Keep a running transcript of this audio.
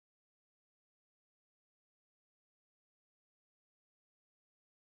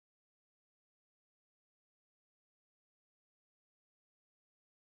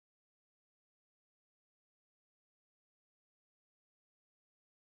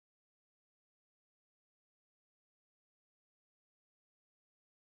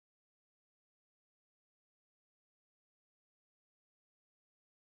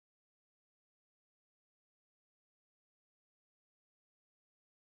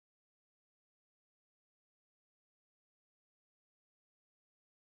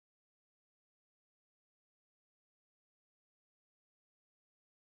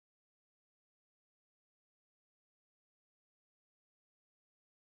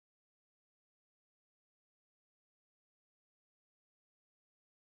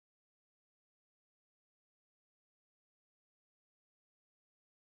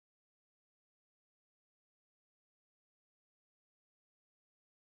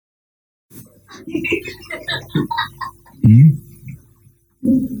Hmm?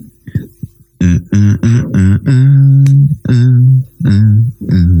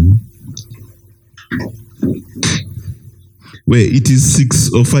 Wait, it is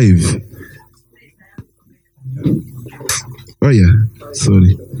 6 or 5? Oh yeah,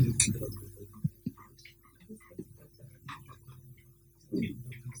 sorry.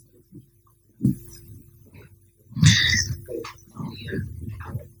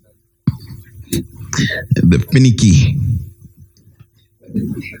 The finicky.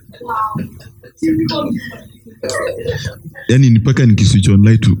 Yani ni paka nikiswitch on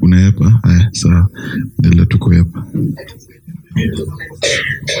light unayapa. Haya, sawa. Ndio tuko hapa.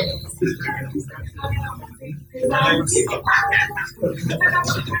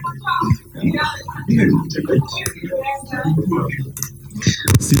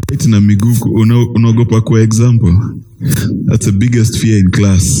 Si light na miguu unaogopa kwa example. That's the biggest fear in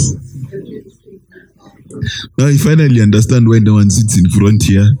class. Now I finally understand why no one sits in front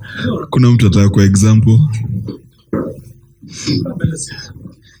here. Kuna mtu ataka kwa example.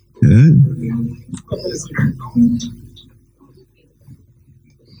 Yeah.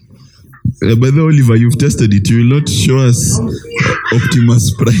 By the way, Oliver, you've tested it. You will not show us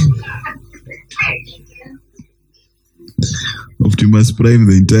Optimus Prime. Optimus Prime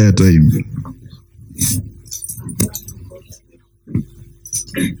the entire time.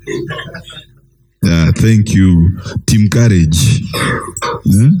 Yeah, thank you. Team Courage.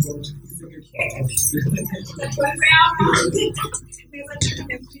 Yeah?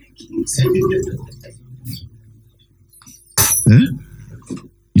 Eh?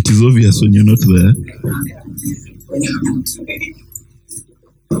 It is obvious when you're not there.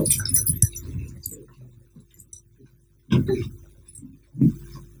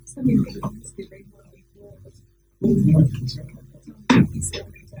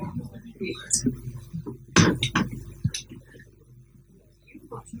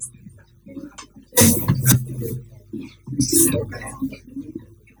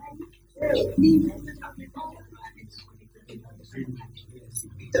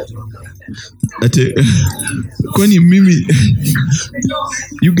 Kwani mimi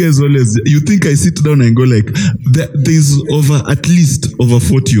you guys always you think I sit down and go like there's at least over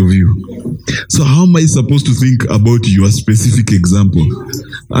 40 of you, so how am I supposed to think about your specific example?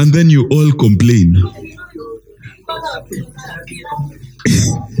 And then you all complain.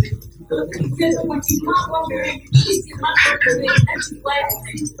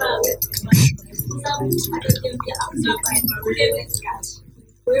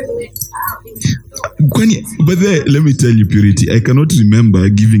 But let me tell you, Purity, I cannot remember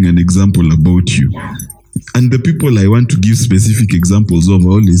giving an example about you. And the people I want to give specific examples of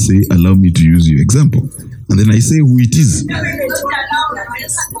always say, allow me to use your example. And then I say who it is.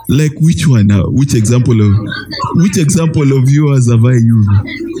 Like which one now? Which example of yours have I used?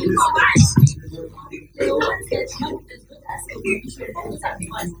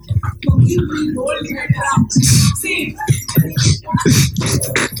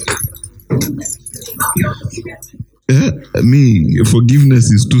 Me,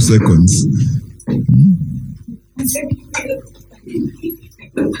 forgiveness is 2 seconds.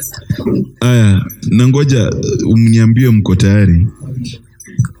 Aya, nangoja mniambie mko tayari.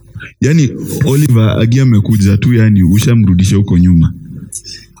 Yani Oliver Agia amekuja tu, yani ushamrudisha huko nyuma.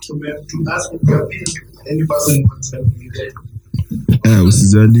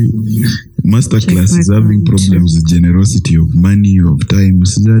 Usijali. Masterclass is having problems with generosity of money, of time.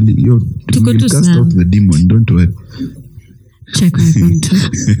 Usijali. You cast out the demon, don't worry. Check my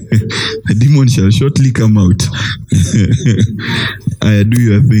contact. The demon shall shortly come out. I do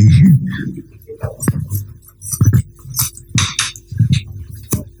your thing.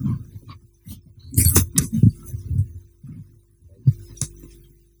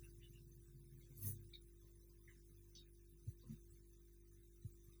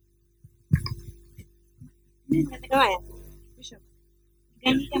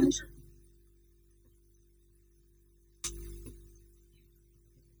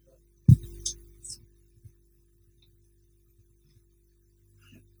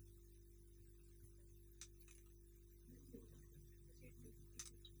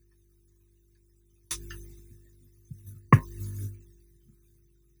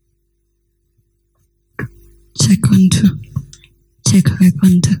 Check my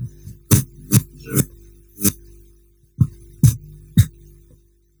contact.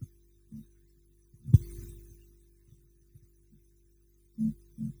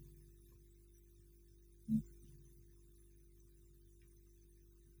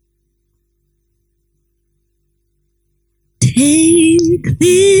 Take Take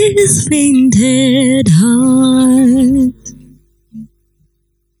this fainted heart.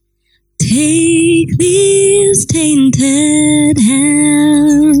 Take these tainted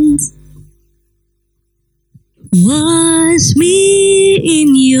hands. Wash me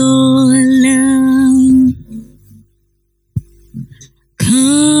in your love.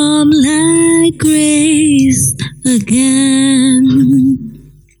 Come like grace again.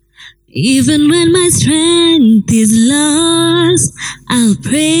 Even when my strength is lost, I'll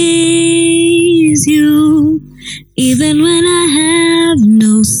praise you. Even when I have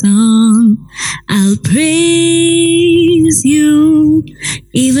no song, I'll praise you.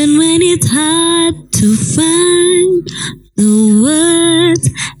 Even when it's hard to find the words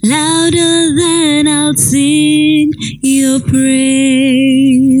louder than I'll sing your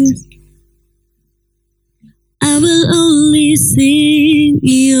praise. I will only sing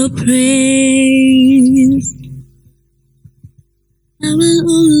your praise. I will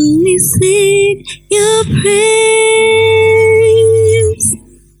only sing your praise.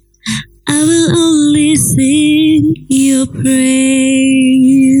 I will only sing your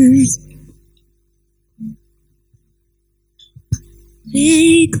praise.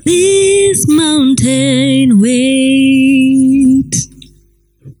 Take this mountain weight.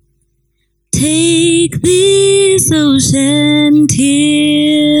 Take these ocean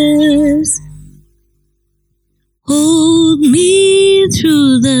tears. Hold me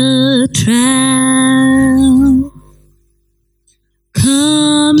through the trial.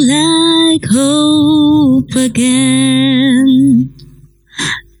 Come like hope again.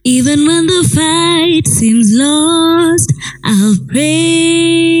 Even when the fight seems lost, I'll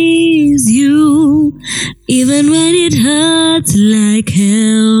praise you. Even when it hurts like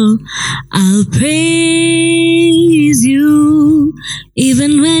hell, I'll praise you.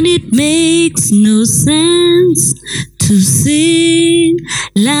 Even when it makes no sense to sing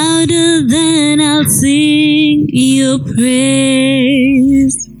louder than I'll sing your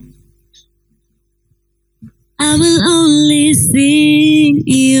praise. I will only sing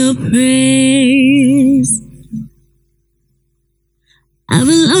your praise. I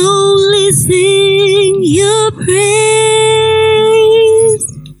will only sing your praise.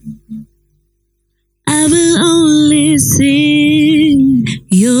 I will only sing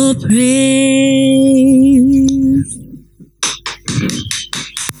your praise.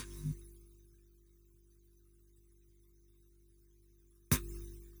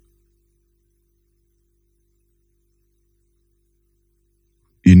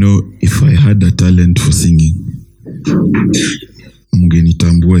 You know, if I had a talent for singing,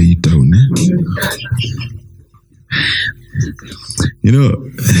 mgenitambua hii town, eh? You know,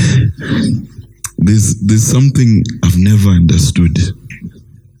 there's something I've never understood.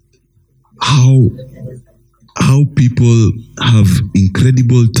 How people have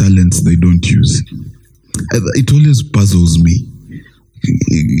incredible talents they don't use. It always puzzles me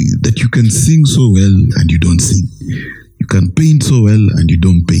that you can sing so well and you don't sing. You can paint so well and you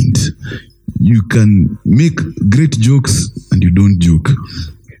don't paint. You can make great jokes and you don't joke.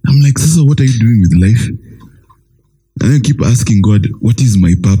 I'm like, Sasa, what are you doing with life? And I keep asking God, what is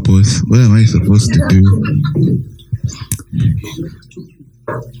my purpose? What am I supposed to do?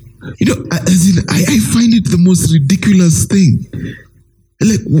 You know, I find it the most ridiculous thing.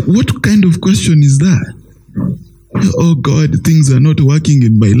 Like, what kind of question is that? Oh God, things are not working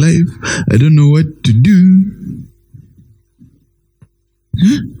in my life. I don't know what to do.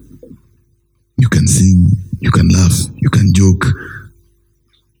 Huh? You can sing, you can laugh, you can joke.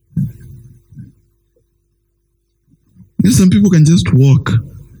 You know, some people can just walk.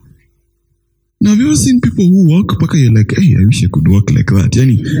 Now, have you ever seen people who walk? Paka, you're like, hey, I wish I could walk like that.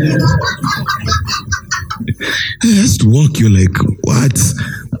 Yani, just walk, you're like, what?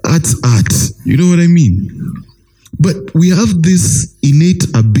 Art's art. You know what I mean? But we have this innate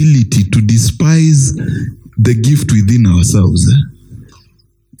ability to despise the gift within ourselves,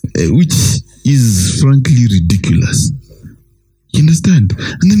 which is frankly ridiculous. You understand?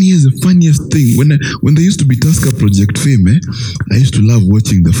 And then here's the funniest thing. When there used to be Tusker Project Fame, I used to love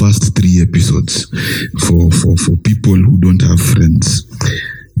watching the first 3 episodes for people who don't have friends.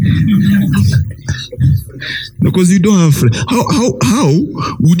 Because you don't have friends. How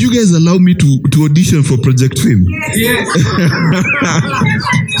would you guys allow me to audition for Project Fame? Yes.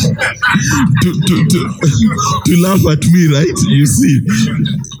 to laugh at me, right? You see.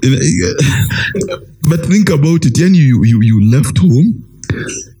 But think about it. Then you left home,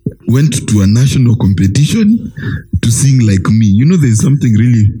 went to a national competition to sing like me. You know, there's something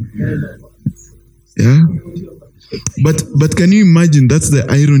really, yeah. But can you imagine, that's the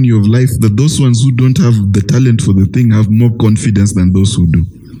irony of life, that those ones who don't have the talent for the thing have more confidence than those who do.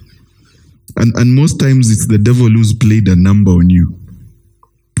 And most times it's the devil who's played a number on you.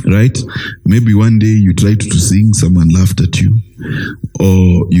 Right? Maybe one day you tried to sing, someone laughed at you.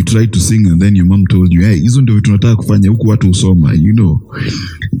 Or you tried to sing and then your mom told you, hey, hizo ndio vitu tunataka kufanya huku watu usoma, you know.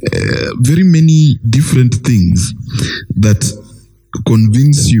 Very many different things that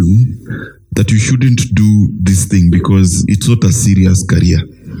convince you that you shouldn't do this thing because it's not a serious career.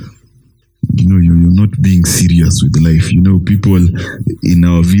 You know, you're not being serious with life. You know, people in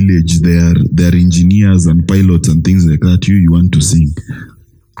our village, they're engineers and pilots and things like that. You want to sing.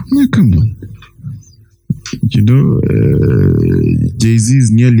 No, come on. You know, Jay-Z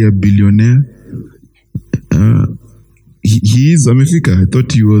is nearly a billionaire. He is Amefika. I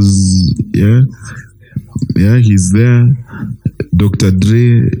thought he was, yeah, he's there. Dr.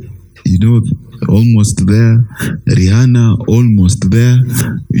 Dre, you know, almost there. Rihanna, almost there.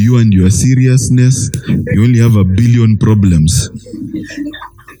 You and your seriousness, you only have 1 billion problems.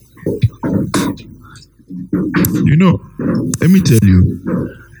 You know, let me tell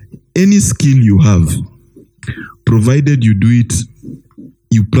you, any skill you have, provided you do it,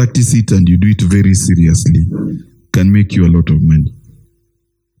 you practice it and you do it very seriously, can make you a lot of money.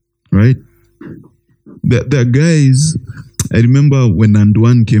 Right? There are guys, I remember when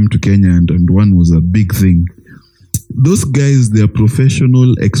Andwan came to Kenya, and Andwan was a big thing. Those guys, their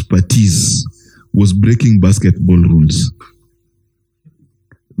professional expertise was breaking basketball rules.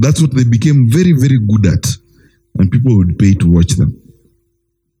 That's what they became very, very good at. And people would pay to watch them.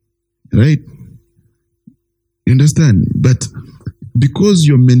 Right? You understand? But because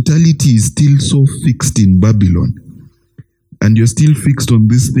your mentality is still so fixed in Babylon, and you're still fixed on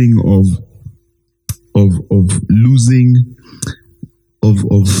this thing of losing,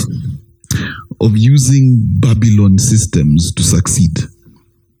 of using Babylon systems to succeed.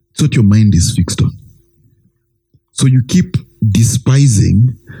 That's what your mind is fixed on. So you keep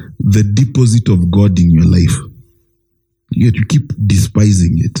despising the deposit of God in your life. Yet you keep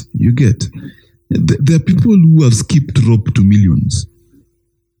despising it. You get? There are people who have skipped rope to millions.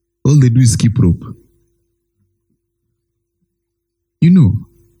 All they do is skip rope. You know,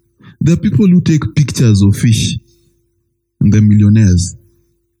 there are people who take pictures of fish and they're millionaires.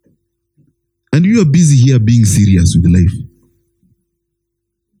 And you are busy here being serious with life.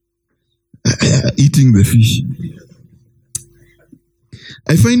 Eating the fish.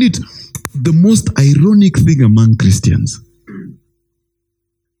 I find it the most ironic thing among Christians.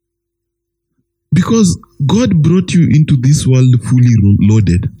 Because God brought you into this world fully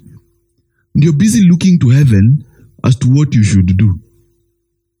loaded. And you're busy looking to heaven as to what you should do.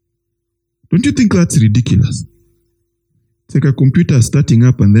 Don't you think that's ridiculous? It's like a computer starting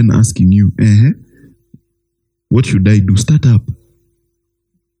up and then asking you, what should I do? Start up.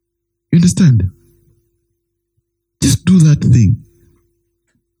 You understand? Just do that thing.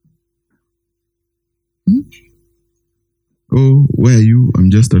 Oh, where are you?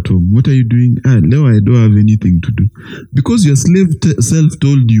 I'm just at home. What are you doing? No, I don't have anything to do. Because your slave self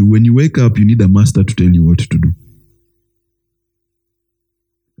told you when you wake up, you need a master to tell you what to do.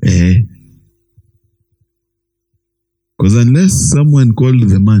 Because unless someone called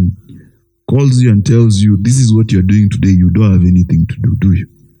the man calls you and tells you, this is what you're doing today, you don't have anything to do you?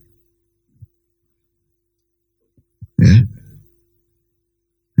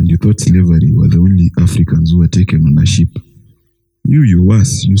 And you thought slavery were the only Africans who were taken on a ship. You're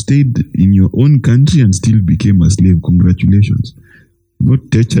worse. You stayed in your own country and still became a slave. Congratulations. Not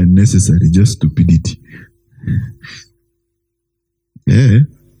torture necessary, just stupidity.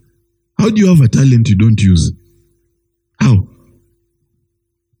 How do you have a talent you don't use? How?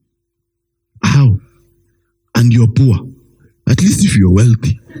 And you're poor. At least if you're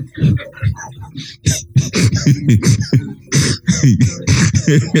wealthy.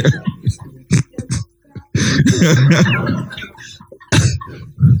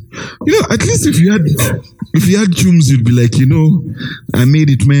 You know, at least if you had chums, you'd be like, you know, I made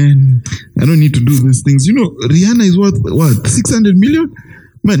it, man. I don't need to do these things. You know, Rihanna is worth what? 600 million?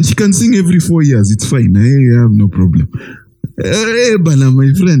 Man, she can sing every 4 years. It's fine. I have no problem. Bana,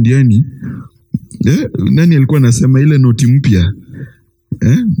 my friend, yani. Nani alikuwa nasema ile noti mpya?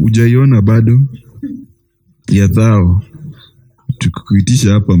 Ujaiona bado? Ya thao.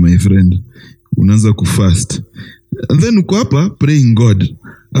 Tukuitisha hapa, my friend. Unaanza kufast. And then uko hapa praying God.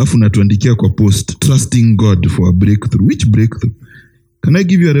 Alafu natuandikia kwa post, trusting God for a breakthrough. Which breakthrough? Can I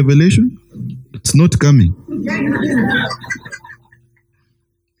give you a revelation? It's not coming.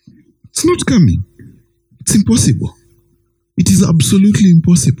 It's not coming. It's impossible. It is absolutely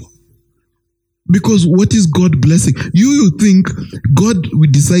impossible. Because what is God blessing? You think God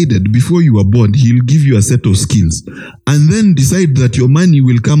decided before you were born, He'll give you a set of skills and then decide that your money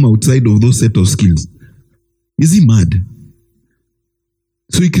will come outside of those set of skills. Is He mad?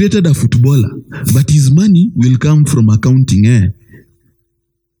 So He created a footballer, but his money will come from accounting.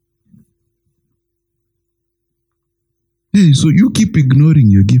 Hey, so you keep ignoring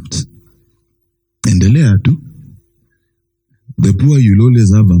your gifts. Endelea tu. The poor you'll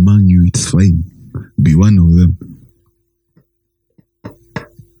always have among you, it's fine. Be one of them.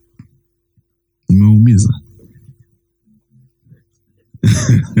 Umeumiza.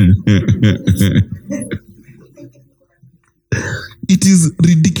 It is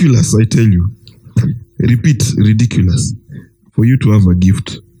ridiculous, I tell you. Repeat, ridiculous. For you to have a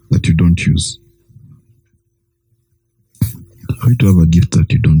gift that you don't use. For you to have a gift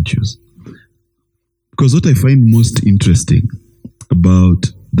that you don't use. Because what I find most interesting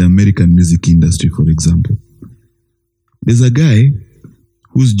about the American music industry, for example, there's a guy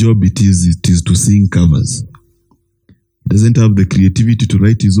whose job it is to sing covers. Doesn't have the creativity to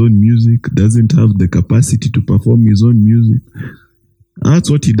write his own music, doesn't have the capacity to perform his own music. That's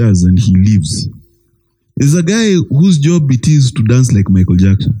what he does, and he lives. There's a guy whose job it is to dance like Michael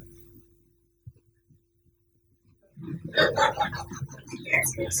Jackson.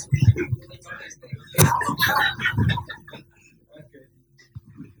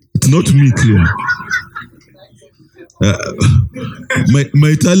 It's not me, clear.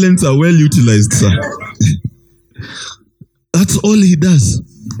 My talents are well utilized, sir. That's all he does.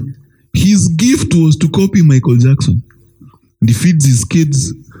 His gift was to copy Michael Jackson. And he feeds his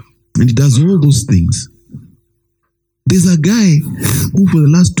kids and he does all those things. There's a guy who for the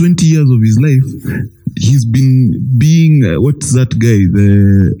last 20 years of his life, he's been being, what's that guy,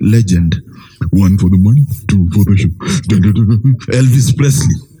 the legend? One for the money, two for the show. Elvis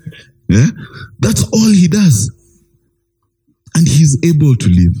Presley. Yeah? That's all he does. And he's able to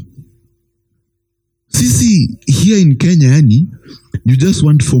live. See, here in Kenya, yani, you just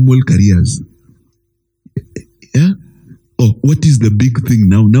want formal careers. Yeah? Oh, what is the big thing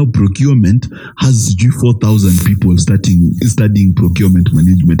now? Now procurement has 4,000 people studying procurement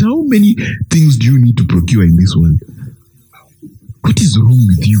management. How many things do you need to procure in this world? What is wrong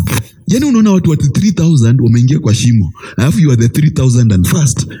with you? Yani unaona watu 3,000 wameingia kwa shimo. Alafu you are the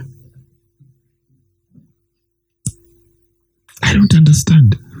 3,001st. I don't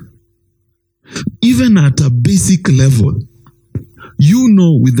understand. Even at a basic level, you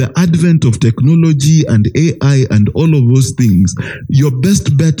know, with the advent of technology and AI and all of those things, your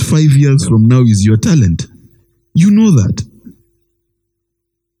best bet 5 years from now is your talent. You know that.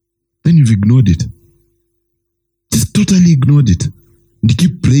 Then you've ignored it. Just totally ignored it. And you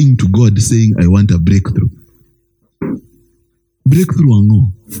keep praying to God saying, I want a breakthrough. Breakthrough,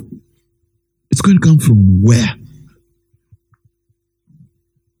 Ango. It's going to come from where?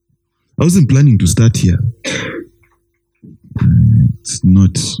 I wasn't planning to start here. It's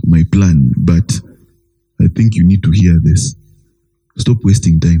not my plan, but I think you need to hear this. Stop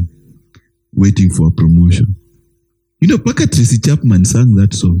wasting time waiting for a promotion. You know, Paka Tracy Chapman sang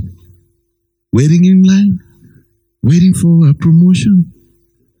that song. Waiting in line, waiting for a promotion.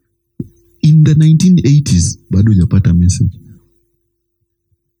 In the 1980s, bado hujapata message.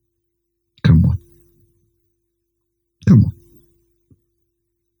 Come on. Come on.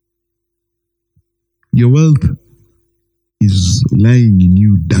 Your wealth is lying in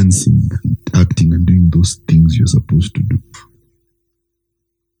you dancing, and acting, and doing those things you're supposed to do.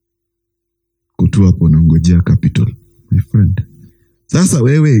 Kutu hapo nangojea capital, my friend. Sasa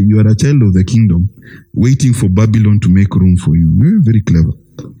wewe, you are a child of the kingdom, waiting for Babylon to make room for you. Very, very clever.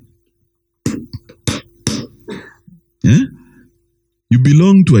 Yeah? You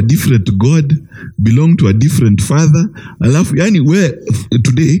belong to a different God, belong to a different father. Alafu, yani we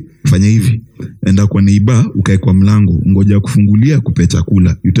today, fanya hivi. Enda kwa neighbor, ukae kwa mlango, ngoja kufungulia kupe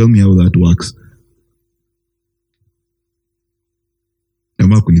chakula. You tell me how that works.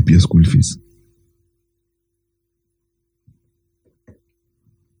 Ama kulipia school fees.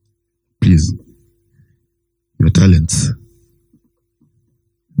 Please, your talents.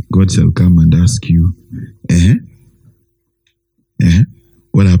 God shall come and ask you,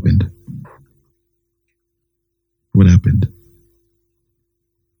 what happened? What happened?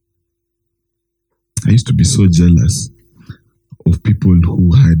 I used to be so jealous of people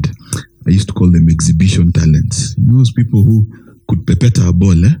who had, I used to call them exhibition talents. You know, those people who could pepeta a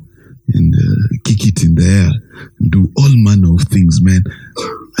ball and kick it in the air and do all manner of things, man.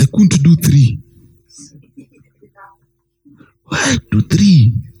 I couldn't do 3. Why do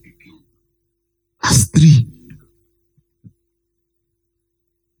 3? That's 3.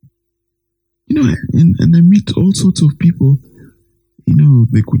 You and I meet all sorts of people.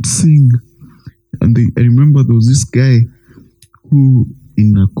 They could sing. And I remember there was this guy who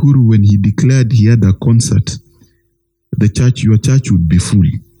in Nakuru, when he declared he had a concert, your church would be full.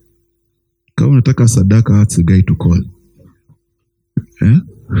 Kama unataka sadaka, that's the guy to call. Yeah?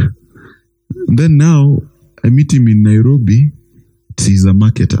 And then now, I meet him in Nairobi. He's a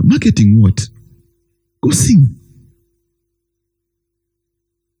marketer. Marketing what? Go sing.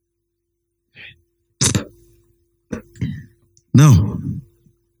 Now,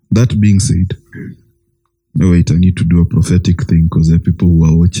 that being said, I need to do a prophetic thing because there are people who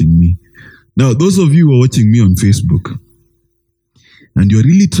are watching me. Now, those of you who are watching me on Facebook, and you're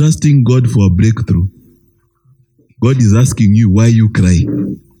really trusting God for a breakthrough, God is asking you why you cry.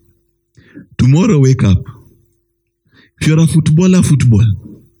 Tomorrow, wake up. If you're a footballer, football.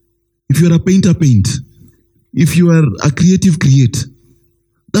 If you're a painter, paint. If you are a creative, create.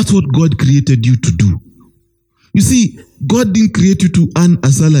 That's what God created you to do. You see, God didn't create you to earn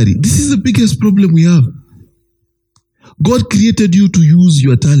a salary. This is the biggest problem we have. God created you to use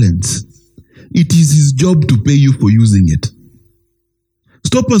your talents. It is His job to pay you for using it.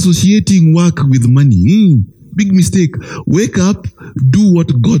 Stop associating work with money. Big mistake. Wake up, do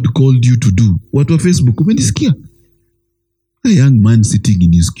what God called you to do. What on Facebook? A young man sitting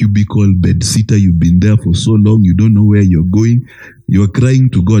in his cubicle, bed sitter, you've been there for so long, you don't know where you're going, you're crying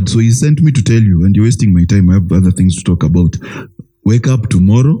to God. So He sent me to tell you, and you're wasting my time, I have other things to talk about. Wake up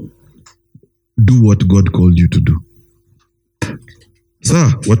tomorrow, do what God called you to do.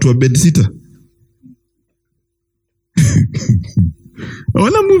 Sir, what were bed sitter? I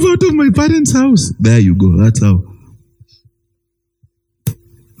want to move out of my parents' house. There you go, that's how.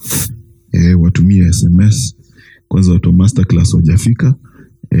 Watumia SMS. Kwanza watu masterclass wajafika.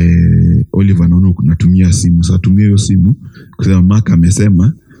 Oliver naona natumia simu. Sasa tumia hiyo simu. Kwa sababu Mark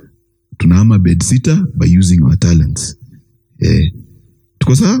amesema tunahama bed sitter by using our talents.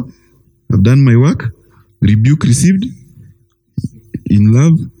 Tuko sawa? I've done my work. Rebuke received in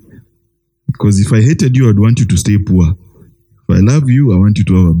love. Because if I hated you, I'd want you to stay poor. If I love you, I want you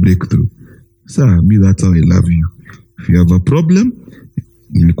to have a breakthrough. Sir, me, that's how I love you. If you have a problem,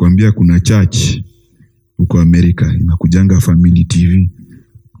 nilikwambia kuna church huko America inakujanga Family TV.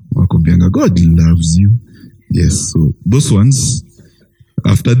 Wakwambianga God loves you. Yes, so those ones,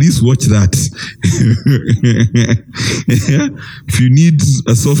 after this, watch that. If you need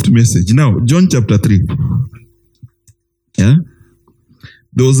a soft message. Now, John chapter 3. Yeah?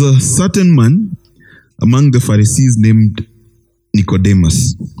 There was a certain man among the Pharisees named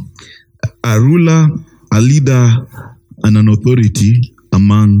Nicodemus, a ruler, a leader, and an authority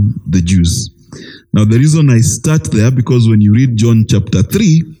among the Jews. Now, the reason I start there, because when you read John chapter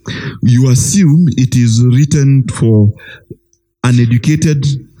 3, you assume it is written for uneducated,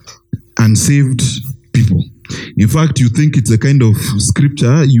 unsaved people. In fact, you think it's a kind of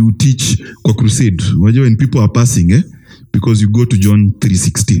scripture you teach kwa crusade. When people are passing, because you go to John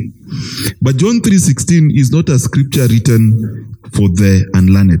 3:16. But John 3:16 is not a scripture written for the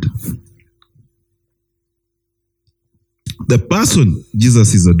unlearned. The person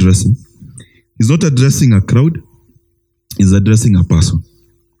Jesus is addressing, he's not addressing a crowd, he's addressing a person.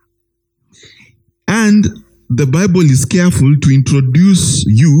 And the Bible is careful to introduce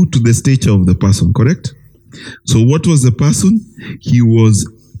you to the stature of the person, correct? So what was the person? He was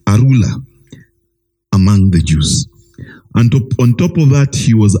a ruler among the Jews. And on top of that,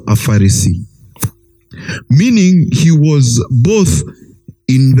 he was a Pharisee. Meaning he was both,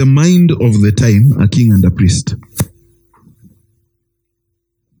 in the mind of the time, a king and a priest.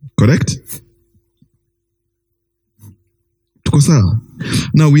 Correct?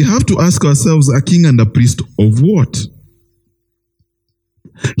 Now we have to ask ourselves, a king and a priest of what?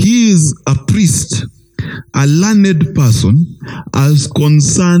 He is a priest, a learned person as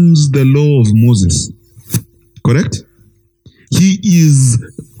concerns the law of Moses. Correct? He is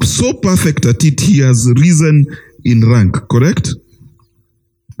so perfect at it, he has risen in rank. Correct?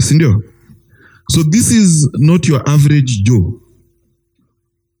 Sindio? So this is not your average Joe.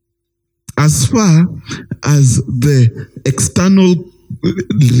 As far as the external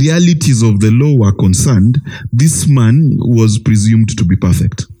realities of the law were concerned, this man was presumed to be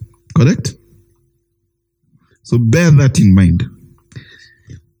perfect. Correct? So bear that in mind.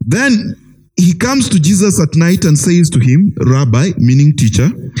 Then he comes to Jesus at night and says to him, Rabbi, meaning teacher,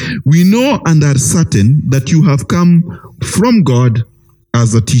 we know and are certain that you have come from God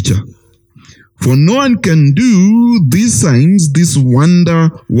as a teacher. For no one can do these signs, these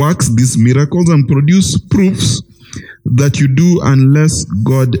wonder works, these miracles, and produce proofs that you do unless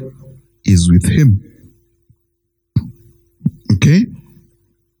God is with him. Okay?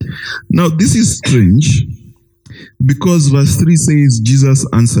 Now, this is strange because verse 3 says, Jesus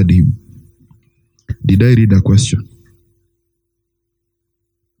answered him. Did I read a question?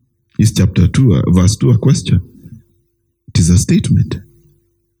 Is chapter 2, verse 2 a question? It is a statement.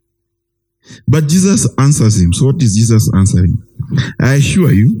 But Jesus answers him. So what is Jesus answering? I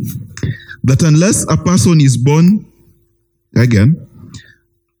assure you that unless a person is born again,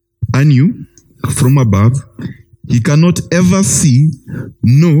 anew, from above, he cannot ever see,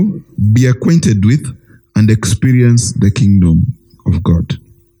 know, be acquainted with, and experience the kingdom of God.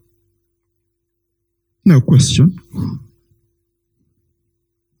 Now, question.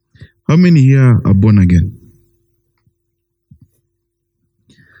 How many here are born again?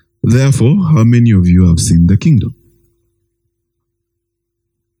 Therefore, how many of you have seen the kingdom?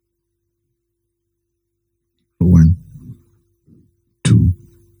 1, 2.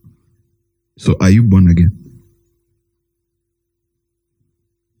 So, are you born again?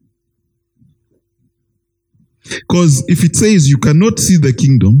 Because if it says you cannot see the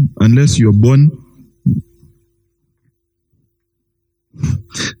kingdom unless you're born,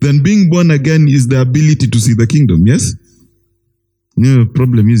 then being born again is the ability to see the kingdom, yes? The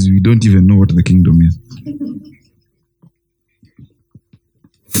problem is we don't even know what the kingdom is.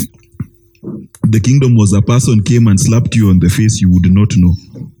 The kingdom was a person came and slapped you on the face, you would not know.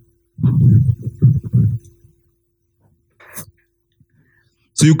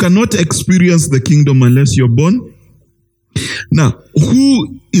 So you cannot experience the kingdom unless you're born. Now,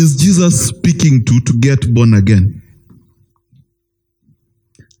 who is Jesus speaking to get born again?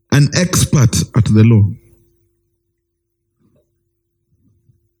 An expert at the law.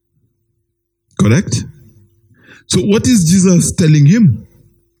 Correct? So what is Jesus telling him?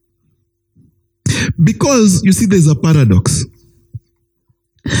 Because, you see, there's a paradox.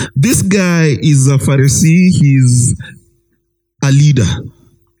 This guy is a Pharisee, he's a leader.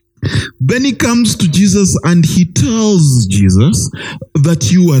 Then he comes to Jesus and he tells Jesus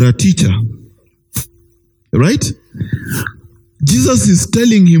that you are a teacher. Right? Jesus is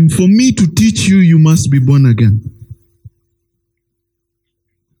telling him, for me to teach you, you must be born again.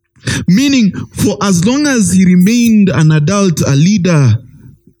 Meaning, for as long as he remained an adult, a leader,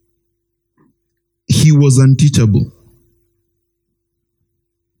 he was unteachable.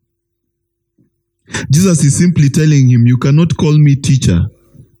 Jesus is simply telling him, you cannot call me teacher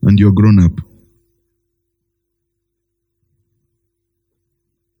and you're grown up.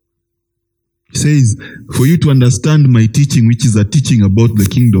 He says, for you to understand my teaching, which is a teaching about the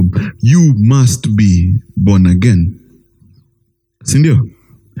kingdom, you must be born again. Sindio?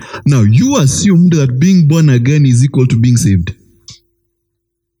 Now, you assumed that being born again is equal to being saved.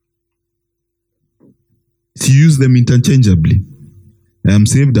 So you use them interchangeably. I am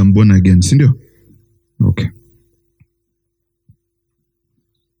saved, I'm born again. Sindio? Okay.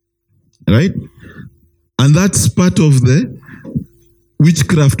 Right? And that's part of the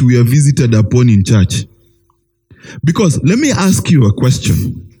witchcraft we are visited upon in church. Because let me ask you a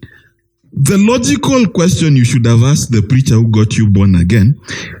question. The logical question you should have asked the preacher who got you born again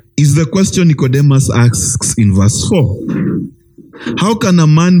is the question Nicodemus asks in verse 4. How can a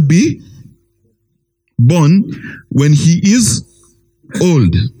man be born when he is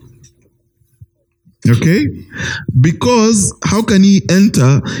old? Okay? Because how can he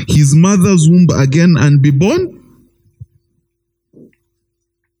enter his mother's womb again and be born?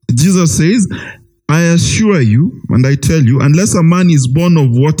 Jesus says, I assure you, and I tell you, unless a man is born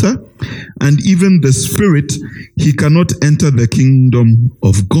of water and even the Spirit, he cannot enter the kingdom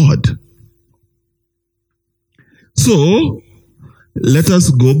of God. So, let us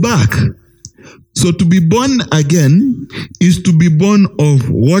go back. So to be born again is to be born of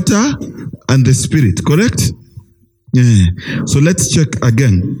water and the Spirit, correct? Yeah. So let's check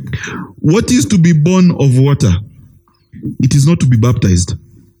again. What is to be born of water? It is not to be baptized.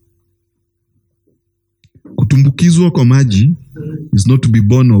 Kutumbukizwa kwa maji is not to be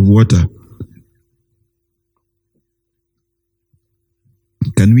born of water.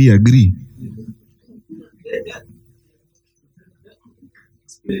 Can we agree?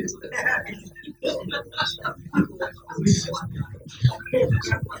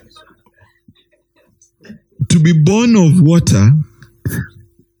 To be born of water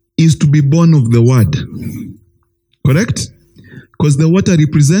is to be born of the word. Correct? Because the water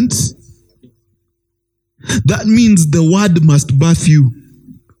represents. That means the word must birth you.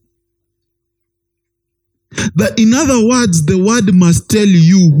 That in other words, the word must tell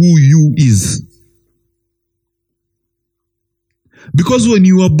you who you is. Because when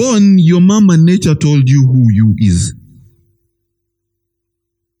you were born, your mom and nature told you who you is.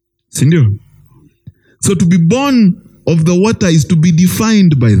 Sindio? So to be born of the water is to be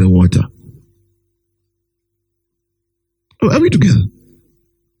defined by the water. Are we together?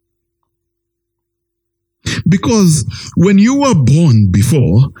 Because when you were born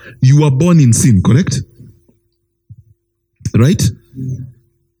before, you were born in sin, correct? Right?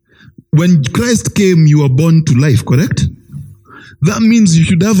 When Christ came, you were born to life, correct? That means you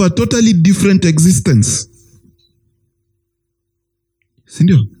should have a totally different existence.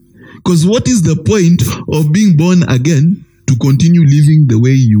 Because what is the point of being born again to continue living the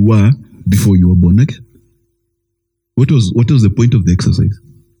way you were before you were born again? What was the point of the exercise?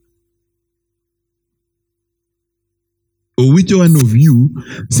 Or which one of you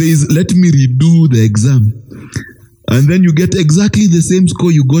says, let me redo the exam, and then you get exactly the same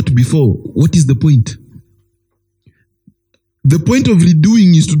score you got before? What is the point? The point of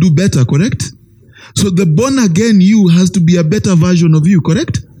redoing is to do better, correct? So the born again you has to be a better version of you,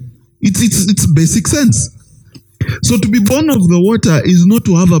 correct? It's basic sense. So to be born of the water is not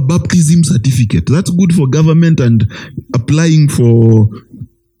to have a baptism certificate. That's good for government and applying for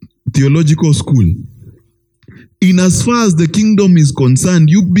theological school. In as far as the kingdom is concerned,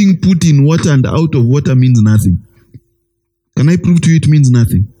 you being put in water and out of water means nothing. Can I prove to you it means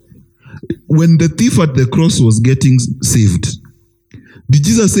nothing? When the thief at the cross was getting saved, did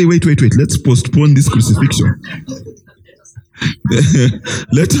Jesus say, wait, let's postpone this crucifixion?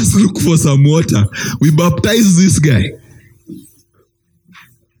 Let us look for some water. We baptize this guy.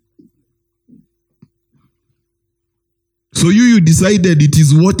 So you decided it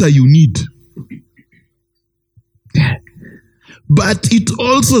is water you need. But it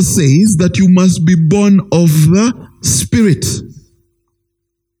also says that you must be born of the Spirit.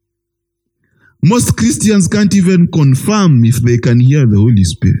 Most Christians can't even confirm if they can hear the Holy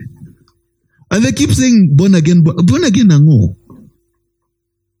Spirit. And they keep saying, born again, no.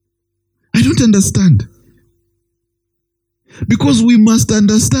 I don't understand. Because we must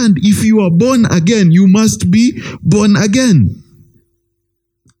understand, if you are born again, you must be born again.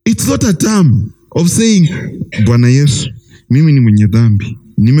 It's not a term of saying, Bwana Yesu, mimi ni mwenye dhambi.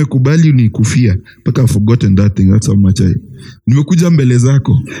 Nimekubali unikufia. But I've forgotten that thing. That's how much nimekuja mbele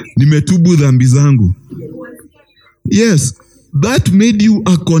zako. Nimetubu dhambi zangu. Yes, that made you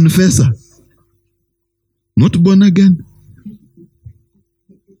a confessor. Not born again.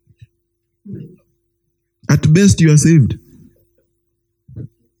 At best, you are saved.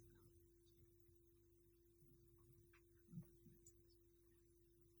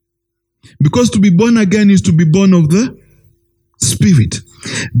 Because to be born again is to be born of the Spirit.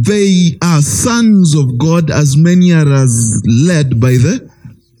 They are sons of God as many are as led by the...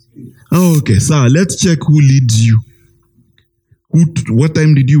 Okay, so let's check who leads you. What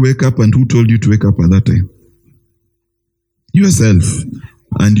time did you wake up and who told you to wake up at that time? Yourself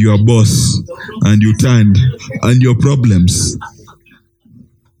and your boss and you turned and your problems.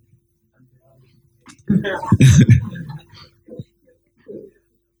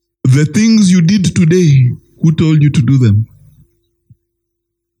 The things you did today, who told you to do them?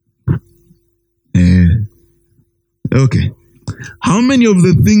 Okay. How many of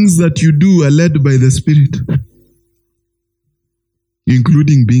the things that you do are led by the Spirit?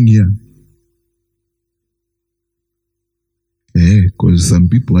 Including being here. Because some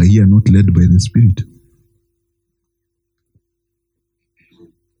people are here not led by the Spirit.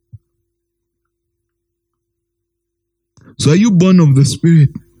 So are you born of the Spirit?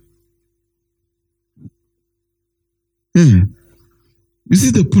 You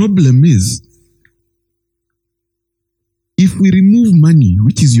see, the problem is, if we remove money,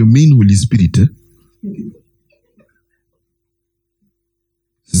 which is your main Holy Spirit,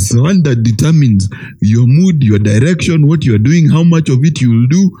 it's the one that determines your mood, your direction, what you are doing, how much of it you will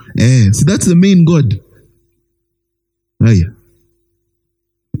do. So that's the main God.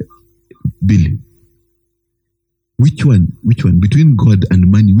 Billy. Which one? Between God and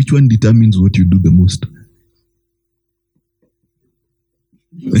money, which one determines what you do the most?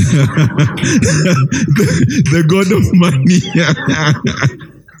 the God of money.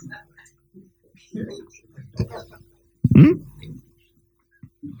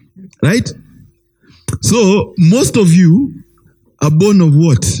 Right? So, most of you are born of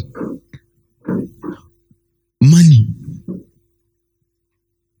what? Money.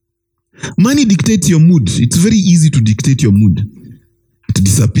 Money dictates your mood. It's very easy to dictate your mood. It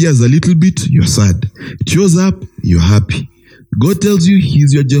disappears a little bit, you're sad. It shows up, you're happy. God tells you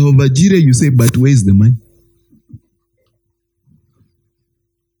he's your Jehovah Jireh, you say, but where's the money?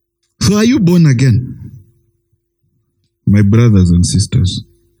 So are you born again? My brothers and sisters,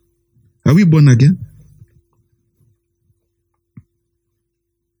 are we born again?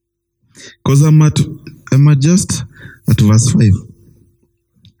 Because I'm at just at verse 5.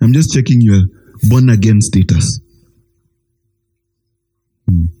 I'm just checking your born again status.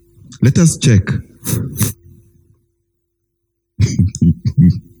 Let us check.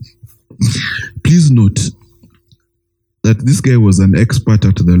 Please note that this guy was an expert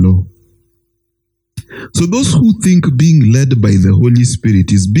at the law. So those who think being led by the Holy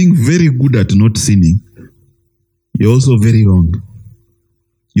Spirit is being very good at not sinning, you're also very wrong.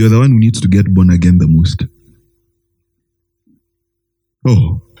 You're the one who needs to get born again the most.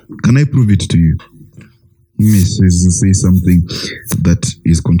 Oh, can I prove it to you? Let me say something that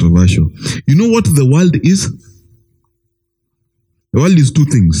is controversial. You know what the world is? The world is two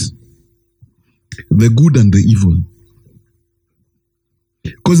things: the good and the evil.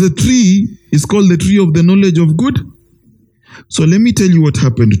 Because the tree is called the tree of the knowledge of good. So let me tell you what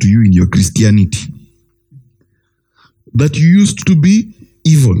happened to you in your Christianity. That you used to be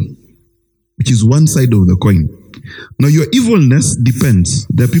evil, which is one side of the coin. Now your evilness depends.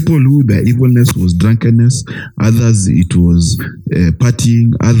 There are people who their evilness was drunkenness, others it was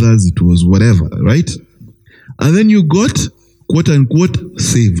partying, others it was whatever, right? And then you got, quote unquote,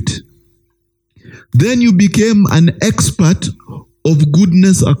 saved. Then you became an expert of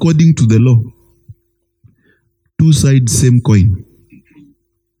goodness according to the law. Two sides, same coin.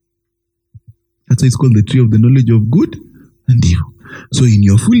 That's why it's called the tree of the knowledge of good and evil. So in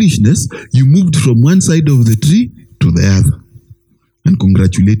your foolishness, you moved from one side of the tree to the other and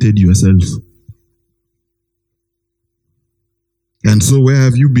congratulated yourself. And so where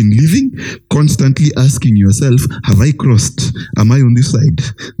have you been living? Constantly asking yourself, have I crossed? Am I on this side?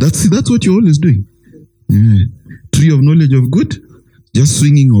 That's what you're always doing. Yeah. Tree of knowledge of good, just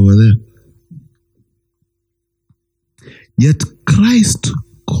swinging over there. Yet Christ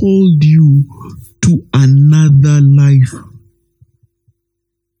called you to another life.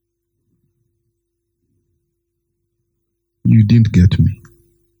 You didn't get me.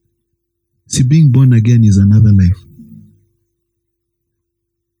 See, being born again is another life.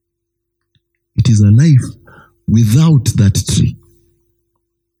 It is a life without that tree.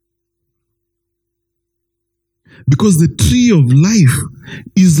 Because the tree of life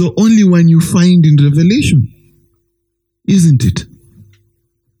is the only one you find in Revelation. Isn't it?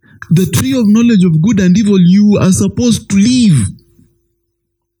 The tree of knowledge of good and evil you are supposed to live.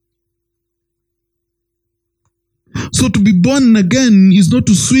 So to be born again is not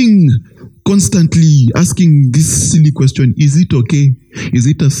to swing constantly asking this silly question, is it okay? Is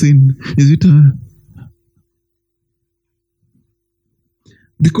it a sin? Is it a...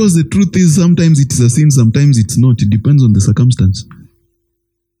 Because the truth is sometimes it is a sin, sometimes it's not. It depends on the circumstance.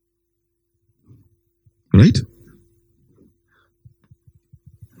 Right?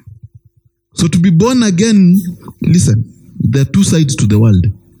 So to be born again, listen, there are two sides to the world.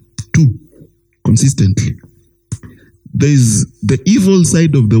 Two, consistently. There is the evil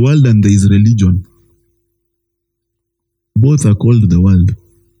side of the world and there is religion. Both are called the world.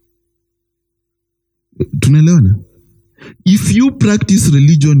 Tunaelewana? If you practice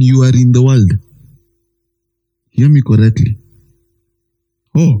religion, you are in the world. Hear me correctly.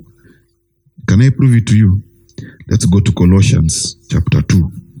 Oh, can I prove it to you? Let's go to Colossians chapter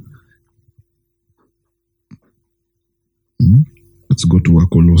 2. Let's go to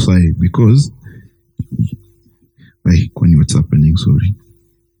Colossae because what's happening? Sorry.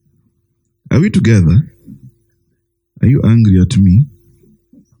 Are we together? Are you angry at me?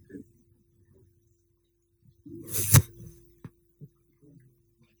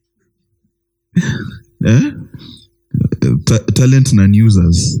 Talent and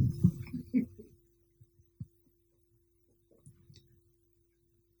users.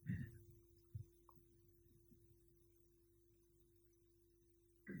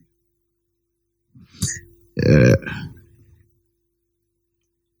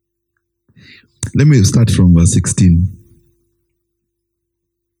 Let me start from verse 16.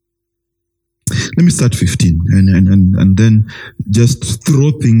 Let me start 15 and then just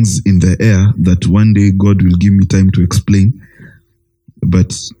throw things in the air that one day God will give me time to explain.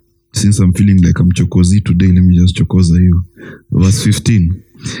 But since I'm feeling like I'm chokozy today, let me just chokoza you. Verse 15.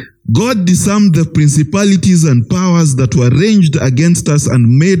 God disarmed the principalities and powers that were ranged against us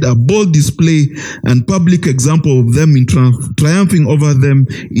and made a bold display and public example of them in triumphing over them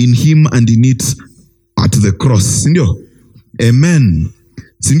in him and in it at the cross. Sindio? Amen.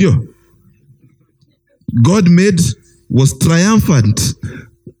 Sindio? God was triumphant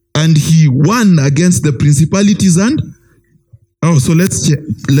and he won against the principalities and so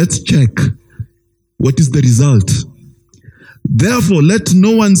let's check. What is the result? Therefore, let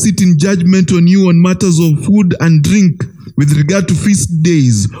no one sit in judgment on you on matters of food and drink with regard to feast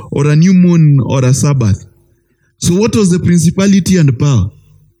days or a new moon or a Sabbath. So what was the principality and power?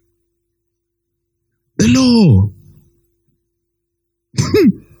 The law.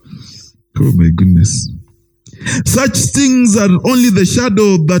 Oh my goodness. Such things are only the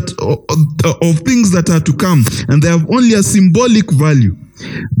shadow of things that are to come, and they have only a symbolic value.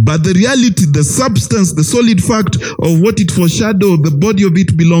 But the reality, the substance, the solid fact of what it foreshadowed, the body of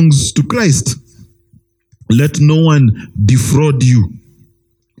it belongs to Christ. Let no one defraud you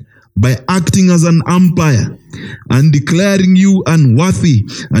by acting as an umpire and declaring you unworthy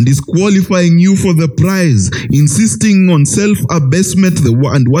and disqualifying you for the prize, insisting on self-abasement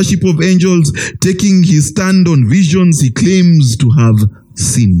and worship of angels, taking his stand on visions he claims to have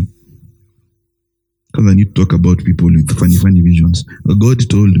seen. Because I need to talk about people with funny visions. God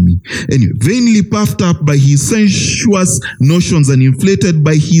told me. Anyway, vainly puffed up by his sensuous notions and inflated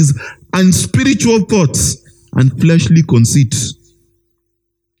by his unspiritual thoughts and fleshly conceits,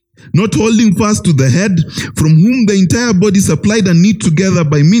 not holding fast to the head, from whom the entire body supplied and knit together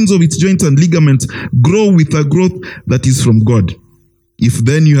by means of its joints and ligaments, grow with a growth that is from God. If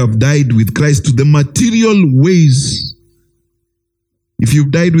then you have died with Christ to the material ways, if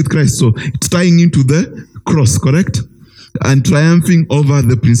you've died with Christ, so it's tying into the cross, correct? And triumphing over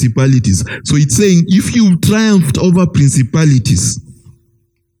the principalities. So it's saying, if you've triumphed over principalities,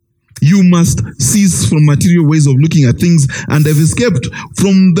 you must cease from material ways of looking at things and have escaped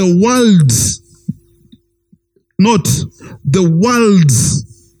from the world's, not the world's,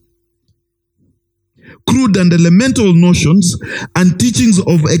 crude and elemental notions and teachings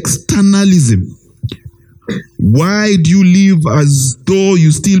of externalism. Why do you live as though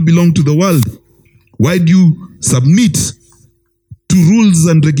you still belong to the world? Why do you submit to rules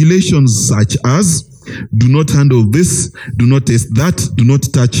and regulations such as do not handle this, do not taste that, do not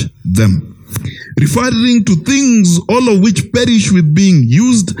touch them? Referring to things all of which perish with being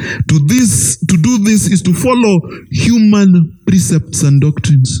used, to do this is to follow human precepts and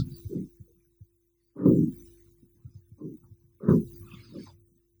doctrines.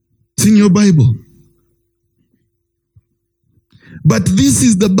 It's in your Bible. But this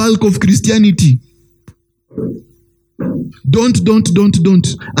is the bulk of Christianity. Don't.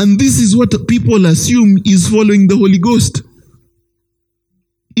 And this is what people assume is following the Holy Ghost.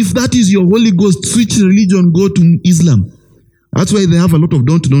 If that is your Holy Ghost, switch religion, go to Islam. That's why they have a lot of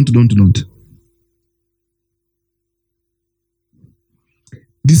don't.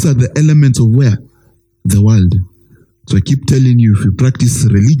 These are the elements of where? The world. So I keep telling you, if you practice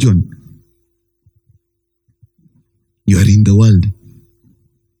religion, you are in the world.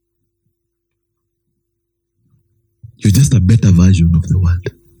 You're just a better version of the world.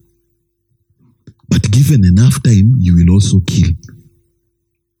 But given enough time, you will also kill.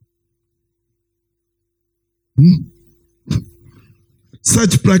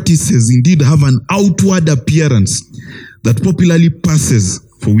 Such practices indeed have an outward appearance that popularly passes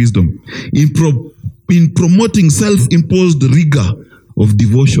for wisdom in promoting self-imposed rigor of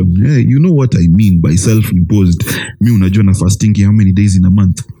devotion. Yeah, you know what I mean by self-imposed. Mi unajua na fasting how many days in a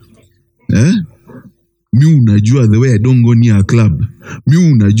month? Mi unajua the way I don't go near a club. Mi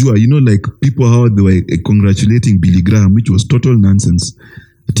unajua, you know, like people how they were congratulating Billy Graham, which was total nonsense.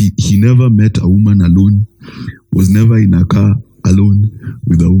 He never met a woman alone, was never in a car alone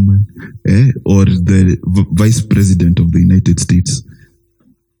with a woman, or the vice president of the United States,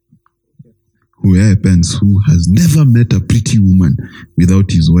 who has never met a pretty woman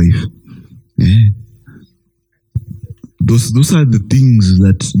without his wife. Those are the things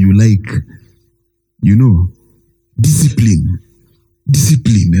that you like, you know, discipline.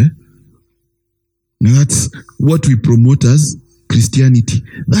 Now that's what we promote as Christianity.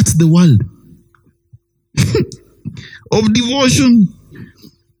 That's the world of devotion.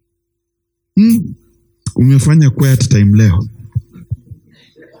 Umefanya quiet time leo.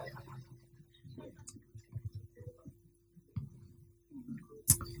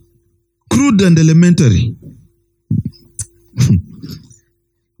 Crude and elementary.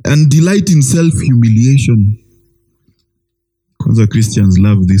 And delight in self-humiliation. Because Christians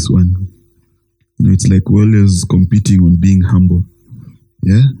love this one. You know, it's like we're always competing on being humble.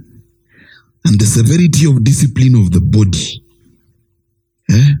 Yeah? And the severity of discipline of the body.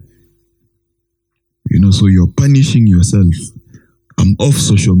 Yeah? You know, so you're punishing yourself. I'm off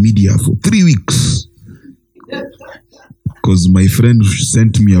social media for 3 weeks. Because my friend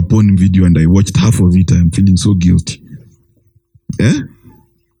sent me a porn video and I watched half of it. I'm feeling so guilty. Yeah?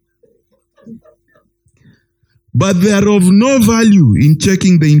 But they are of no value in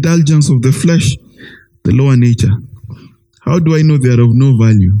checking the indulgence of the flesh, the lower nature. How do I know they are of no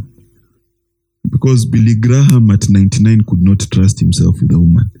value? Because Billy Graham at 99 could not trust himself with a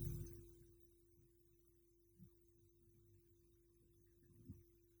woman.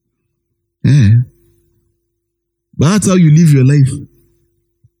 But that's how you live your life.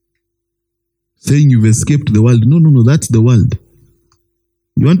 Saying you've escaped the world. No, that's the world.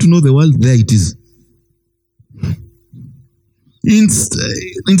 You want to know the world? There it is.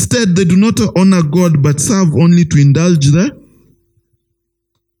 Instead, they do not honor God, but serve only to indulge the.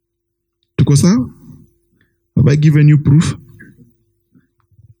 Tuko sawa? Have I given you proof?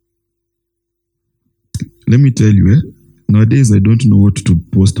 Let me tell you, nowadays I don't know what to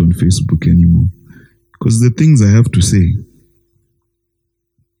post on Facebook anymore. Because the things I have to say,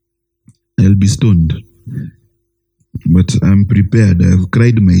 I'll be stoned. But I'm prepared. I've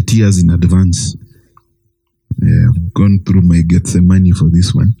cried my tears in advance. I've gone through my Gethsemane for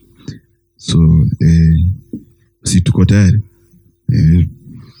this one. So, si tuko tayari.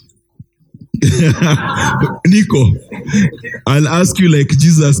 Nico, I'll ask you like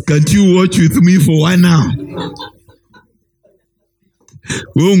Jesus, can't you watch with me for 1 hour?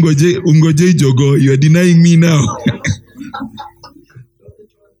 Ungoje jogo, you are denying me now.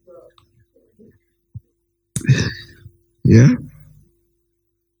 Yeah?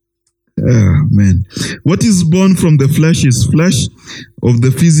 Man. What is born from the flesh is flesh, of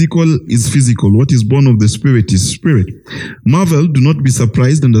the physical is physical. What is born of the spirit is spirit. Marvel, do not be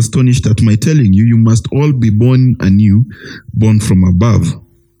surprised and astonished at my telling you, you must all be born anew, born from above.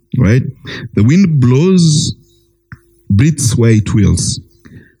 Right? The wind blows, breathes where it wills.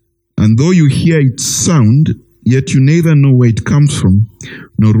 And though you hear its sound, yet you neither know where it comes from,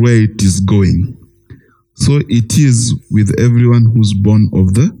 nor where it is going. So it is with everyone who's born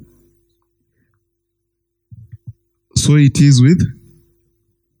of the. So it is with.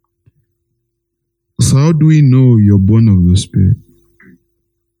 So how do we know you're born of the Spirit?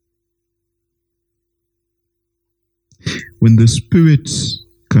 When the Spirit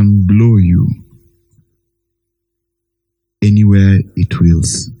can blow you anywhere it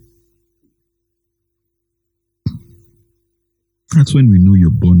wills. That's when we know you're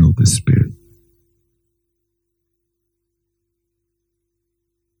born of the Spirit.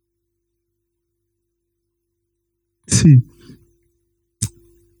 See,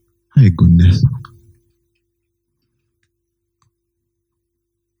 my goodness.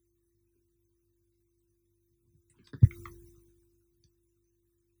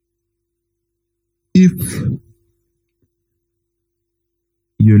 If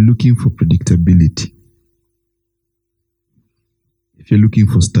you're looking for predictability, if you're looking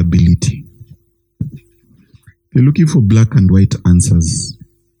for stability, if you're looking for black and white answers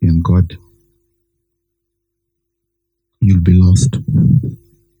in God, you'll be lost.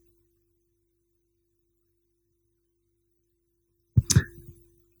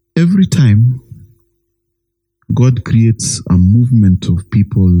 Every time God creates a movement of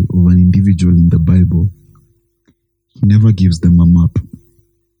people, of an individual in the Bible, He never gives them a map.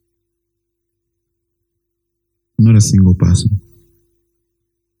 Not a single person.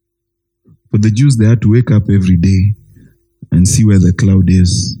 For the Jews, they had to wake up every day and see where the cloud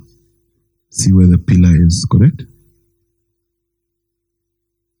is, see where the pillar is, correct?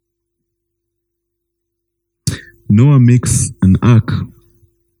 Noah makes an ark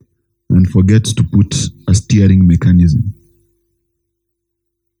and forgets to put a steering mechanism.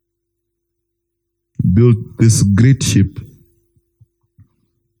 Built this great ship.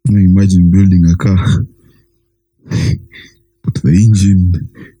 Now imagine building a car. Put the engine,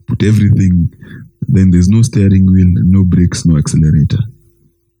 put everything. Then there's no steering wheel, no brakes, no accelerator.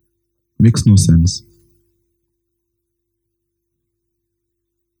 Makes no sense.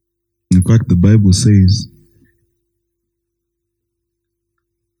 In fact, the Bible says,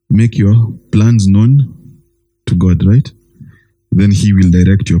 make your plans known to God, right? Then He will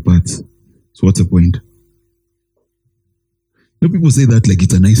direct your paths. So what's the point? No, people say that like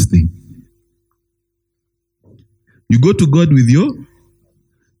it's a nice thing. You go to God with your,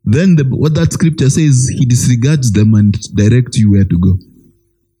 then what that scripture says, He disregards them and directs you where to go.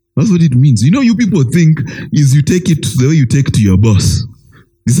 That's what it means. You know, you people think is you take it the way you take to your boss.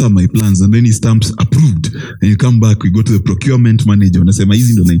 These are my plans, and then he stamps approved. And you come back, we go to the procurement manager and say,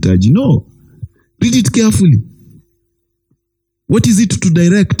 hizi ndo nahitaji. No. Read it carefully. What is it to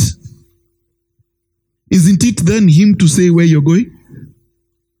direct? Isn't it then Him to say where you're going?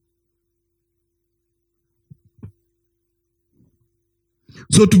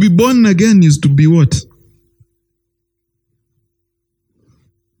 So to be born again is to be what?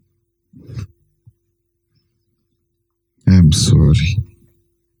 I'm sorry.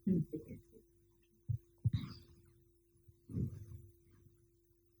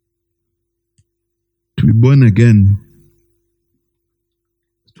 To be born again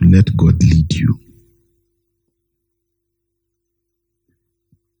is to let God lead you.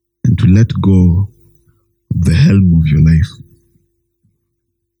 And to let go of the helm of your life.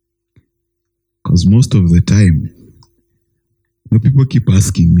 Because most of the time, the people keep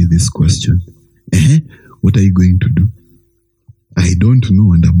asking me this question. What are you going to do? I don't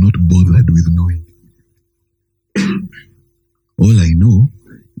know, and I'm not bothered with knowing. All I know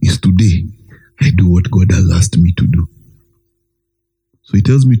is today, I do what God has asked me to do. So he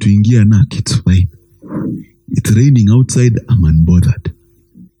tells me to ingia nak, it's fine. It's raining outside, I'm unbothered.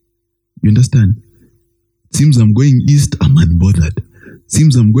 You understand? Seems I'm going east, I'm unbothered.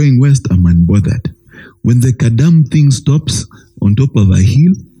 Seems I'm going west, I'm unbothered. When the kadam thing stops on top of a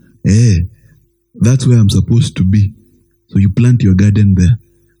hill, that's where I'm supposed to be. So you plant your garden there.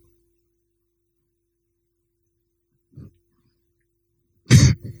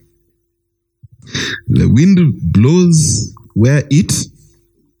 The wind blows where it,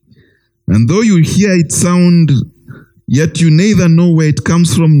 and though you hear it sound, yet you neither know where it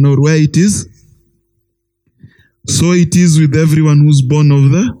comes from nor where it is. So it is with everyone who's born of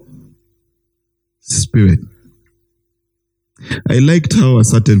the Spirit. I liked how a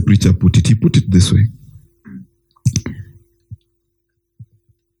certain preacher put it. He put it this way.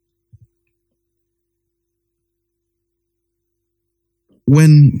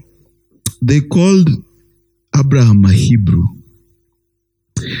 When they called Abraham a Hebrew,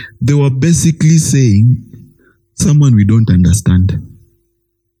 they were basically saying, someone we don't understand.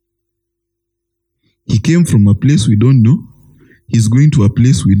 He came from a place we don't know. He's going to a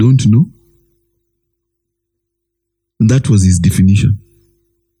place we don't know. And that was his definition.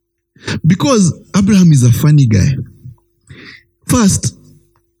 Because Abraham is a funny guy. First,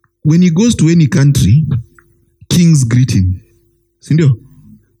 when he goes to any country, kings greet him. Sindio?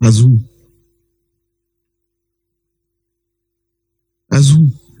 As who? As who?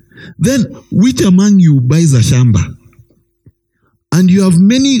 Then, which among you buys a shamba? And you have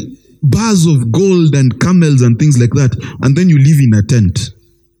many bars of gold and camels and things like that, and then you live in a tent.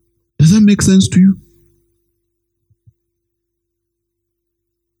 Does that make sense to you?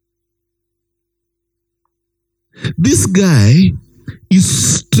 This guy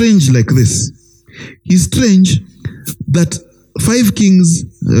is strange like this. He's strange that 5 kings,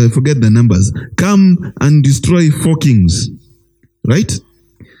 forget the numbers, come and destroy 4 kings. Right?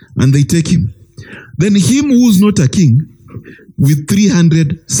 And they take him. Then him who's not a king, with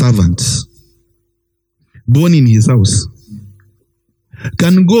 300 servants, born in his house,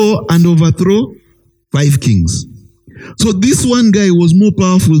 can go and overthrow 5 kings. So this one guy was more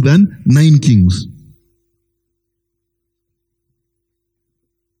powerful than 9 kings.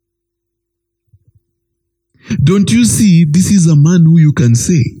 Don't you see, this is a man who you can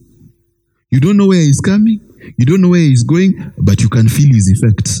say, you don't know where he's coming, you don't know where he's going, but you can feel his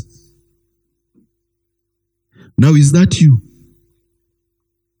effects. Now, is that you?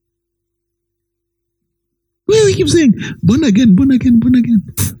 Well, we keep saying, born again, born again, born again.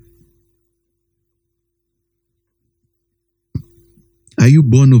 Are you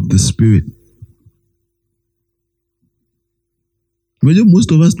born of the Spirit?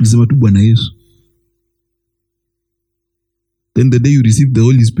 Most of us tulisema tu Bwana Yesu. Then the day you received the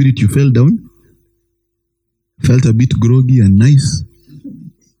Holy Spirit, you fell down, felt a bit groggy and nice.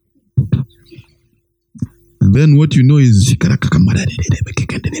 And then what you know is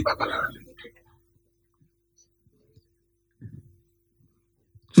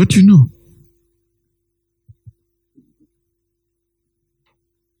what you know.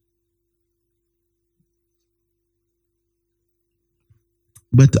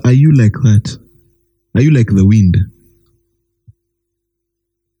 But are you like that? Are you like the wind?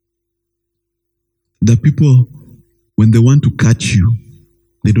 The people, when they want to catch you,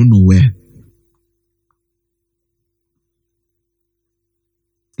 they don't know where.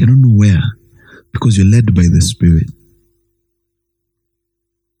 They don't know where, because you're led by the Spirit.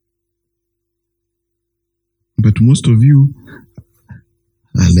 But most of you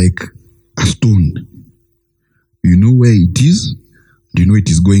are like a stone. You know where it is. Do you know it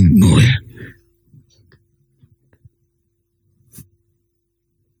is going nowhere?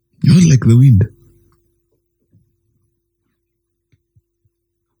 You're like the wind.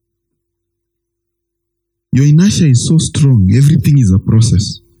 Your inertia is so strong. Everything is a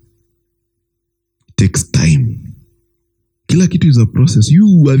process. It takes time. Kila kitu is a process.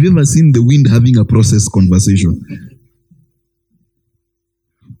 Have you ever seen the wind having a process conversation?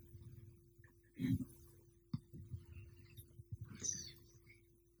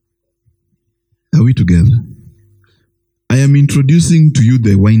 Are we together? I am introducing to you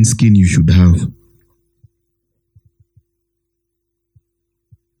the wineskin you should have.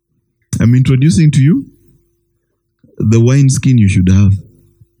 I'm introducing to you the wineskin you should have.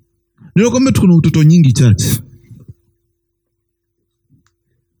 Ndio kwamba tuko na utoto nyingi church.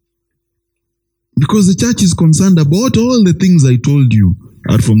 Because the church is concerned about all the things I told you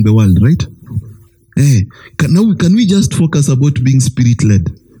are from the world, right? Can we just focus about being spirit-led?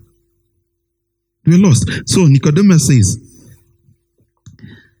 We're lost. So Nicodemus says,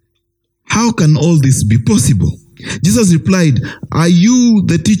 how can all this be possible? Jesus replied, are you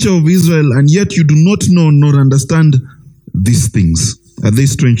the teacher of Israel, and yet you do not know nor understand these things? Are they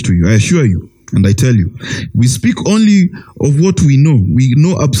strange to you? I assure you, and I tell you, we speak only of what we know. We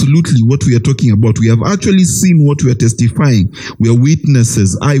know absolutely what we are talking about. We have actually seen what we are testifying. We are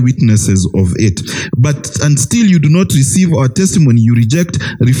witnesses, eyewitnesses of it. And still you do not receive our testimony. You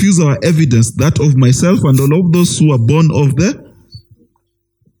refuse our evidence, that of myself and all of those who are born of the...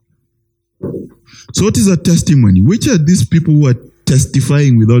 So what is a testimony? Which are these people who are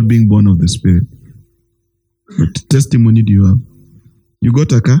testifying without being born of the Spirit? What testimony do you have? You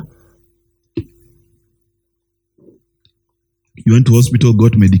got a car? You went to hospital,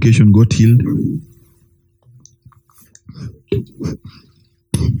 got medication, got healed?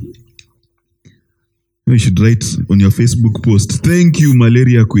 You should write on your Facebook post, thank you,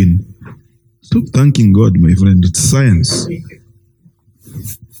 malaria queen. Stop thanking God, my friend. It's science.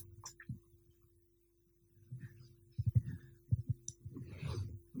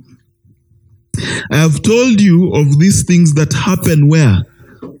 I have told you of these things that happen where?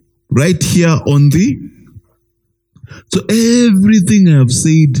 Right here on the... So everything I have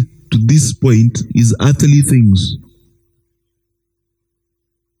said to this point is earthly things.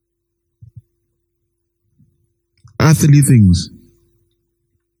 Earthly things.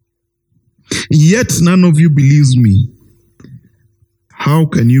 Yet none of you believes me. How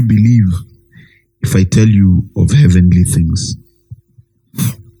can you believe if I tell you of heavenly things?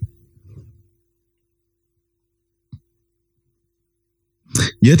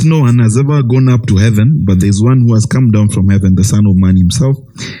 Yet no one has ever gone up to heaven, but there is one who has come down from heaven, the Son of Man himself,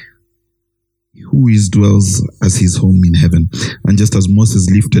 who dwells as his home in heaven. And just as Moses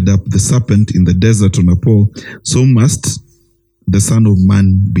lifted up the serpent in the desert on a pole, so must the Son of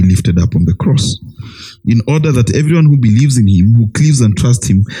Man be lifted up on the cross, in order that everyone who believes in him, who cleaves and trusts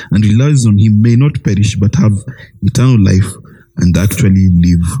him, and relies on him may not perish, but have eternal life and actually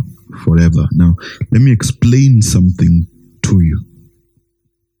live forever. Now, let me explain something to you.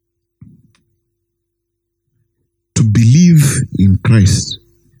 To believe in Christ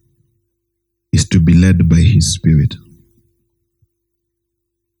is to be led by his Spirit.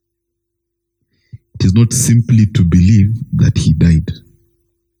 It is not simply to believe that he died.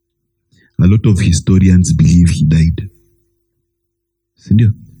 A lot of historians believe he died. So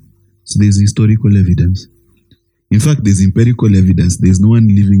there's historical evidence. In fact, there's empirical evidence. There's no one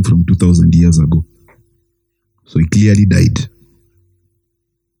living from 2,000 years ago. So he clearly died.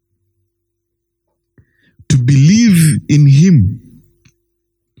 To believe in him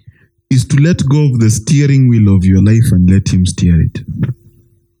is to let go of the steering wheel of your life and let him steer it.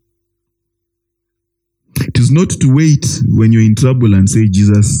 It is not to wait when you're in trouble and say,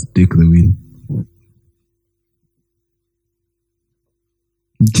 Jesus, take the wheel.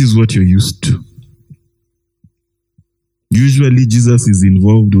 It is what you're used to. Usually, Jesus is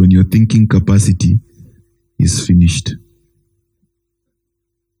involved when your thinking capacity is finished.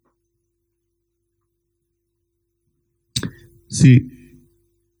 See,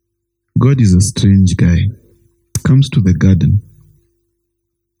 God is a strange guy. Comes to the garden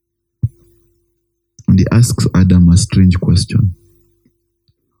and he asks Adam a strange question.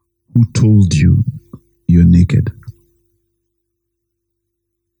 Who told you you're naked?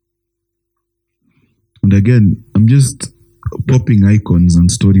 And again, I'm just popping icons and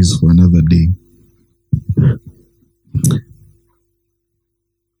stories for another day.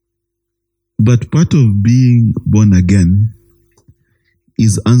 But part of being born again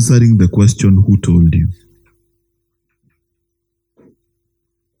is answering the question, who told you?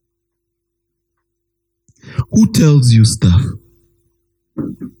 Who tells you stuff?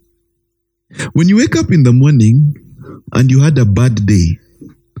 When you wake up in the morning and you had a bad day,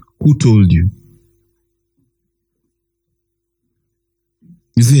 who told you?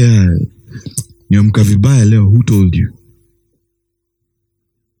 You say, niamka vibaya leo, who told you?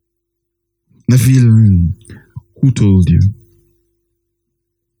 I feel, who told you?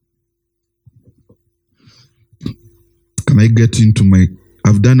 Can I get into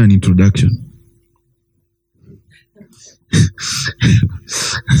I've done an introduction.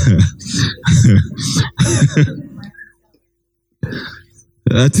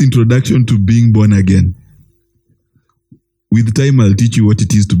 That's introduction to being born again. With time, I'll teach you what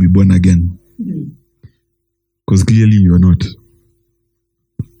it is to be born again. Because clearly you are not.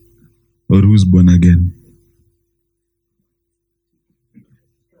 Or who's born again?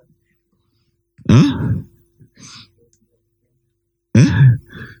 Huh? Huh?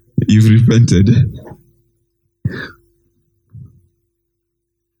 You've repented.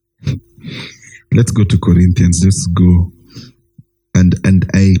 Let's go to Corinthians. Let's go. And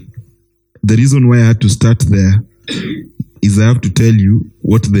the reason why I had to start there is I have to tell you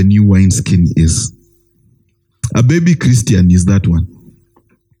what the new wineskin is. A baby Christian is that one.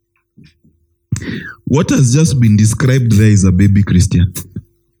 What has just been described there is a baby Christian.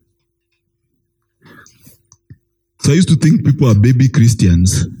 So I used to think people are baby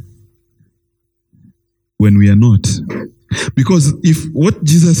Christians when we are not. Because if what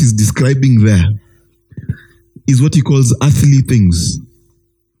Jesus is describing there is what he calls earthly things,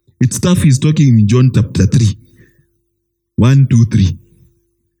 it's stuff he's talking in John chapter 3. 1, 2, 3.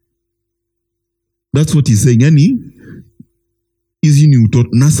 That's what he's saying. Yani, is in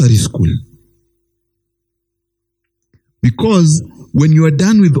nursery school. Because when you are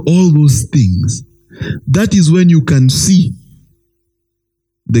done with all those things, that is when you can see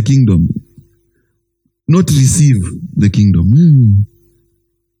the kingdom, not receive the kingdom.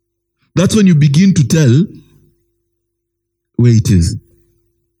 That's when you begin to tell where it is.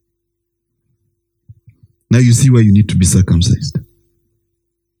 Now you see why you need to be circumcised.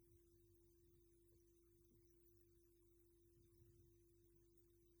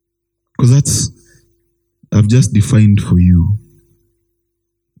 Because I've just defined for you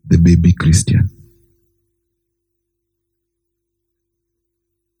the baby Christian.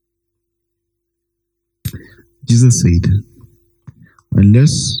 Jesus said,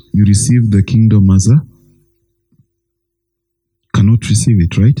 unless you receive the kingdom as a, cannot receive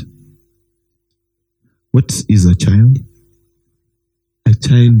it, right? What is a child? A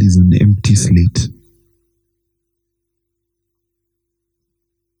child is an empty slate.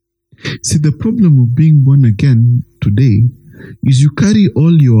 See, the problem of being born again today is you carry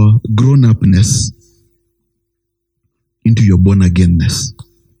all your grown-upness into your born-againness.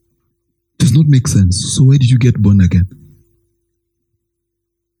 Does not make sense. So why did you get born again?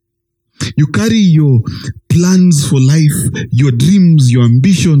 You carry your plans for life, your dreams, your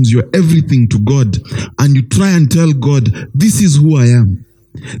ambitions, your everything to God, and you try and tell God, this is who I am.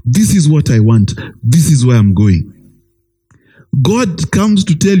 This is what I want. This is where I'm going. God comes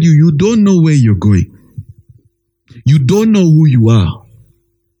to tell you, you don't know where you're going. You don't know who you are.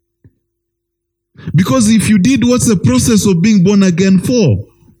 Because if you did, what's the process of being born again for?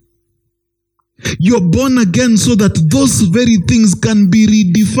 You're born again so that those very things can be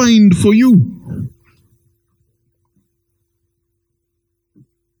redefined for you.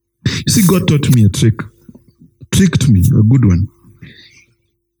 You see, God taught me a trick. Tricked me, a good one.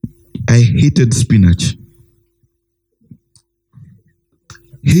 I hated spinach.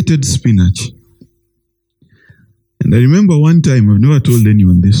 Hated spinach. And I remember one time, I've never told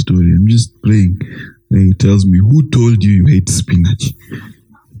anyone this story. I'm just praying. And he tells me, who told you hate spinach?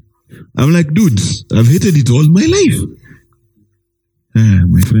 I'm like, dude, I've hated it all my life.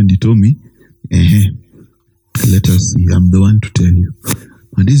 My friend, he told me, let us see, I'm the one to tell you.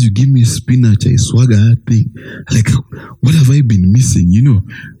 And as you give me spinach, I swagger that thing. Like, what have I been missing? You know,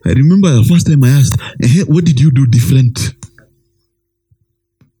 I remember the first time I asked, what did you do different?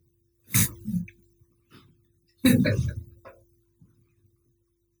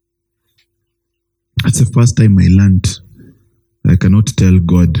 That's the first time I learned I cannot tell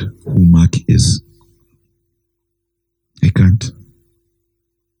God who Mark is. I can't.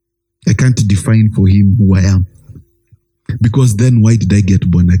 I can't define for him who I am. Because then why did I get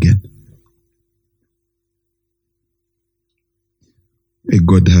born again?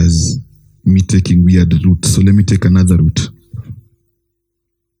 God has me taking weird routes, so let me take another route.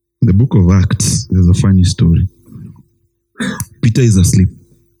 In the book of Acts, there's a funny story. Peter is asleep.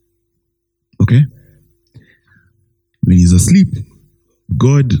 Okay? When he's asleep,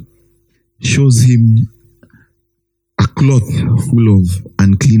 God shows him a cloth full of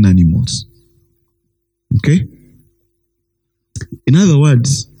unclean animals. Okay? In other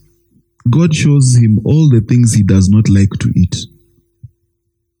words, God shows him all the things he does not like to eat.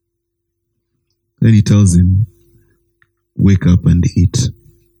 Then he tells him, wake up and eat.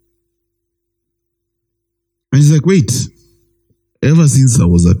 And he's like, wait, ever since I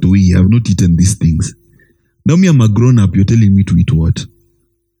was at Wii, I have not eaten these things. Now me, I'm a grown up, you're telling me to eat what?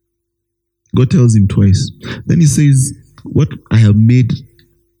 God tells him twice. Then he says, what I have made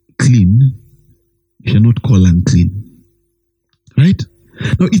clean, you shall not call unclean. Right?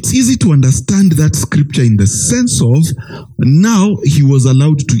 Now, it's easy to understand that scripture in the sense of now he was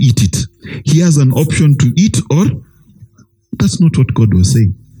allowed to eat it. He has an option to eat or that's not what God was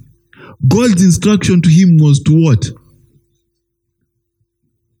saying. God's instruction to him was to what?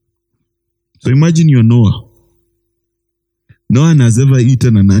 So imagine you're Noah. No one has ever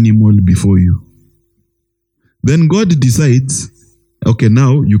eaten an animal before you. Then God decides, okay,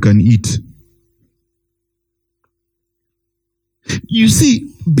 now you can eat. You see,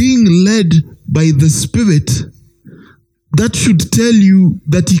 being led by the Spirit, that should tell you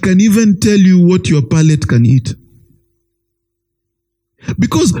that he can even tell you what your palate can eat.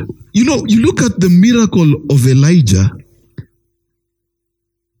 Because, you look at the miracle of Elijah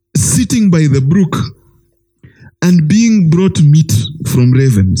sitting by the brook and being brought meat from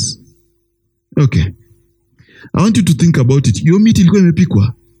ravens. Okay. I want you to think about it. Your meat ilikuwa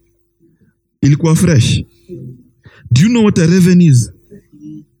imepikwa. Ilikuwa fresh. Do you know what a raven is?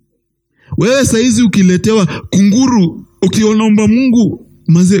 Wewe saizi ukiletewa kunguru, ukionomba Mungu,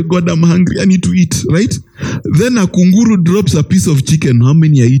 maze, God, I'm hungry, I need to eat, right? Then a kunguru drops a piece of chicken. How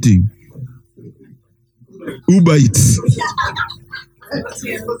many are eating? Uber Eats.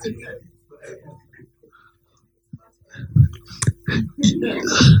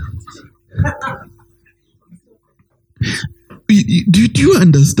 Do you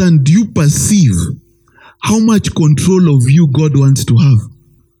understand? Do you perceive how much control of you God wants to have?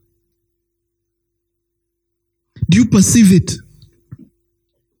 Do you perceive it?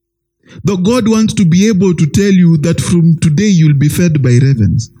 The God wants to be able to tell you that from today you'll be fed by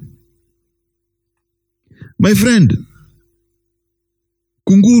ravens. My friend,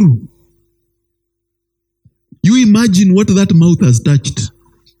 kunguru, you imagine what that mouth has touched.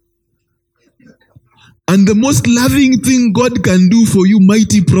 And the most loving thing God can do for you,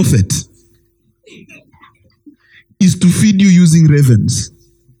 mighty prophet, is to feed you using ravens.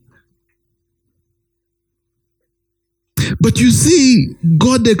 But you see,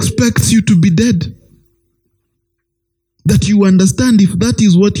 God expects you to be dead. That you understand if that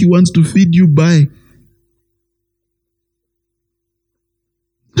is what he wants to feed you by.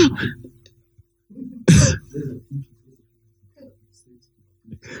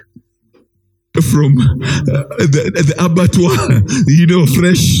 From the abattoir,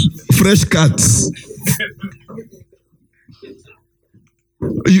 fresh cuts.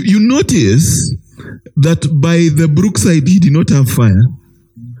 You notice that by the brookside he did not have fire.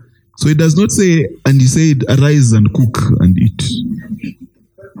 So it does not say, and he said, arise and cook and eat.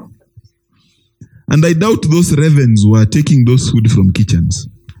 And I doubt those ravens were taking those food from kitchens.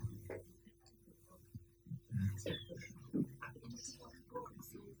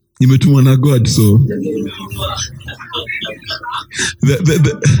 Imetumwa na God, so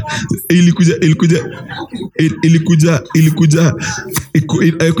ilikuja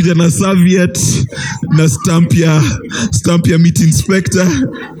na serviette na stamp ya meat inspector,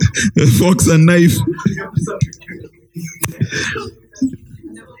 forks and knife.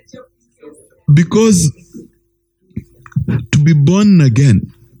 Because to be born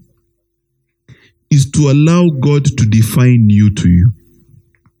again is to allow God to define you to you.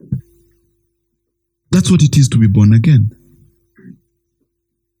 That's what it is to be born again.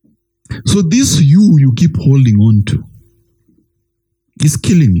 So this you keep holding on to is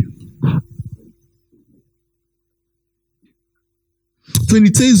killing you. So when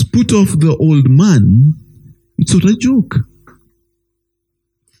it says put off the old man, it's not a joke.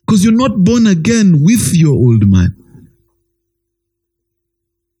 Because you're not born again with your old man.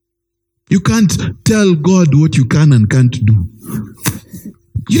 You can't tell God what you can and can't do.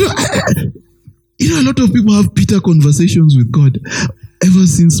 A lot of people have bitter conversations with God ever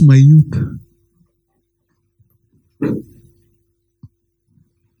since my youth.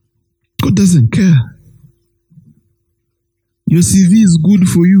 God doesn't care. Your CV is good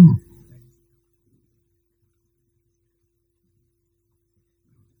for you.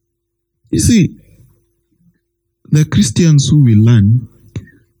 You see, there are Christians who will learn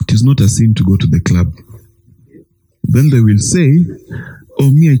it is not a sin to go to the club. Then they will say,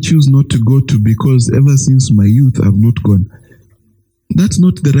 oh, me, I choose not to go to because ever since my youth I've not gone. That's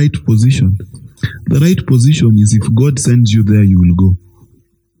not the right position. The right position is if God sends you there, you will go.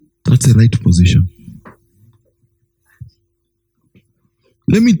 That's the right position.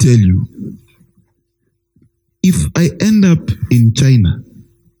 Let me tell you, if I end up in China,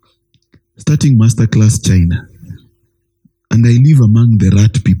 starting masterclass China, and I live among the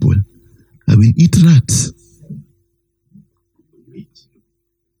rat people, I will eat rats.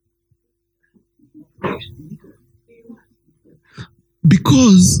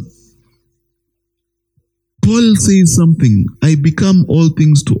 Because Paul says something, I become all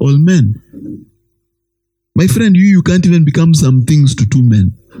things to all men. My friend, you can't even become some things to two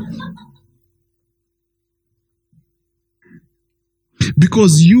men.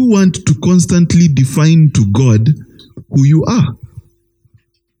 Because you want to constantly define to God who you are.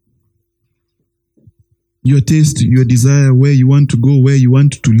 Your taste, your desire, where you want to go, where you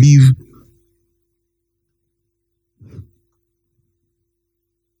want to live.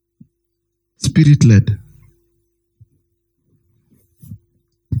 Spirit-led.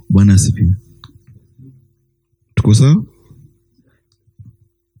 Bwana asifiwe. Tuko sawa?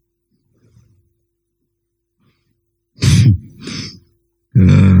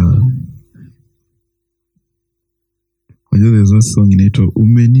 There's a song inaitwa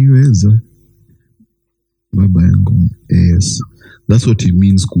Umeniweza Baba yangu. Yes. That's what it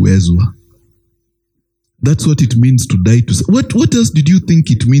means kuwezwa. That's what it means to die to self. What else did you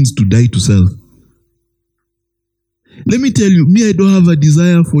think it means to die to self? Let me tell you, me, I don't have a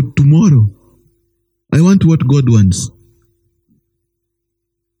desire for tomorrow. I want what God wants.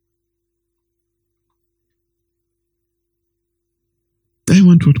 I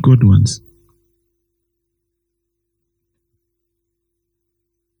want what God wants.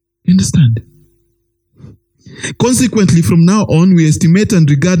 You understand? Consequently, from now on, we estimate and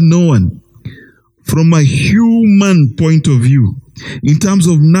regard no one from a human point of view in terms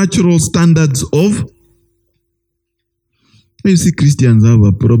of natural standards of. You see, Christians have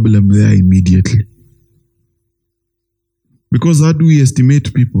a problem there immediately. Because how do we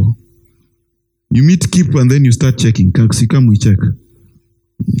estimate people? You meet Kip and then you start checking. Come we check.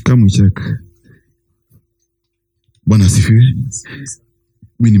 Come we check. Bwana asifiwe.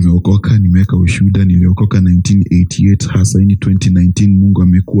 Mimi nimeokoka, nimeweka ushuhuda, niliokoka 1988, hasa ini 2019 Mungu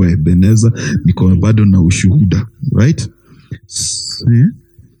amekuwa Ebeneza, niko bado na ushuhuda, right? Yeah.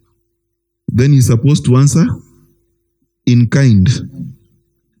 Then you're supposed to answer in kind.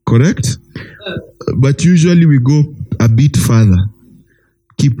 Correct? But usually we go a bit further.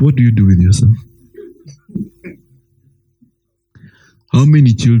 Kip, what do you do with yourself? How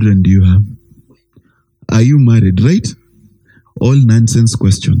many children do you have? Are you married, right? All nonsense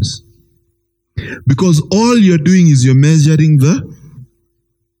questions. Because all you're doing is you're measuring the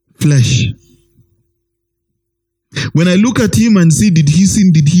flesh. When I look at him and see, did he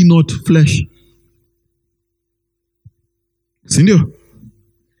sin, did he not? Flesh. Sindio?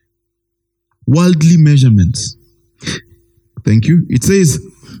 Worldly measurements. Thank you. It says,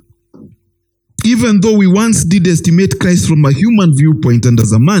 even though we once did estimate Christ from a human viewpoint and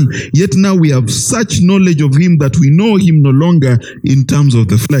as a man, yet now we have such knowledge of him that we know him no longer in terms of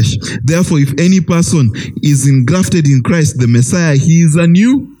the flesh. Therefore, if any person is engrafted in Christ, the Messiah, he is a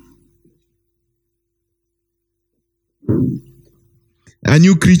new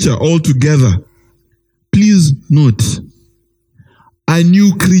creature altogether. Please note, a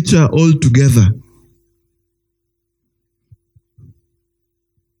new creature altogether.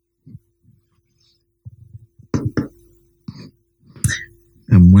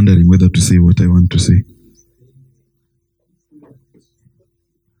 I'm wondering whether to say what I want to say.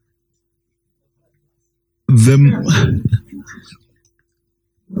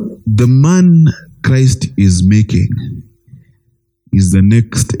 The man Christ is making is the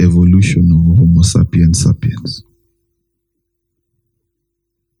next evolution of Homo sapiens sapiens.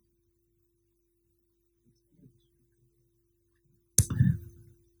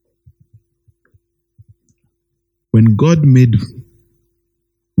 When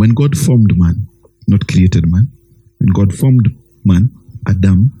God formed man, not created man, when God formed man,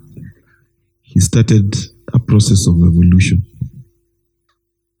 Adam, he started a process of evolution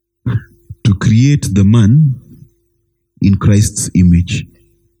to create the man in Christ's image,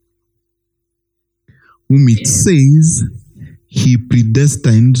 whom it says he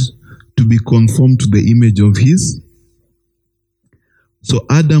predestined to be conformed to the image of his. So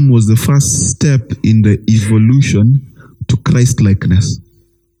Adam was the first step in the evolution to Christ-likeness.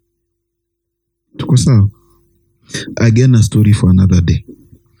 Tuko sawa? Again, a story for another day.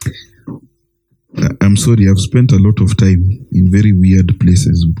 I'm sorry, I've spent a lot of time in very weird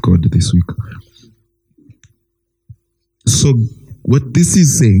places with God this week. So what this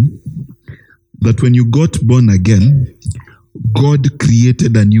is saying, that when you got born again, God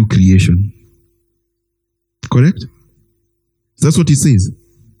created a new creation. Correct? That's what he says.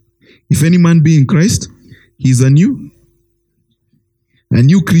 If any man be in Christ, he is a new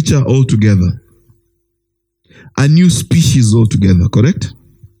creature altogether. A new species altogether, correct?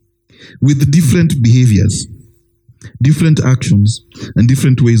 With different behaviors, different actions, and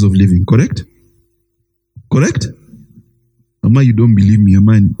different ways of living, correct? Correct? Ama, you don't believe me.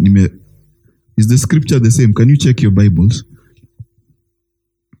 Ama, is the scripture the same? Can you check your Bibles?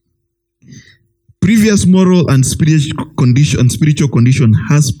 Previous moral and spiritual condition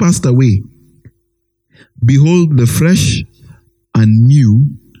has passed away. Behold, the fresh and new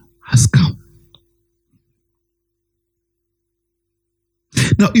has come.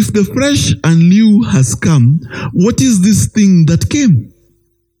 Now, if the fresh and new has come, what is this thing that came?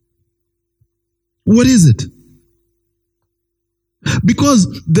 What is it? Because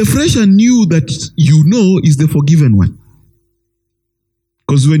the fresh and new that you know is the forgiven one.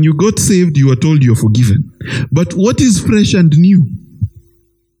 Because when you got saved, you were told you're forgiven. But what is fresh and new?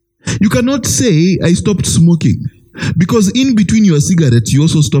 You cannot say, I stopped smoking. Because in between your cigarettes, you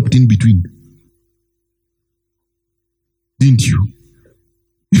also stopped in between. Didn't you?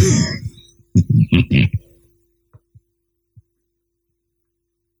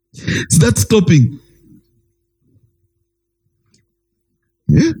 So that's stopping.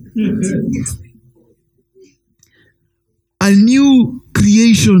 Yeah? A new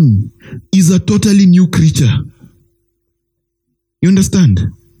creation is a totally new creature. You understand?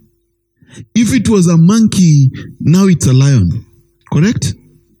 If it was a monkey, now it's a lion. Correct?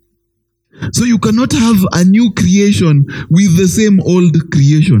 So you cannot have a new creation with the same old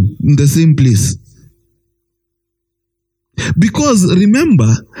creation in the same place. Because remember,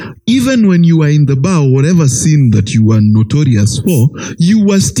 even when you were in the bar, whatever sin that you were notorious for, you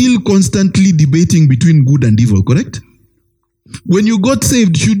were still constantly debating between good and evil, correct? When you got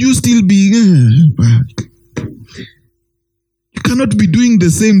saved, should you still be... You cannot be doing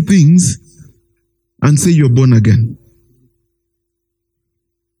the same things and say you're born again.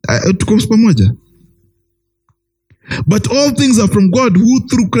 But all things are from God, who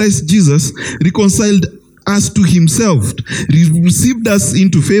through Christ Jesus reconciled us to himself, received us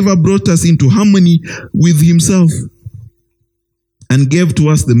into favor, brought us into harmony with himself, and gave to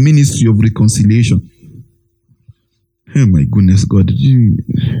us the ministry of reconciliation. Oh my goodness, God.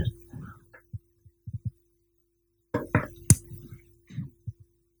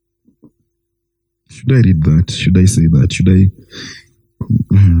 Should I read that? Should I say that? Should I?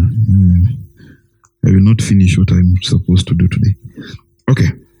 I will not finish what I'm supposed to do today. Okay.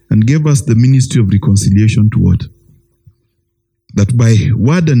 And gave us the ministry of reconciliation to what? That by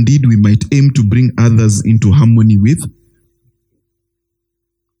word and deed we might aim to bring others into harmony with.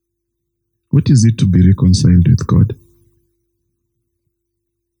 What is it to be reconciled with God?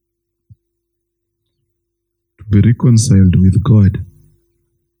 To be reconciled with God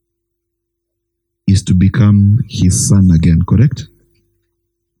is to become his son again, correct?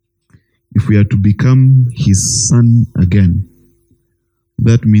 If we are to become his son again,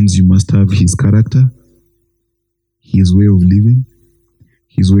 that means you must have his character, his way of living,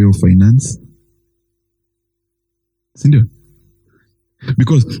 his way of finance.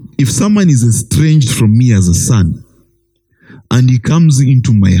 Because if someone is estranged from me as a son and he comes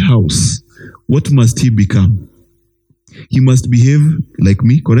into my house, what must he become? He must behave like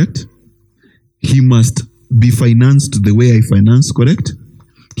me, correct? He must be financed the way I finance, correct?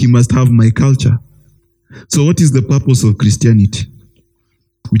 He must have my culture. So what is the purpose of Christianity?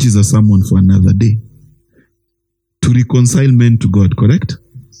 Which is a sermon for another day. To reconcile men to God, correct?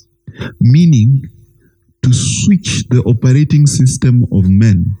 Meaning to switch the operating system of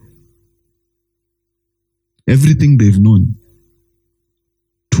men, everything they've known,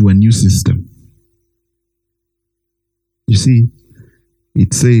 to a new system. You see,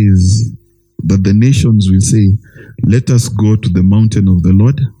 it says that the nations will say, let us go to the mountain of the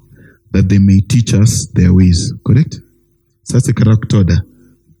Lord, that they may teach us their ways. Correct? So that's a character order.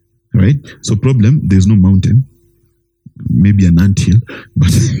 Right? So problem, there's no mountain. Maybe an anthill,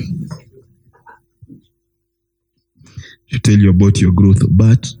 but to tell you about your growth.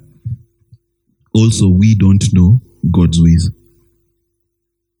 But also we don't know God's ways.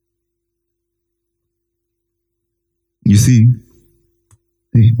 You see?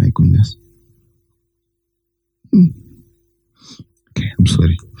 Hey, my goodness. Okay, I'm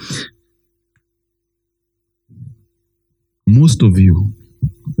sorry. Most of you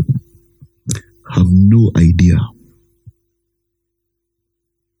have no idea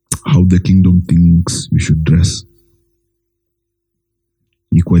how the kingdom thinks you should dress.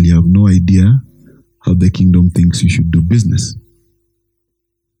 Equally, have no idea how the kingdom thinks you should do business.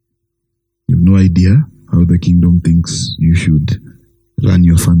 You have no idea how the kingdom thinks you should run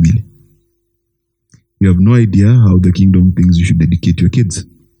your family. You have no idea how the kingdom thinks you should educate your kids.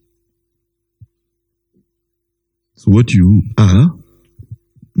 So what you are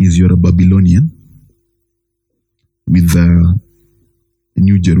is you're a Babylonian with a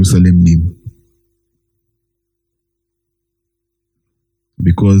New Jerusalem name.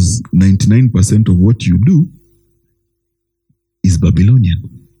 Because 99% of what you do is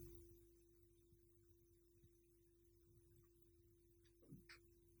Babylonian.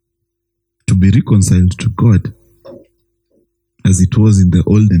 To be reconciled to God, as it was in the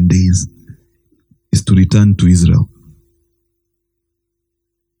olden days, is to return to Israel.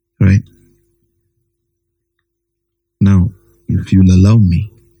 Right? Now, if you'll allow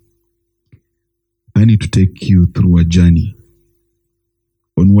me, I need to take you through a journey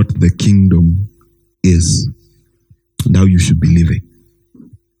on what the kingdom is and how you should be living.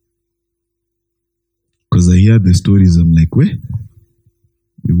 Because I hear the stories, I'm like, wait,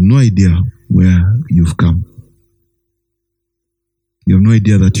 you have no idea where you've come. You have no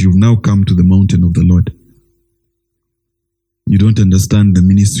idea that you've now come to the mountain of the Lord. You don't understand the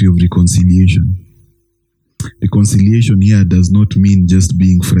ministry of reconciliation. Reconciliation here does not mean just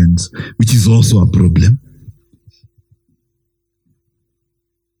being friends, which is also a problem.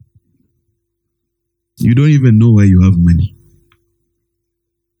 You don't even know why you have money.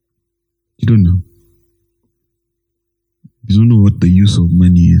 You don't know. You don't know what the use of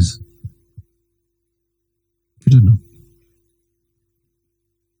money is. You don't know.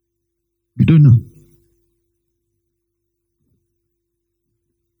 You don't know.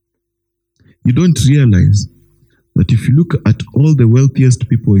 You don't realize that if you look at all the wealthiest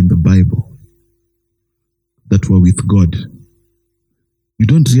people in the Bible that were with God, you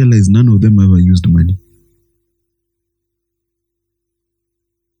don't realize none of them ever used money.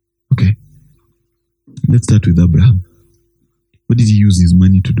 Okay. Let's start with Abraham. What did he use his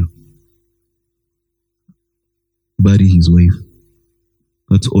money to do? Bury his wife.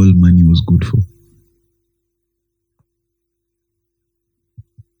 That's all money was good for.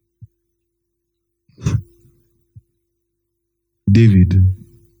 David.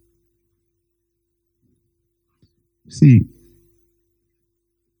 See,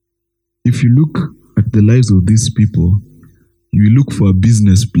 if you look at the lives of these people, you look for a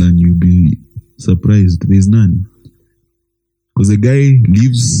business plan, you'll be surprised. There's none. Because the guy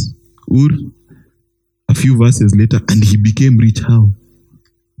leaves Ur a few verses later and he became rich. How?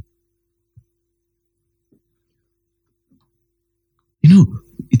 You know,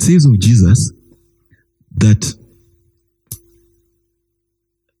 it says of Jesus that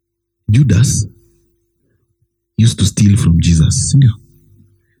Judas used to steal from Jesus.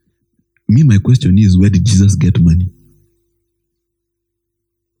 Me, my question is, where did Jesus get money?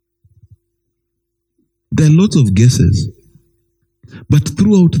 There are lots of guesses. But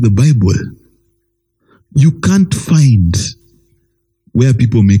throughout the Bible, you can't find where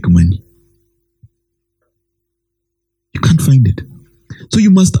people make money. You can't find it. So you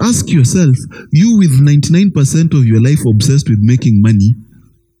must ask yourself, you with 99% of your life obsessed with making money,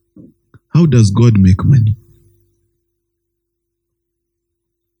 how does God make money?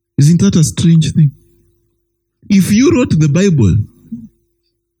 Isn't that a strange thing? If you wrote the Bible,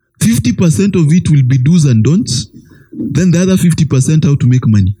 50% of it will be do's and don'ts, then the other 50% how to make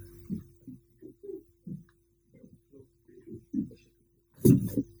money.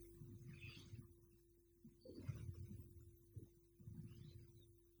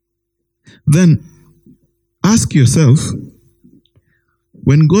 Then ask yourself,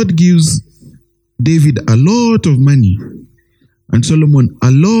 when God gives David a lot of money and Solomon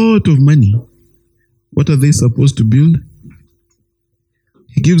a lot of money, what are they supposed to build?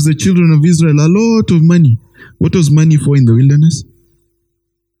 He gives the children of Israel a lot of money. What was money for in the wilderness?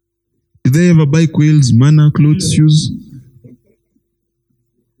 Did they ever buy quails, manna, clothes, shoes?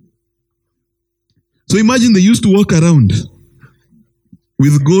 So imagine they used to walk around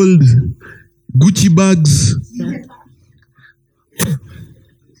with gold, Gucci bags.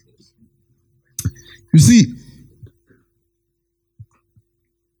 You see,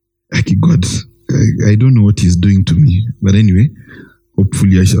 God, I don't know what he's doing to me. But anyway,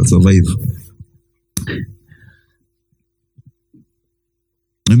 hopefully I shall survive.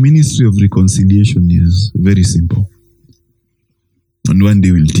 The ministry of reconciliation is very simple. And one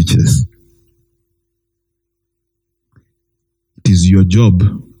day we'll teach us. It is your job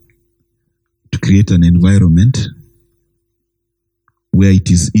to create an environment where it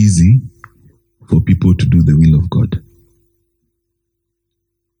is easy for people to do the will of God.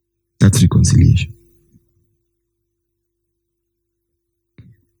 That's reconciliation.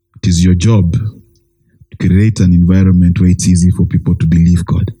 It is your job to create an environment where it's easy for people to believe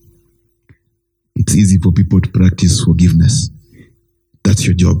God. It's easy for people to practice forgiveness. That's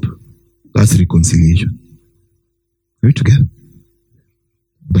your job. That's reconciliation. Are we together?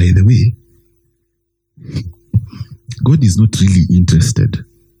 By the way, God is not really interested.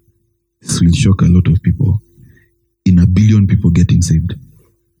 This will shock a lot of people. In 1 billion people getting saved.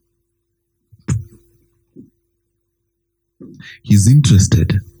 He's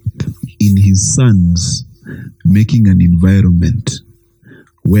interested in his sons making an environment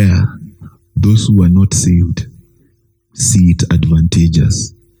where those who are not saved see it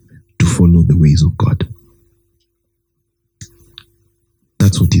advantageous to follow the ways of God.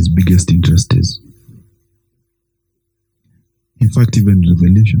 That's what his biggest interest is. In fact, even in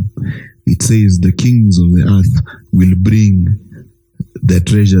Revelation, it says the kings of the earth will bring their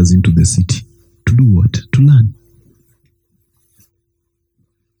treasures into the city. To do what? To learn.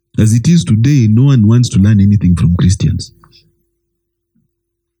 As it is today, no one wants to learn anything from Christians.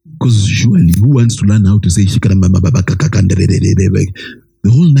 Because surely, who wants to learn how to say the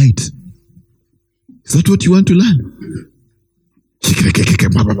whole night? Is that what you want to learn?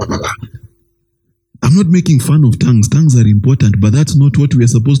 I'm not making fun of tongues. Tongues are important, but that's not what we are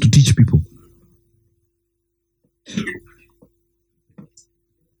supposed to teach people.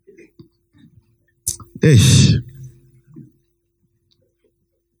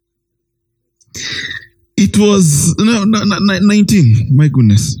 It was 19. My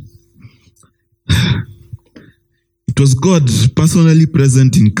goodness. It was God personally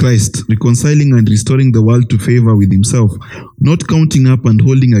present in Christ, reconciling and restoring the world to favor with himself, not counting up and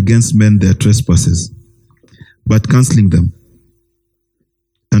holding against men their trespasses, but cancelling them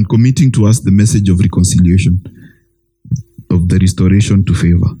and committing to us the message of reconciliation, of the restoration to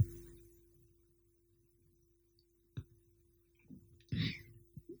favor.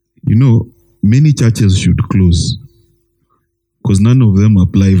 You know, many churches should close because none of them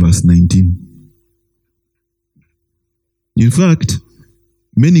apply verse 19. In fact,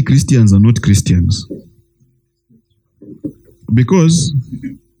 many Christians are not Christians. Because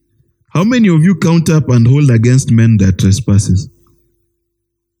how many of you count up and hold against men their trespasses?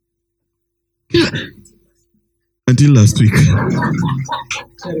 Yeah. Until last week.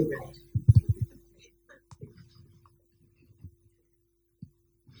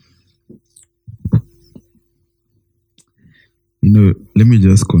 You know, let me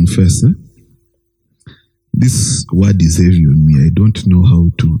just confess. This word is heavy on me. I don't know how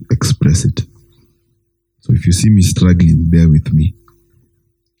to express it. So if you see me struggling, bear with me.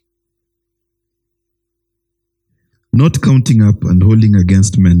 Not counting up and holding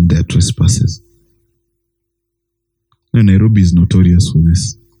against men their trespasses. Now, Nairobi is notorious for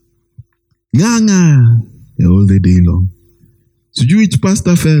this. Nganga! All the day long. Sijui which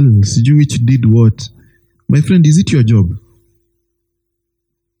pastor fell, sijui which did what. My friend, is it your job?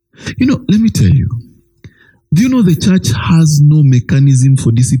 You know, let me tell you. Do you know the church has no mechanism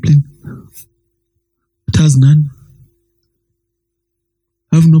for discipline? It has none.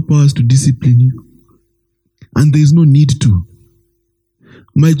 Have no powers to discipline you. And there is no need to.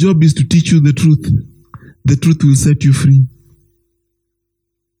 My job is to teach you the truth. The truth will set you free.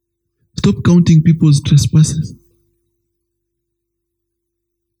 Stop counting people's trespasses.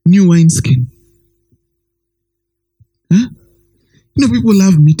 New wineskin. Huh? You know, people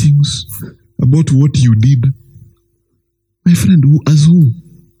have meetings about what you did. My friend, who?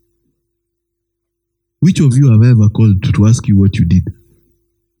 Which of you have I ever called to ask you what you did?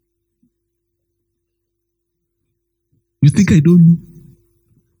 You think I don't know?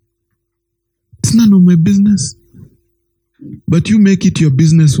 It's none of my business. But you make it your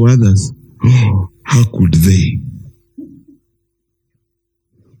business for others. Oh, how could they?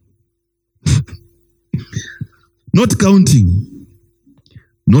 Not counting,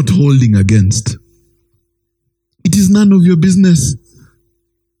 not holding against. It is none of your business.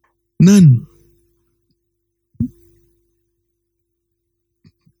 None.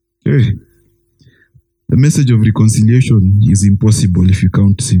 Okay. The message of reconciliation is impossible if you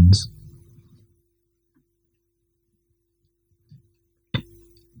count sins.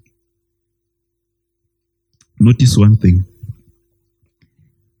 Notice one thing.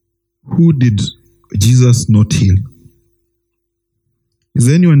 Who did Jesus not heal? Is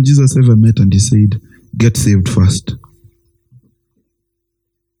there anyone Jesus ever met and he said, get saved first?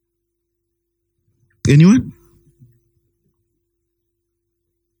 Anyone?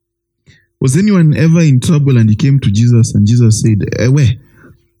 Was anyone ever in trouble and he came to Jesus and Jesus said, where?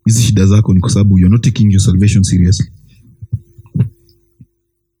 Hizi shida zako ni kwa sababu you're not taking your salvation seriously.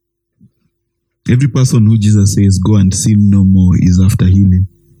 Every person who Jesus says, go and sin no more, is after healing.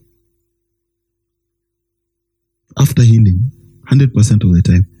 After healing, 100% of the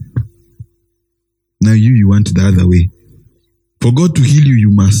time. Now you want the other way. For God to heal you,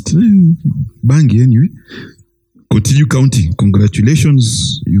 you must. Bang anyway. Continue counting.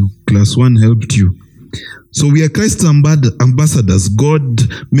 Congratulations, you class 1 helped you. So we are Christ's ambassadors, God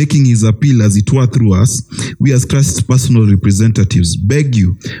making his appeal as it were through us. We as Christ's personal representatives beg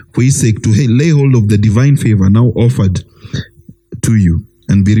you for his sake to lay hold of the divine favor now offered to you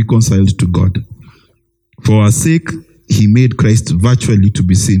and be reconciled to God. For our sake, he made Christ virtually to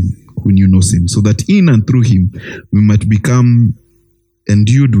be sin. who knew no sin, so that in and through him we might become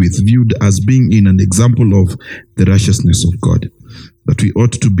endued with, viewed as being in an example of the righteousness of God, that we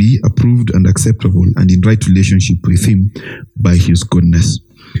ought to be approved and acceptable and in right relationship with him by his goodness.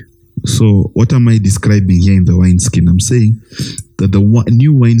 So what am I describing here in the wineskin? I'm saying that the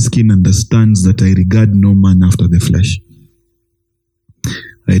new wineskin understands that I regard no man after the flesh.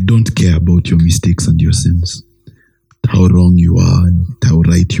 I don't care about your mistakes and your sins. How wrong you are and how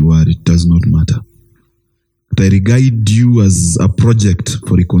right you are, it does not matter. But I regard you as a project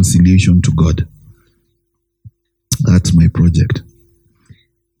for reconciliation to God. That's my project.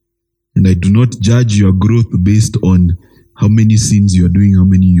 And I do not judge your growth based on how many sins you are doing, how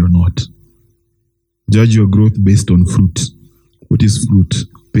many you're not. Judge your growth based on fruit. What is fruit?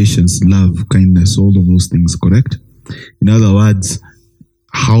 Patience, love, kindness, all of those things, correct? In other words,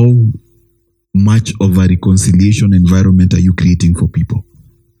 how much of a reconciliation environment are you creating for people?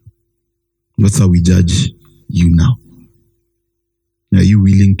 That's how we judge you now. Are you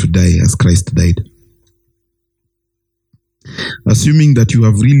willing to die as Christ died? Assuming that you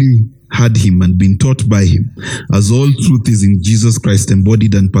have really had him and been taught by him, as all truth is in Jesus Christ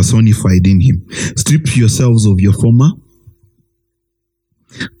embodied and personified in him, strip yourselves of your former,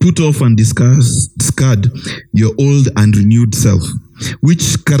 put off and discard your old and renewed self,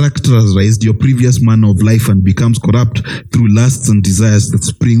 which characterized your previous manner of life and becomes corrupt through lusts and desires that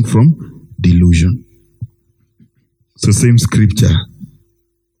spring from delusion. So same scripture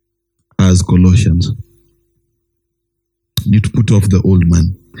as Colossians. You need to put off the old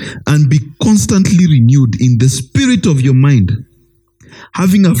man and be constantly renewed in the spirit of your mind,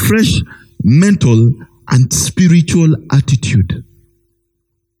 having a fresh mental and spiritual attitude.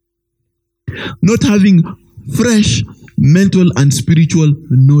 Not having fresh mental and spiritual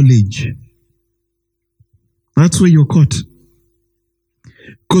knowledge. That's where you're caught.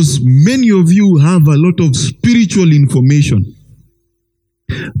 Because many of you have a lot of spiritual information,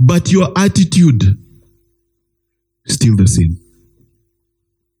 but your attitude is still the same.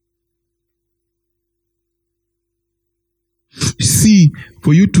 See,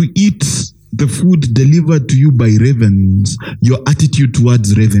 for you to eat the food delivered to you by ravens, your attitude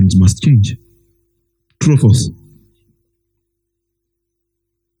towards ravens must change. True or false?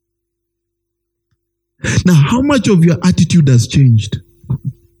 Now, how much of your attitude has changed?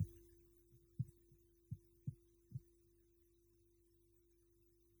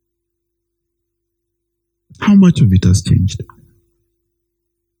 How much of it has changed?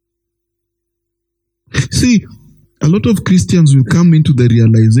 See, a lot of Christians will come into the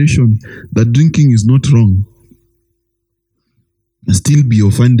realization that drinking is not wrong and still be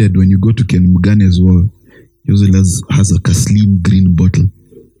offended when you go to Ken Mugane's wall. He also has a slim green bottle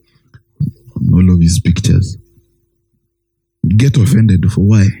on all of his pictures. Get offended for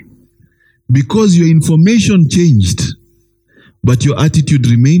why? Because your information changed, but your attitude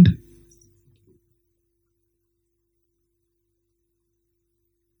remained.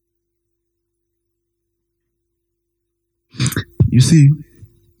 You see,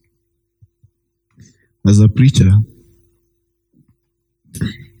 as a preacher,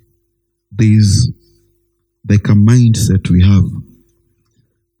 there is like a mindset we have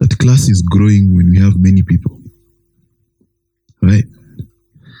that class is growing when we have many people, right?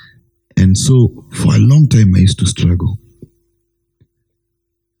 And so for a long time I used to struggle.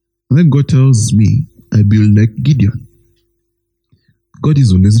 And then God tells me I build like Gideon. God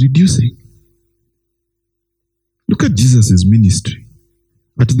is always reducing. Look at Jesus' ministry.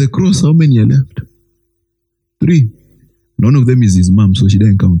 At the cross, how many are left? 3. None of them is his mom, so she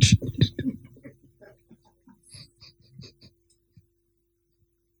didn't count.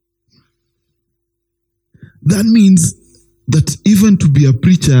 That means that even to be a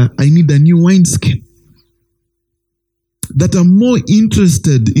preacher, I need a new wineskin. That I'm more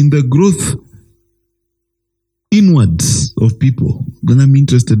interested in the growth inwards of people than I'm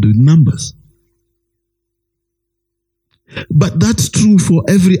interested in numbers. But that's true for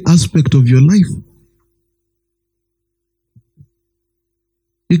every aspect of your life.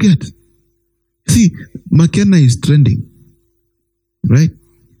 You get? See, McKenna is trending, right?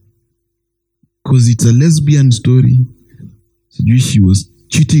 Because it's a lesbian story. She was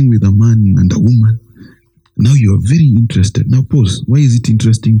cheating with a man and a woman. Now you are very interested. Now pause. Why is it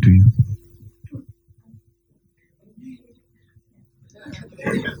interesting to you?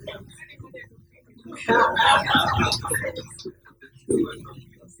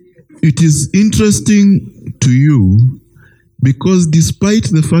 It is interesting to you because despite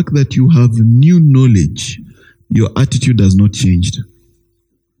the fact that you have new knowledge, your attitude has not changed.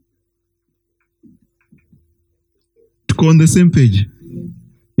 To go on the same page.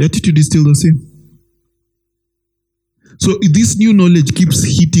 Your attitude is still the same. So this new knowledge keeps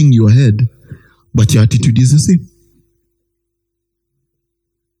hitting your head, but your attitude is the same.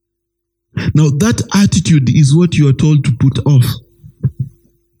 Now that attitude is what you are told to put off.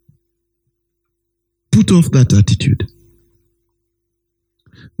 Put off that attitude.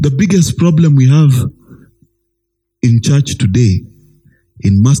 The biggest problem we have in church today,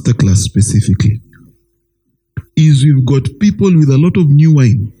 in masterclass specifically, is we've got people with a lot of new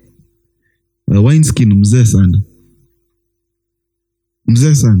wine. A wineskin, mzee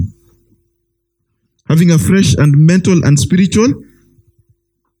sana. Having a fresh and mental and spiritual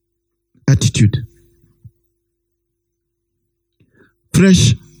attitude.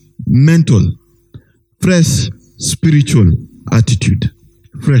 Fresh mental, fresh spiritual attitude.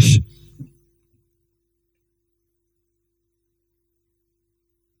 Fresh.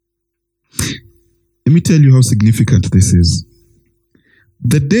 Let me tell you how significant this is.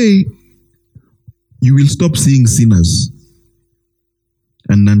 The day you will stop seeing sinners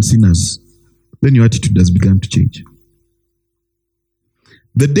and non-sinners, then your attitude has begun to change.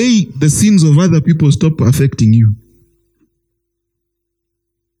 The day the sins of other people stop affecting you,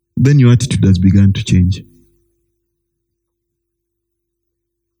 then your attitude has begun to change.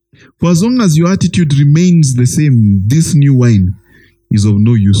 For as long as your attitude remains the same, this new wine is of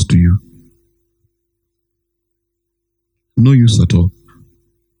no use to you. No use at all.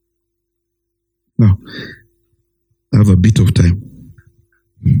 Now, I have a bit of time.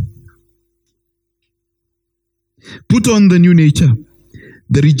 Put on the new nature,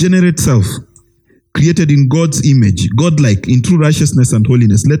 the regenerate self, created in God's image, godlike, in true righteousness and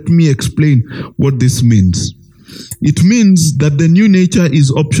holiness. Let me explain what this means. It means that the new nature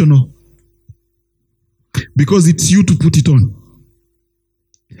is optional because it's you to put it on.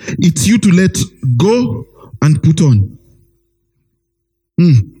 It's you to let go and put on.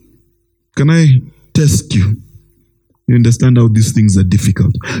 Can I test you? You understand how these things are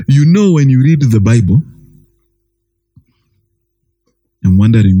difficult. You know, when you read the Bible, I'm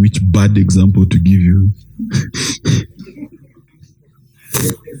wondering which bad example to give you.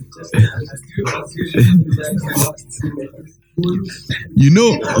 You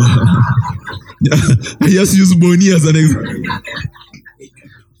know, I just use Bonnie as an example.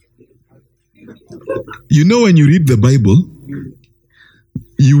 You know, when you read the Bible,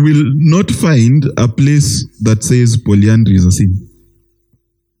 you will not find a place that says polyandry is a sin.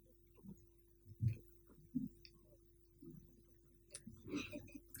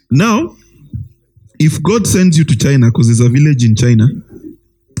 Now, if God sends you to China, because there's a village in China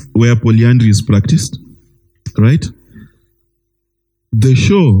where polyandry is practiced, right? The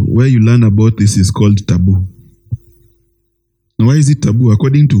show where you learn about this is called Taboo. Now, why is it taboo?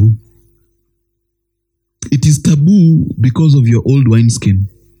 According to who? It is taboo because of your old wineskin,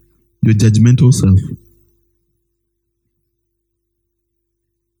 your judgmental self.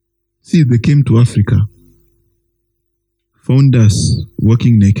 See, they came to Africa, found us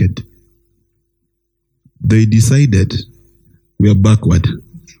walking naked. They decided we are backward.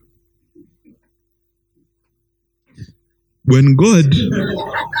 When God,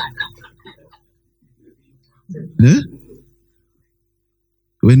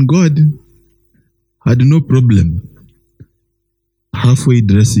 when God had no problem halfway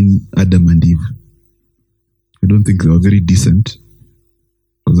dressing Adam and Eve. I don't think they were very decent.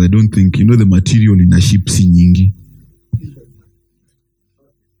 Because I don't think, the material in a sheep si nyingi.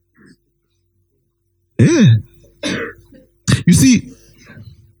 Yeah. You see,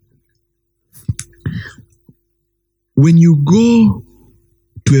 when you go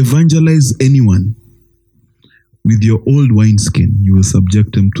to evangelize anyone with your old wineskin, you will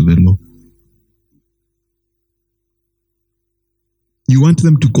subject them to the law. You want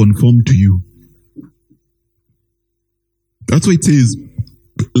them to conform to you. That's why it says,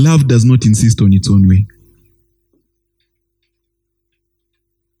 love does not insist on its own way.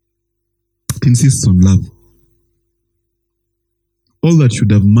 It insists on love. All that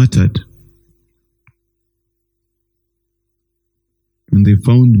should have mattered when they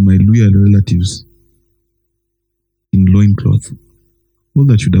found my loyal relatives in loincloth, all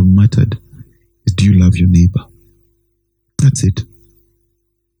that should have mattered is, do you love your neighbor? That's it.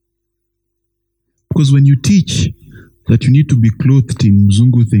 Because when you teach that you need to be clothed in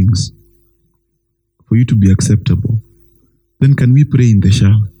Mzungu things for you to be acceptable, then can we pray in the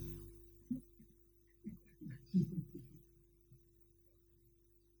shower?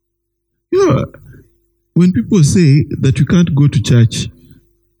 Yeah. When people say that you can't go to church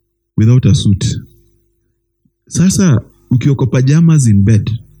without a suit, sasa ukioko pajamas in bed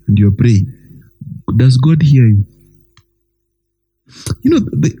and you're praying, does God hear you?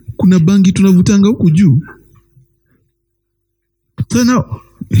 kuna bangi tunavutanga huku juu. So now,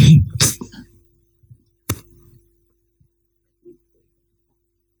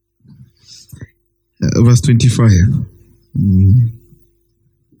 verse 25.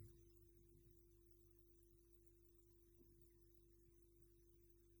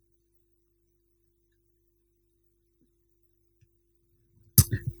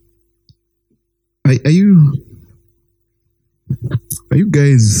 Are you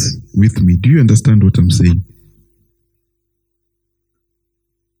guys with me? Do you understand what I'm saying?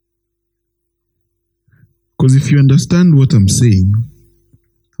 Because if you understand what I'm saying,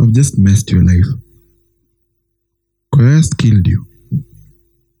 I've just messed your life. Christ killed you.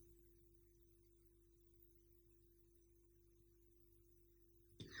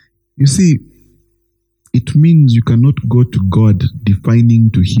 You see, it means you cannot go to God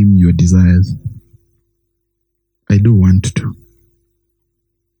defining to Him your desires. I don't want to.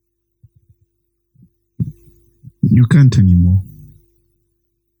 You can't anymore.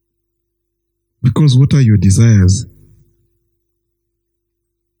 Because what are your desires?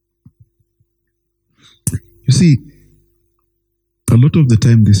 You see, a lot of the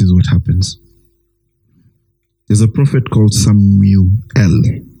time this is what happens. There's a prophet called Samuel,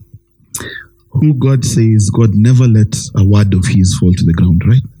 who God says God never let a word of his fall to the ground,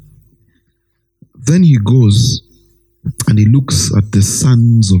 right? Then he goes and he looks at the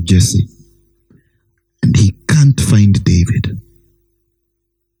sons of Jesse and he can't find David.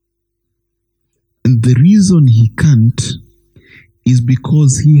 And the reason he can't is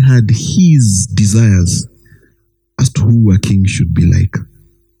because he had his desires as to who a king should be like.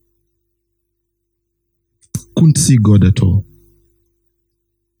 Couldn't see God at all.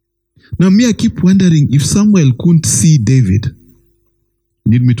 Now, me, I keep wondering if Samuel couldn't see David.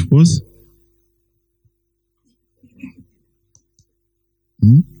 Need me to pause?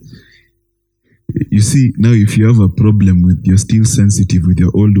 You see, now if you have a problem with, you're still sensitive with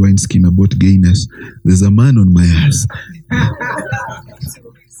your old wineskin about gayness, there's a man on my ass.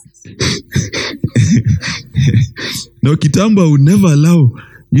 Now, Kitamba would never allow,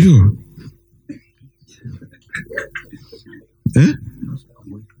 Eh?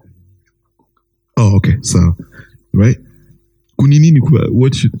 Oh, okay, so, right? Kuninini,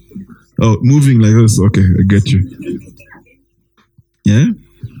 what should, moving like this, okay, I get you. Yeah?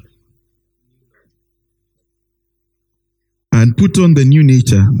 And put on the new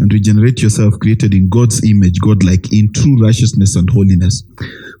nature and regenerate yourself, created in God's image, God-like, in true righteousness and holiness.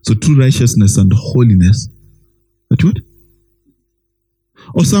 So true righteousness and holiness. That what?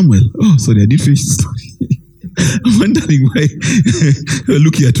 Oh, Samuel. Oh, sorry, I didn't finish the story. I'm wondering why you're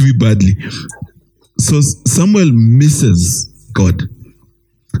looking at me badly. So Samuel misses God.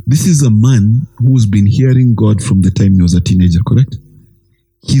 This is a man who's been hearing God from the time he was a teenager, correct?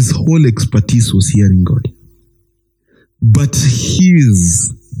 His whole expertise was hearing God. But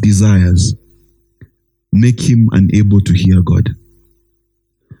his desires make him unable to hear God.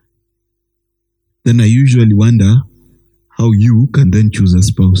 Then I usually wonder how you can then choose a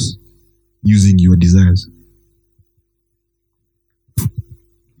spouse using your desires.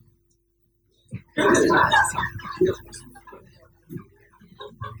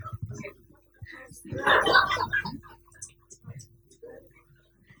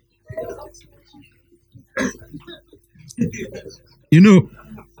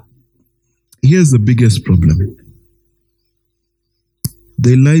 Here's the biggest problem.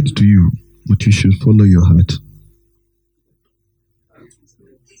 They lied to you, but you should follow your heart.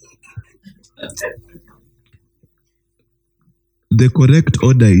 The correct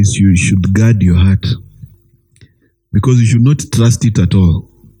order is you should guard your heart, because you should not trust it at all.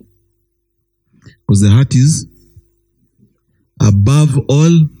 Because the heart is above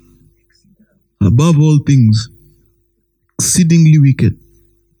all things, exceedingly wicked.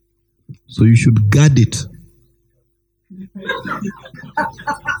 So you should guard it.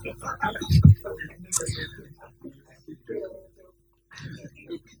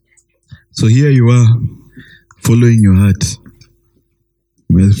 So here you are, following your heart.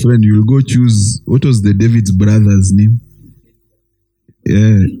 My friend, you will go choose, what was the David's brother's name?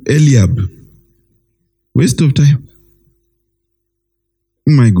 Eliab. Waste of time.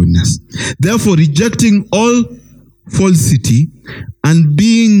 My goodness. Therefore, rejecting all falsity and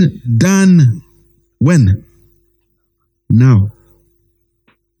being done when? Now.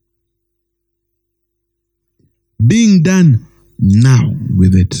 Being done now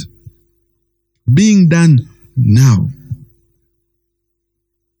with it. Being done now.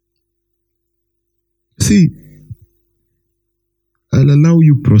 See, I'll allow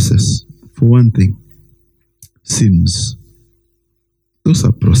you process, for one thing, sins. Those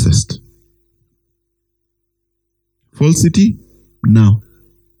are processed. Falsity, now.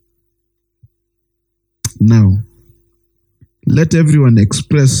 Now, let everyone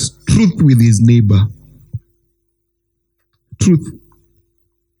express truth with his neighbor. Truth.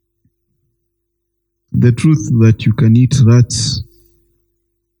 The truth that you can eat rats,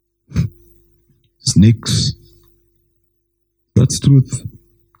 snakes. That's truth.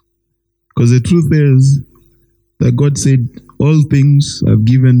 Because the truth is that God said, all things are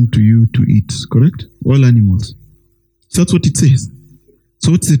given to you to eat, correct? All animals. So that's what it says.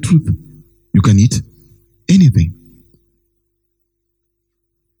 So what's the truth? You can eat anything.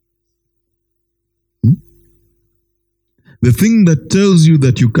 The thing that tells you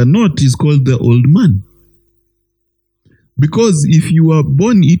that you cannot is called the old man. Because if you were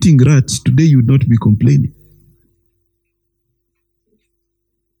born eating rats, today you would not be complaining.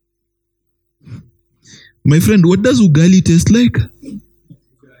 My friend, what does ugali taste like?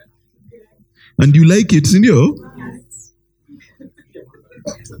 And you like it, senor?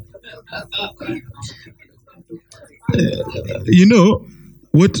 You know,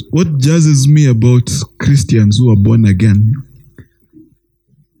 what jazzes me about Christians who are born again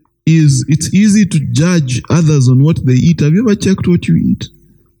is it's easy to judge others on what they eat. Have you ever checked what you eat?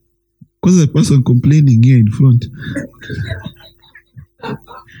 Because the person complaining here in front.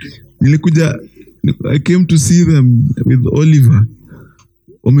 I came to see them with Oliver.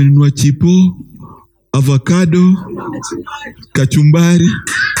 Omenunua chipo, avocado, kachumbari.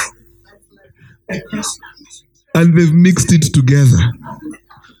 And they've mixed it together.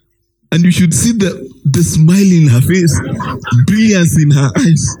 And you should see the smile in her face, brilliance in her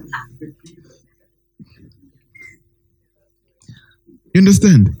eyes. You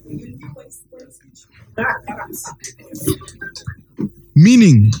understand?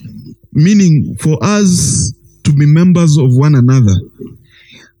 Meaning for us to be members of one another,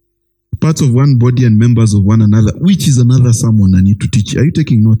 parts of one body and members of one another, which is another sermon I need to teach. Are you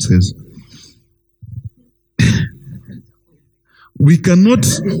taking notes, guys? We cannot,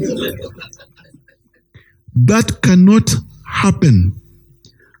 that cannot happen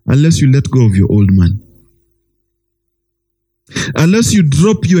unless you let go of your old man. Unless you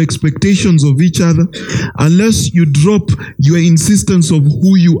drop your expectations of each other, unless you drop your insistence of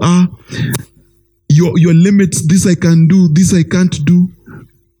who you are, your limits, this I can do, this I can't do.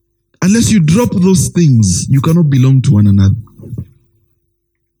 Unless you drop those things, you cannot belong to one another.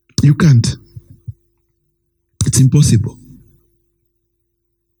 You can't. It's impossible.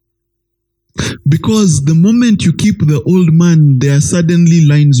 Because the moment you keep the old man, there are suddenly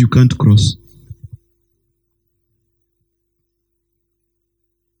lines you can't cross.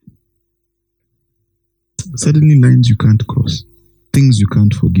 Suddenly lines you can't cross. Things you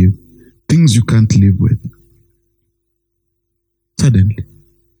can't forgive. Things you can't live with. Suddenly.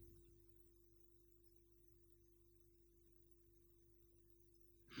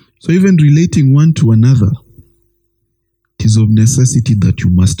 So even relating one to another, it is of necessity that you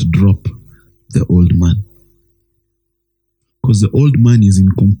must drop the old man. Because the old man is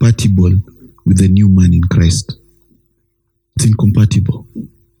incompatible with the new man in Christ. It's incompatible.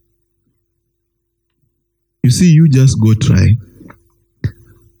 You see, you just go try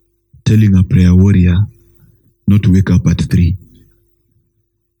telling a prayer warrior not to wake up at 3.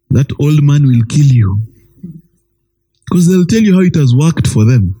 That old man will kill you. Because they'll tell you how it has worked for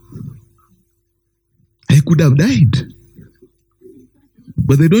them. I could have died.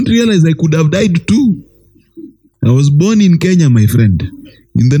 But they don't realize I could have died too. I was born in Kenya, my friend,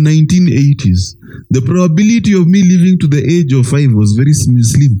 in the 1980s. The probability of me living to the age of 5 was very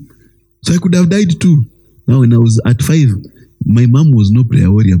slim. So I could have died too. Now when I was at 5, my mom was no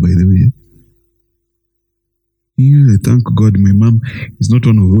prayer warrior, by the way. Yeah, thank God my mom is not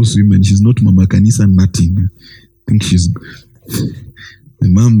one of those women. She's not Mama Kanisa nothing. I think she's... My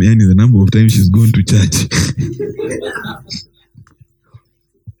mom, the number of times she's gone to church.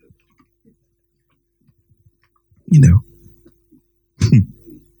 You know.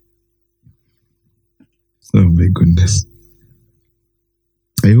 Oh my goodness.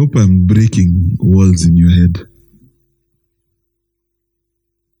 I hope I'm breaking walls in your head.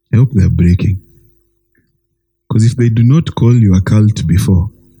 I hope they're breaking. Because if they do not call you a cult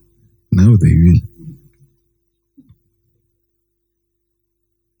before, now they will.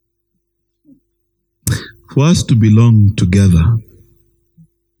 For us to belong together,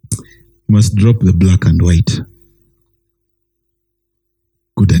 we must drop the black and white,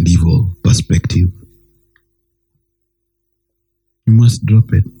 good and evil perspective. You must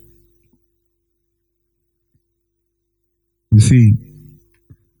drop it. You see,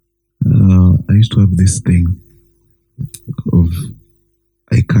 I used to have this thing of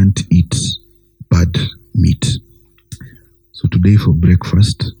can't eat bad meat. So today for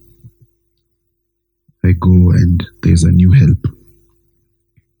breakfast, I go and there's a new help.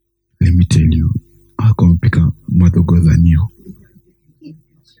 Let me tell you, I'll come pick up Madogo than you.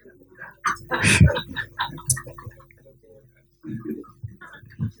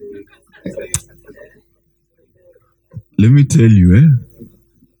 Let me tell you,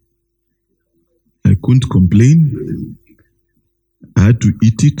 I couldn't complain. I had to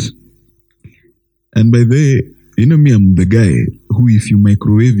eat it. And by the way, you know me, I'm the guy who, if you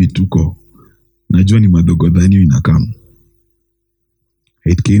microwave it, najua ni madogo than you inakam.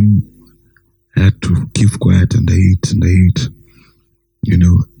 It came, I had to keep quiet and I ate, you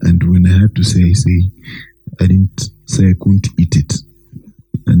know, and when I had to say, I didn't say I couldn't eat it.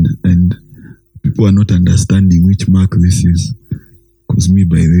 And people are not understanding which mark this is. Because me,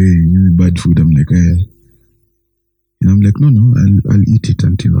 by the way, you give me bad food, I'm like, and I'm like, no, I'll eat it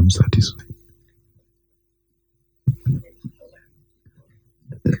until I'm satisfied.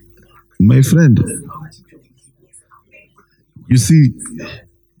 My friend, you see,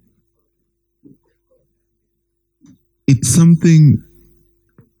 it's something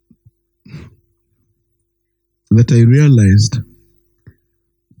that I realized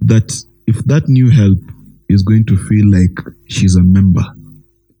that if that new help is going to feel like she's a member,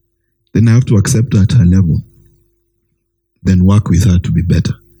 then I have to accept her at her level, then work with her to be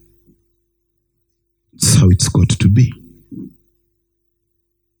better. That's how it's got to be.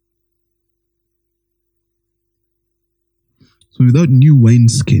 So without new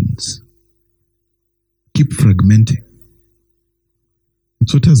wineskins, keep fragmenting.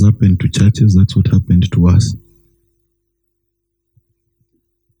 That's what has happened to churches. That's what happened to us.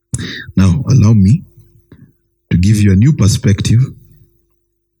 Now, allow me to give you a new perspective.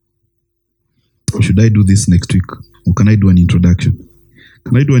 Or should I do this next week? Or can I do an introduction?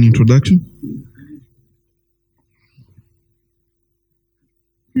 Can I do an introduction?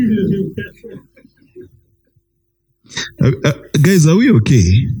 Guys, are we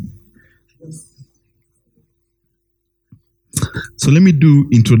okay? So let me do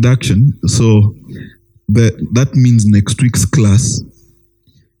introduction. So that means next week's class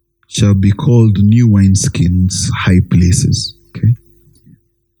shall be called New Wineskins High Places. Okay?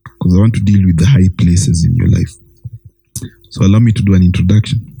 Because I want to deal with the high places in your life. So allow me to do an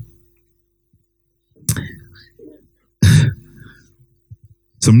introduction.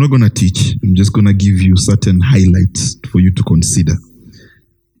 So I'm not going to teach. I'm just going to give you certain highlights for you to consider.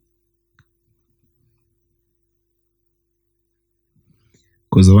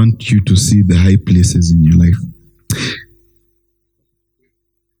 Because I want you to see the high places in your life.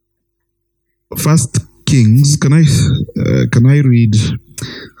 First Kings, can I read?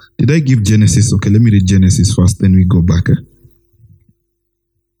 Did I give Genesis? Okay, let me read Genesis first, then we go back.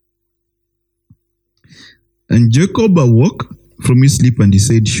 And Jacob awoke from his sleep and he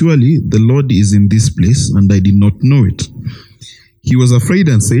said, surely the Lord is in this place, and I did not know it. He was afraid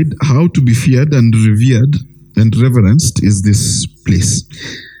and said, how to be feared and revered and reverenced is this place?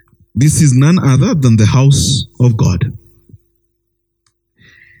 This is none other than the house of God.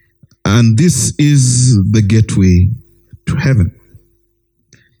 And this is the gateway to heaven.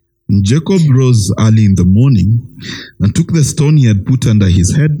 And Jacob rose early in the morning and took the stone he had put under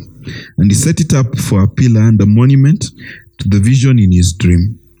his head, and he set it up for a pillar and a monument to the vision in his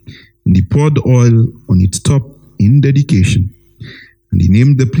dream. And he poured oil on its top in dedication, and he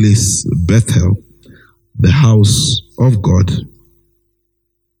named the place Bethel, the house of God.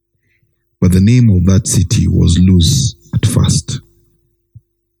 But the name of that city was Luz at first.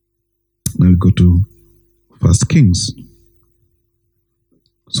 Now we go to 1 Kings.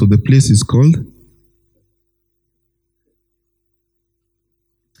 So the place is called.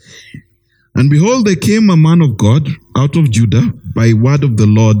 And behold, there came a man of God out of Judah by word of the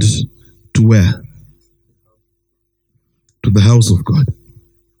Lord to where? To the house of God.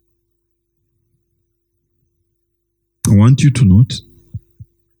 I want you to note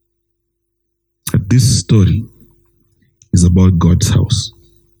that this story is about God's house.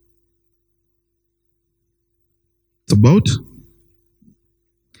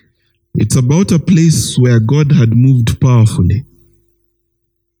 It's about a place where God had moved powerfully.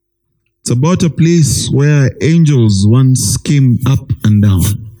 It's about a place where angels once came up and down.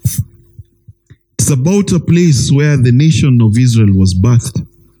 It's about a place where the nation of Israel was birthed.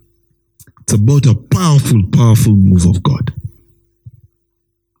 It's about a powerful, powerful move of God.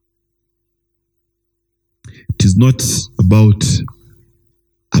 It is not about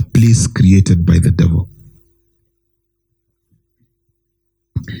a place created by the devil.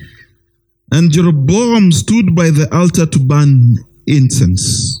 And Jeroboam stood by the altar to burn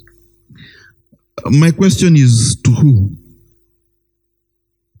incense. My question is to who?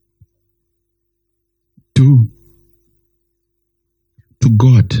 To who? To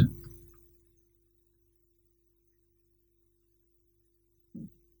God.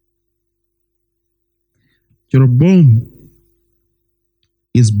 Jeroboam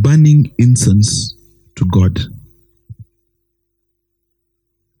is burning incense to God.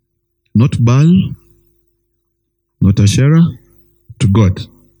 Not Baal, not Asherah, to God.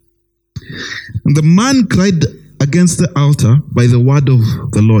 And the man cried against the altar by the word of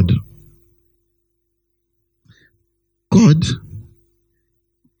the Lord. God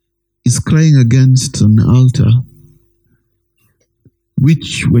is crying against an altar,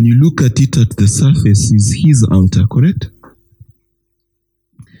 which, when you look at it at the surface, is his altar, correct?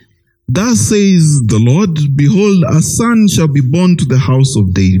 Thus says the Lord, behold, a son shall be born to the house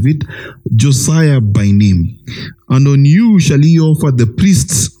of David, Josiah by name. And on you shall he offer the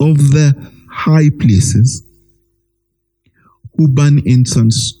priests of the high places, who burn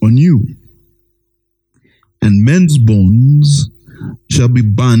incense on you. And men's bones shall be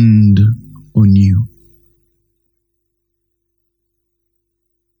burned on you.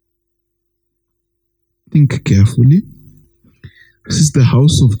 Think carefully. This is the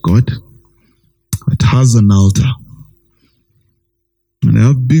house of God. It has an altar. And I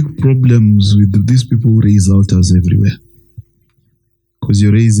have big problems with these people who raise altars everywhere. Because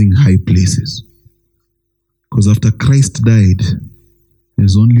you're raising high places. Because after Christ died,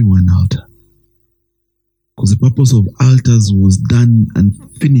 there's only one altar. Because the purpose of altars was done and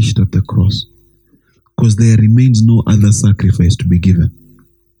finished at the cross. Because there remains no other sacrifice to be given.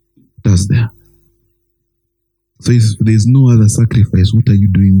 Does there? So if there's no other sacrifice, what are you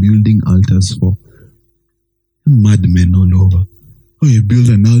doing building altars for? Madmen all over. Oh, you build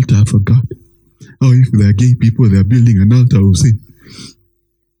an altar for God. Oh, if there are gay people, they are building an altar of sin.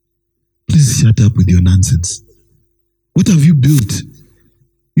 Please shut up with your nonsense. What have you built?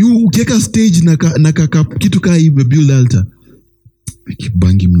 You take a stage na kitu ka hivi build altar.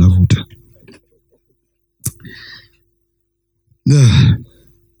 Kibangi mnavuta.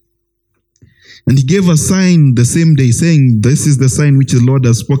 And he gave a sign the same day, saying, this is the sign which the Lord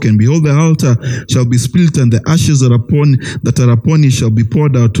has spoken. Behold, the altar shall be split, and the ashes that are upon it shall be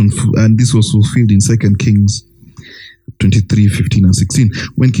poured out. And this was fulfilled in 2 Kings 23, 15 and 16.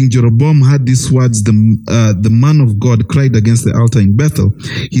 When King Jeroboam heard these words, the man of God cried against the altar in Bethel.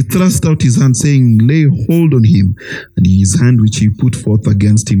 He thrust out his hand, saying, lay hold on him. And his hand which he put forth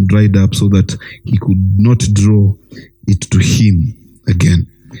against him dried up, so that he could not draw it to him again.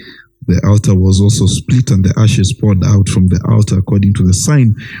 The altar was also split, and the ashes poured out from the altar according to the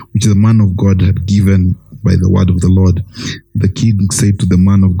sign which the man of God had given by the word of the Lord. The king said to the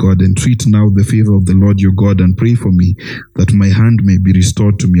man of God, entreat now the favor of the Lord your God, and pray for me, that my hand may be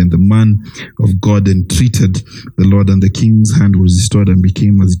restored to me. And the man of God entreated the Lord, and the king's hand was restored and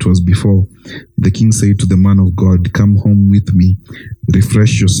became as it was before. The king said to the man of God, come home with me,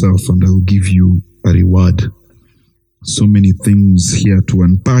 refresh yourself, and I will give you a reward. So many things here to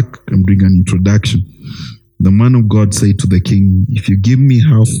unpack and bring an introduction. The man of God said to the king, if you give me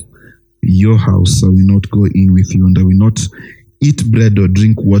half your house, I will not go in with you, and I will not eat bread or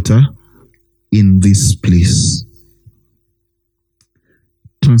drink water in this place.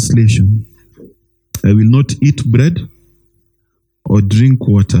 Translation: I will not eat bread or drink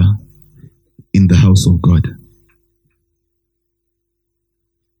water in the house of God.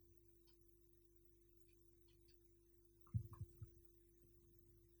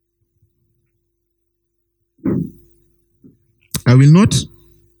 I will not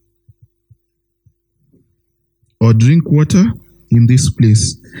or drink water in this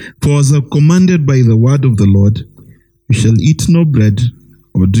place. For as commanded by the word of the Lord, you shall eat no bread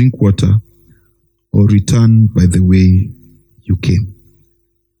or drink water or return by the way you came.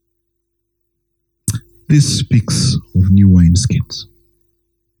 This speaks of new wineskins.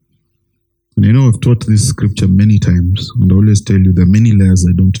 And I know I've taught this scripture many times, and I always tell you there are many layers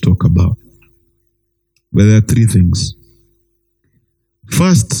I don't talk about. But there are three things.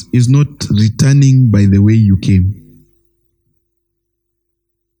 First is not returning by the way you came.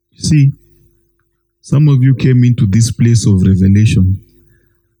 See, some of you came into this place of revelation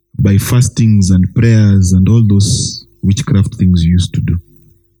by fastings and prayers and all those witchcraft things you used to do.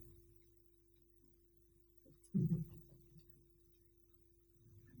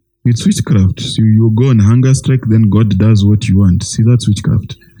 It's witchcraft. So you go on hunger strike, then God does what you want. See, that's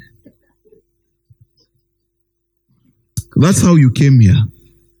witchcraft. That's how you came here.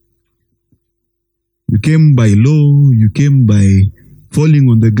 You came by law, you came by falling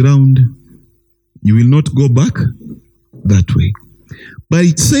on the ground. You will not go back that way. But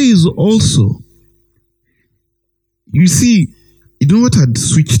it says also, you see, you know what had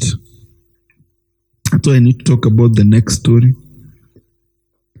switched? That's why I need to talk about the next story.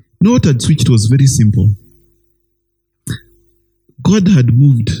 You know what had switched was very simple. God had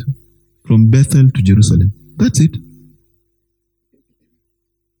moved from Bethel to Jerusalem. That's it.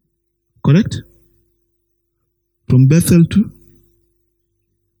 Correct? From Bethel to?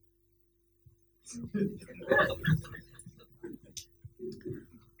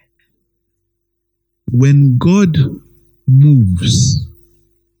 When God moves,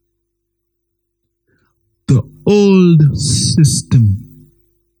 the old system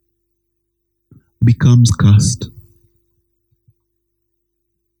becomes cast.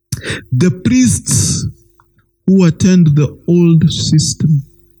 The priests who attend the old system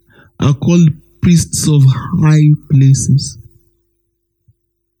are called priests of high places.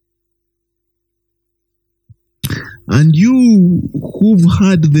 And you who've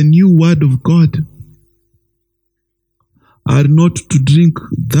heard the new word of God are not to drink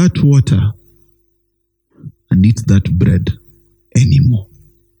that water and eat that bread anymore.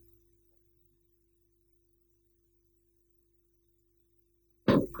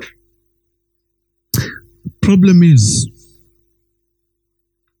 Problem is,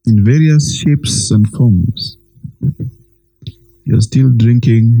 in various shapes and forms, you're still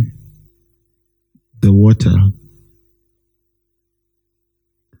drinking the water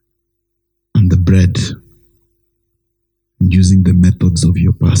and the bread using the methods of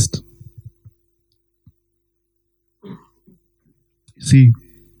your past. See,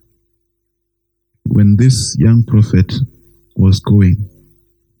 when this young prophet was going,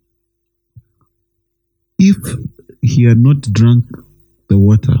 if he had not drunk the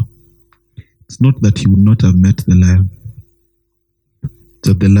water, it's not that he would not have met the lion, it's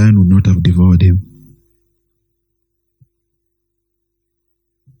that the lion would not have devoured him.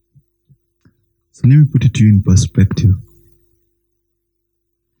 So let me put it to you in perspective.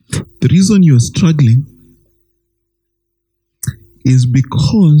 The reason you're struggling is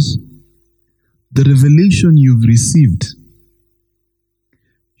because the revelation you've received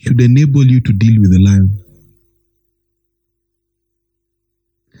should enable you to deal with the lion.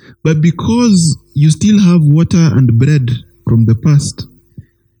 But because you still have water and bread from the past,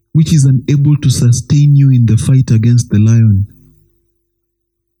 which is unable to sustain you in the fight against the lion,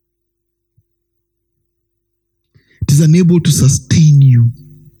 it is unable to sustain you.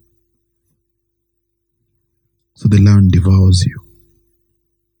 So the lion devours you.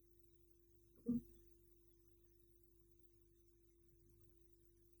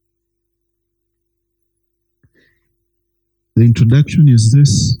 The introduction is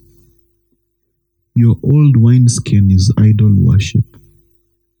this: your old wineskin is idol worship.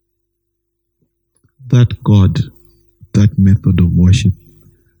 That God, that method of worship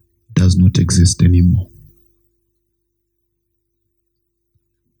does not exist anymore.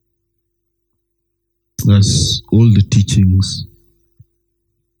 Thus, all the teachings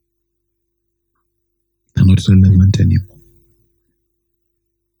are not relevant anymore.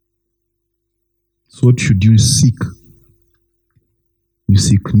 So what should you seek? You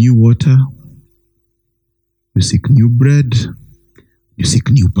seek new water, you seek new bread, you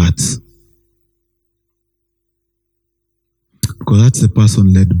seek new paths. Because that's the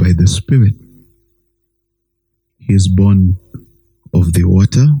person led by the Spirit. He is born of the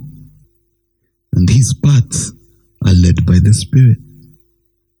water, and his paths are led by the Spirit.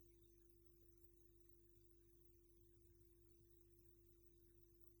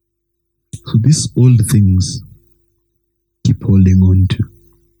 So these old things keep holding on to,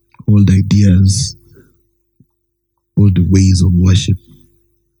 old ideas, old ways of worship,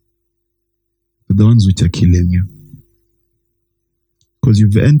 the ones which are killing you. Because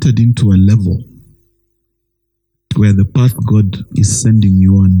you've entered into a level where the path God is sending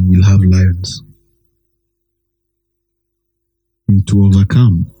you on will have lions. And to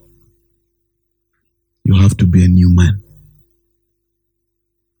overcome, you have to be a new man.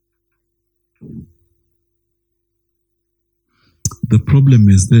 The problem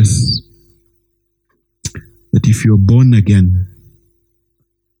is this, that if you're born again,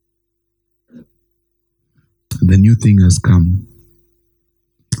 and the new thing has come,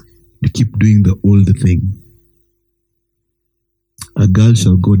 you keep doing the old thing. A girl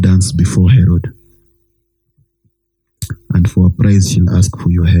shall go dance before Herod, and for a prize she'll ask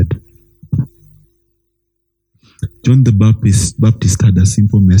for your head. John the Baptist had a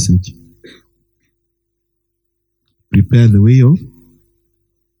simple message. Prepare the way of.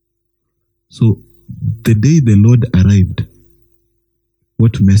 So, the day the Lord arrived,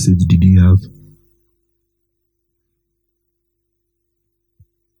 what message did he have?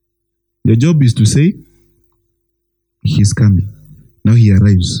 Your job is to say, he's coming. Now he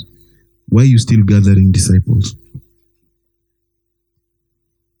arrives. Why are you still gathering disciples?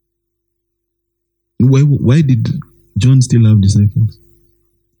 Why did John still have disciples?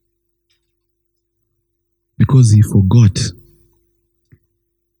 Because he forgot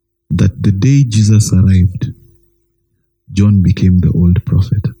that the day Jesus arrived, John became the old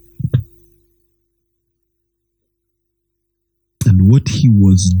prophet. And what he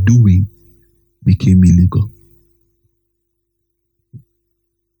was doing became illegal.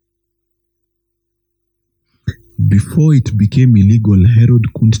 Before it became illegal,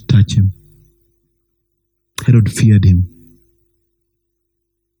 Herod couldn't touch him. Herod feared him.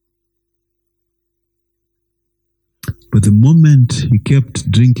 But the moment he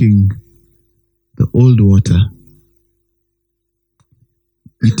kept drinking the old water,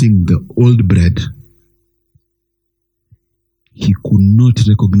 eating the old bread, he could not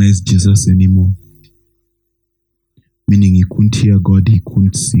recognize Jesus anymore. Meaning he couldn't hear God, he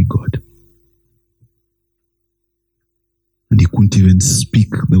couldn't see God. And he couldn't even speak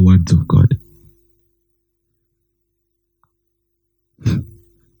the words of God.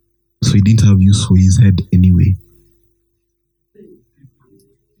 So he didn't have use for his head anyway.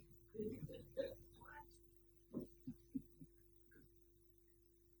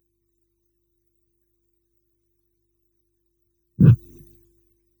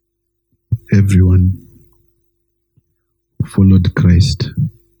 Everyone who followed Christ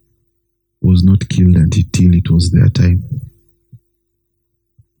was not killed until it was their time.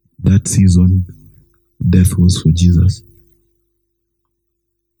 That season, death was for Jesus.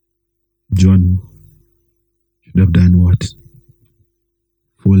 John should have done what?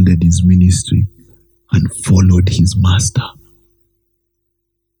 Folded his ministry and followed his master.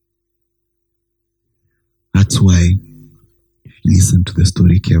 That's why, if you listen to the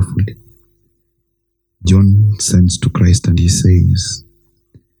story carefully, John sends to Christ and he says,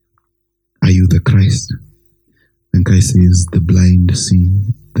 "Are you the Christ?" And Christ says, "The blind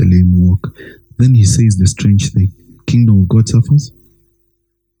see, the lame walk." Then he says the strange thing, "Kingdom of God suffers,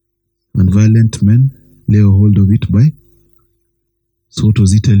 and violent men lay a hold of it by." So what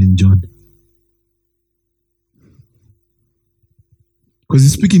was he telling John? Because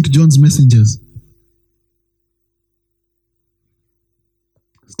he's speaking to John's messengers.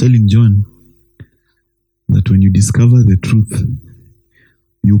 He's telling John that when you discover the truth,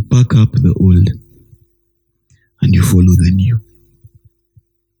 you pack up the old and you follow the new.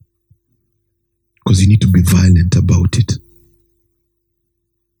 Because you need to be violent about it.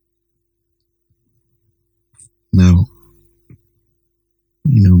 Now,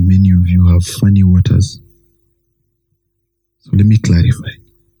 many of you have funny waters. So let me clarify.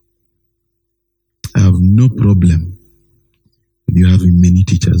 I have no problem with you having many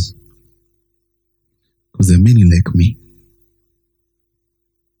teachers. Because there are many like me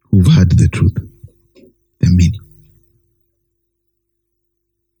who've heard the truth. There are many.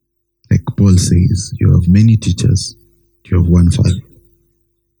 Like Paul says, you have many teachers, you have one Father.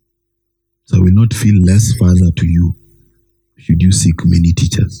 So I will not feel less Father to you should you seek many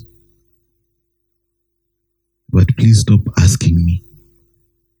teachers. But please stop asking me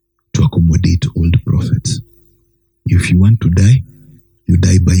to accommodate old prophets. If you want to die, you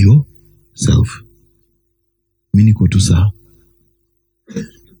die by yourself. Miniko tu sawa.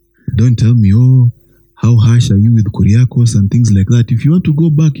 Don't tell me, "Oh, how harsh are you with Kuriakos and things like that." If you want to go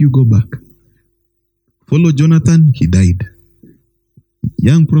back, you go back. Follow Jonathan, he died.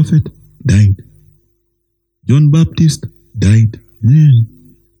 Young prophet, died. John Baptist, died.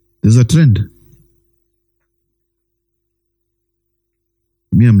 There's a trend.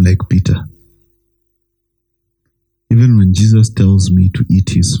 Me, I'm like Peter. Even when Jesus tells me to eat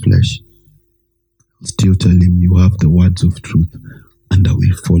his flesh, I'll still tell him, "You have the words of truth and I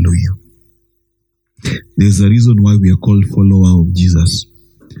will follow you." There's a reason why we are called follower of Jesus,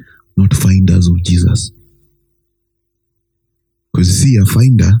 not finders of Jesus. Because you see, a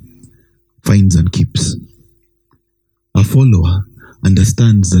finder finds and keeps. A follower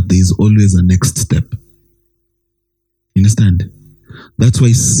understands that there is always a next step. You understand? That's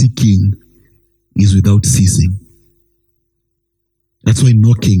why seeking is without ceasing. That's why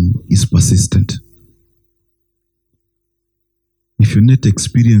knocking is persistent. If you're not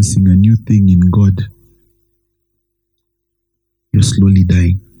experiencing a new thing in God, you're slowly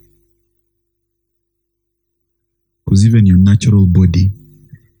dying. Because even your natural body,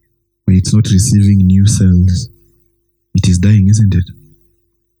 when it's not receiving new cells, it is dying, isn't it?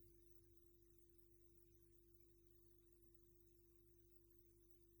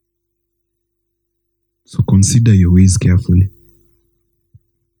 So consider your ways carefully.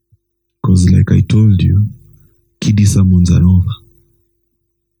 told you, kiddie sermons are over.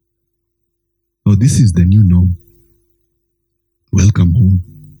 Oh, this is the new norm. Welcome home,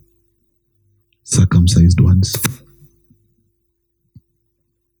 circumcised ones.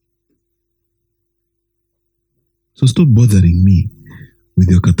 So stop bothering me with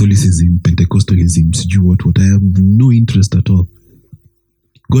your Catholicism, Pentecostalism, what. I have no interest at all.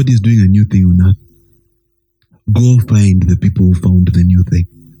 God is doing a new thing on earth. Go find the people who found the new thing.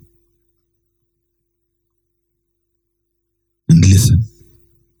 And listen.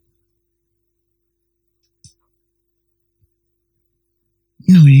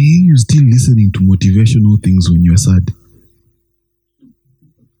 You're still listening to motivational things when you're sad.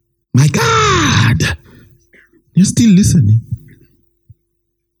 My God! You're still listening.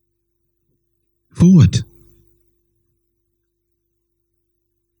 For what?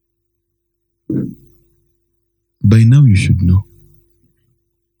 By now you should know.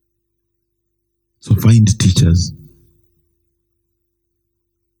 So find teachers.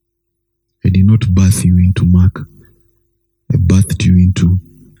 I did not birth you into Mark. I birthed you into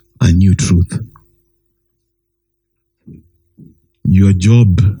a new truth. Your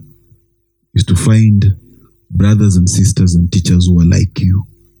job is to find brothers and sisters and teachers who are like you.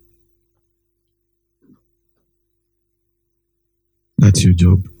 That's your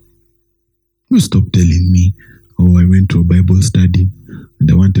job. You stop telling me, oh, I went to a Bible study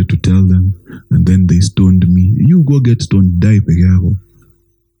and I wanted to tell them and then they stoned me. You go get stoned, die pegado.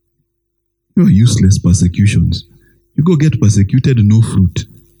 You are useless persecutions. You go get persecuted, no fruit.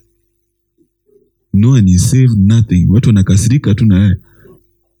 No one is saved, nothing. Watu wanakasirika tu na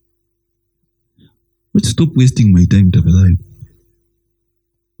But stop wasting my time, tafadhali.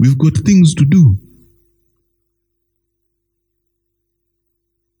 We've got things to do.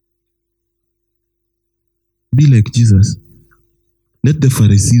 Be like Jesus. Let the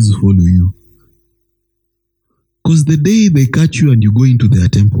Pharisees follow you. Because the day they catch you and you go into their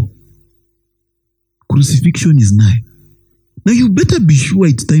temple, crucifixion is nigh. Now you better be sure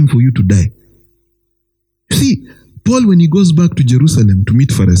it's time for you to die. You see, Paul, when he goes back to Jerusalem to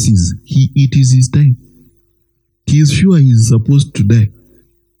meet Pharisees, it is his time. He is sure he is supposed to die.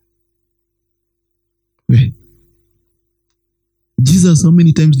 Wait. Jesus, how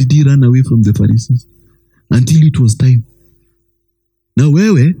many times did he run away from the Pharisees? Until it was time. Now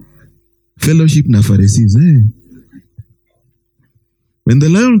wewe, fellowship na Pharisees, when the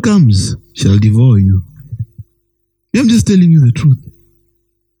lion comes, shall devour you. I'm just telling you the truth.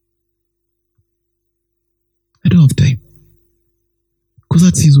 I don't have time. Because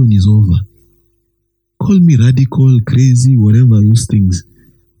that season is over. Call me radical, crazy, whatever those things.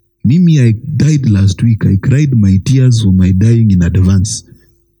 Mimi, I died last week. I cried my tears for my dying in advance.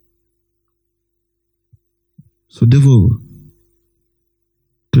 So devil,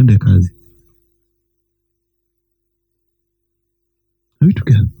 twende kazi. Are we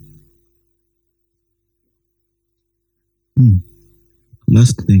together?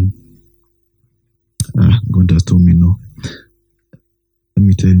 Last thing. God has told me no. Let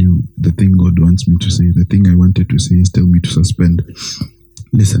me tell you the thing God wants me to say. The thing I wanted to say is tell me to suspend.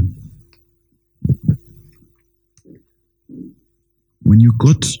 Listen. When you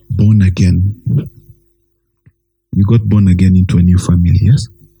got born again, you got born again into a new family, yes?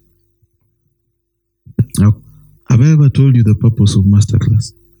 Now, have I ever told you the purpose of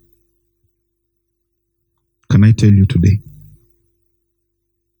Masterclass? Can I tell you today?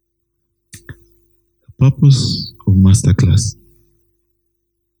 The purpose of Masterclass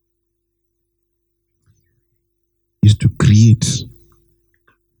is to create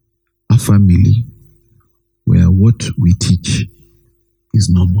a family where what we teach is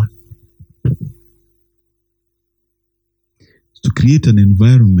normal. To create an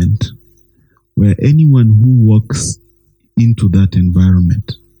environment where anyone who walks into that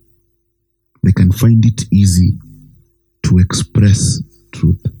environment, they can find it easy to express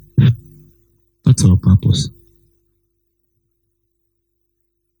truth. That's our purpose.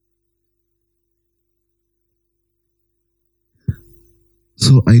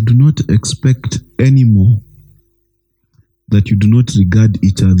 So I do not expect anymore that you do not regard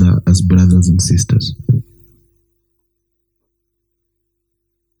each other as brothers and sisters.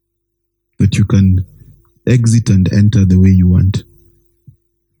 That you can exit and enter the way you want.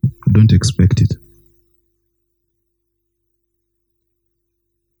 I don't expect it.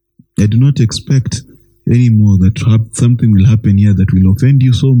 I do not expect anymore that something will happen here that will offend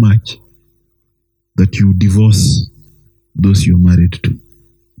you so much that you divorce those you're married to.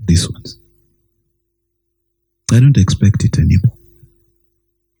 These ones. I don't expect it anymore.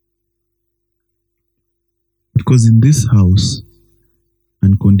 Because in this house,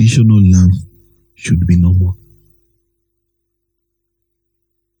 unconditional love should be normal.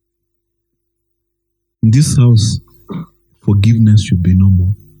 In this house, forgiveness should be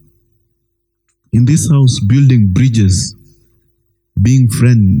normal. In this house, building bridges, being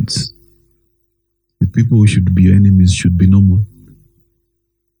friends with people who should be your enemies should be normal.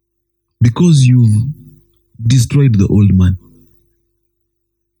 Because you've destroyed the old man.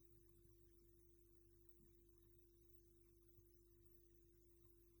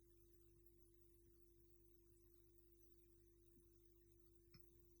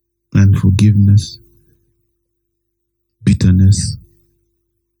 And forgiveness, bitterness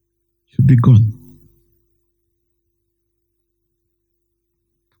should be gone.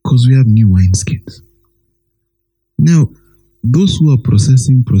 Because we have new wineskins. Now, those who are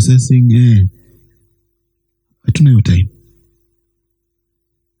processing, I don't know your time.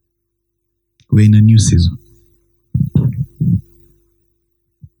 We're in a new season.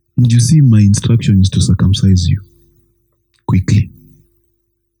 And you see, my instruction is to circumcise you quickly.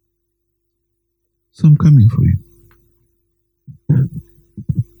 So I'm coming for you.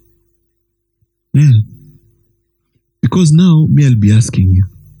 Yeah. Because now, I'll be asking you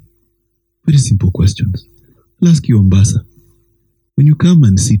very simple questions. I'll ask you, Ombasa, when you come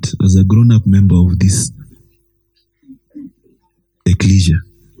and sit as a grown-up member of this ecclesia,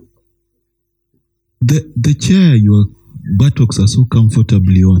 the chair your buttocks are so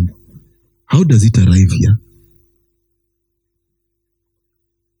comfortably on, how does it arrive here?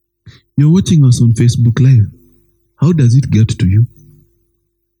 You're watching us on Facebook Live. How does it get to you?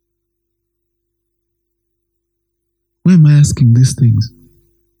 Why am I asking these things?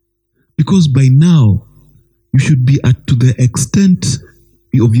 Because by now, you should be to the extent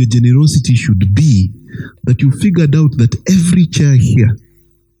of your generosity should be that you figured out that every chair here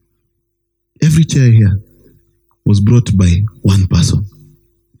was brought by one person.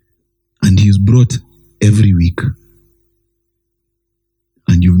 And he is brought every week.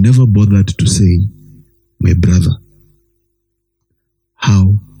 And you've never bothered to say, my brother,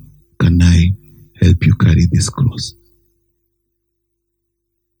 how can I help you carry this cross?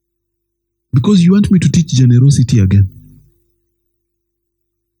 Because you want me to teach generosity again.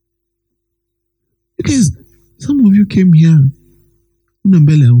 Because some of you came here, una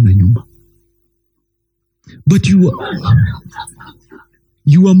mbele hauna nyumba. But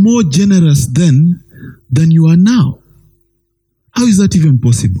you are more generous then than you are now. How is that even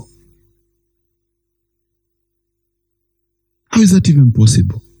possible? How is that even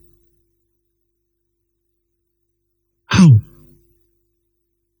possible? How?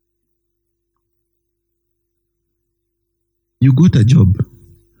 You got a job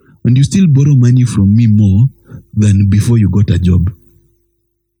and you still borrow money from me more than before you got a job.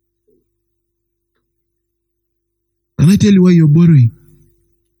 Can I tell you why you're borrowing?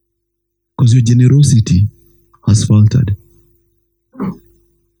 Because your generosity has faltered.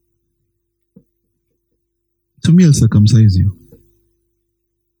 So I'll circumcise you.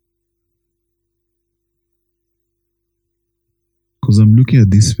 Because I'm looking at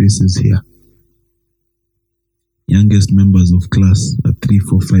these faces here. Youngest members of class are 3,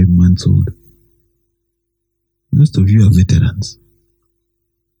 4, 5 months old. Most of you are veterans.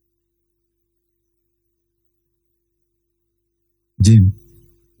 Jane,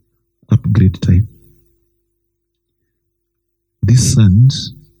 upgrade time. These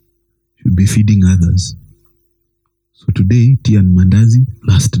sons should be feeding others. So today, tea and mandazi,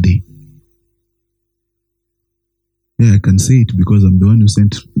 last day. Yeah, I can say it because I'm the one who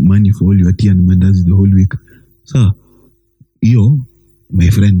sent money for all your tea and mandazi the whole week. So, you, my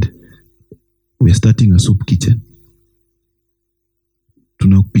friend, we're starting a soup kitchen.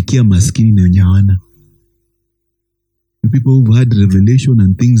 Tunakupikia maskini na wenye hawana. You people who've had revelation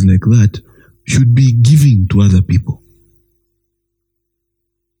and things like that should be giving to other people.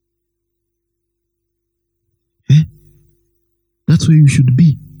 That's where you should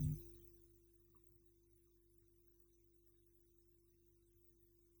be.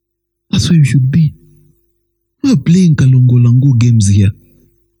 That's where you should be. We're playing kalongo-lango games here.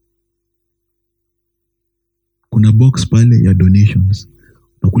 Kuna box pale ya donations.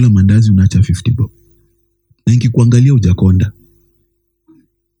 Unakula mandazi unaacha 50 bob. Na nikikuangalia hujakonda.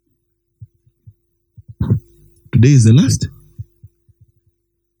 Today is the last.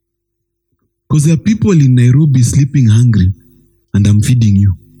 Because there are people in Nairobi sleeping hungry and I'm feeding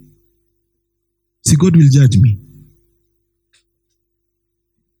you. See, God will judge me.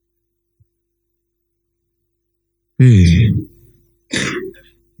 Hey.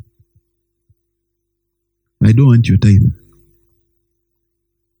 I don't want your tithe.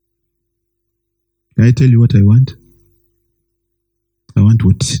 Can I tell you what I want? I want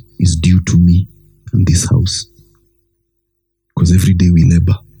what is due to me in this house. Because every day we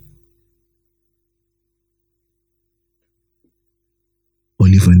labor.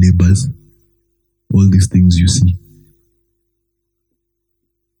 Oliver labors. All these things you see.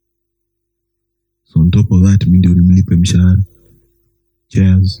 So on top of that, ndio nimlipe mshahara.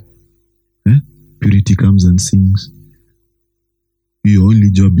 Chairs. Purity comes and sings. Your only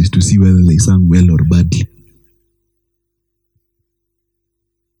job is to see whether they sang well or badly.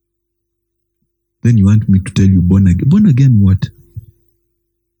 Then you want me to tell you born again. Born again what?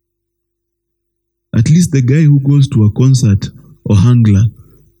 At least the guy who goes to a concert or hangla,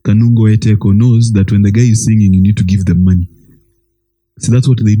 Kanungo Eteko, knows that when the guy is singing, you need to give them money. See, that's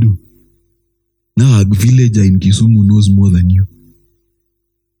what they do. Now a villager in Kisumu knows more than you.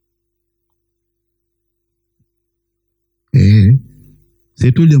 So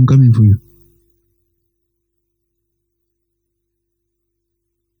I told you I'm coming for you.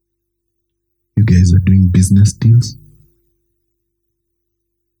 You guys are doing business deals.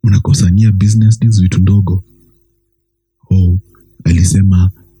 Unakosania business deals vitu ndogo. Oh,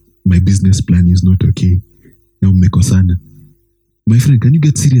 alisema my business plan is not okay. Now mmekosana. My friend, can you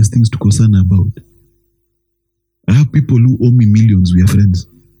get serious things to kosana about? I have people who owe me millions. We are friends.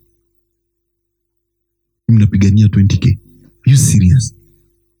 Mnapigania 20k. Are you serious?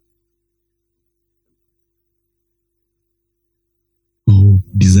 Oh,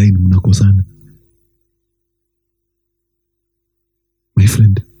 design mnakosana. My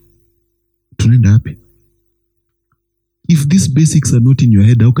friend, tunaenda happy. If these basics are not in your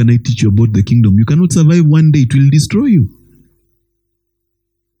head, how can I teach you about the kingdom? You cannot survive one day. It will destroy you.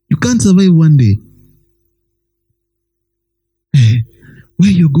 You can't survive one day. Where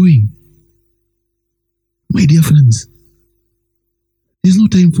you're going? My dear friends, there's no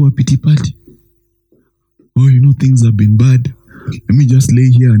time for a pity party. Oh, you know, things have been bad. Let me just lay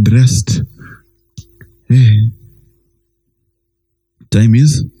here and rest. Time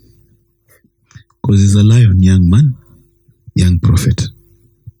is, because he's a lion, young man, young prophet.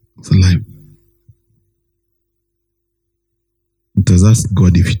 It's a lion. It has asked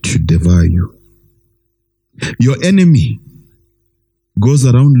God if it should devour you. Your enemy goes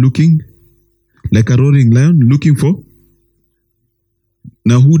around looking like a roaring lion, looking for.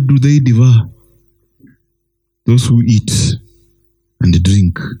 Now, who do they devour? Those who eat and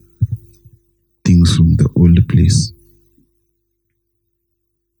drink things from the old place.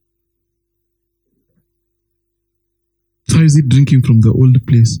 So how is it drinking from the old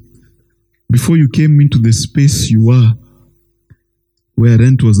place? Before you came into the space you were, where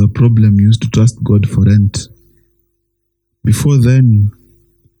rent was a problem, you used to trust God for rent. Before then,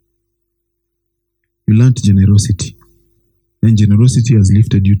 you learned generosity. Then generosity has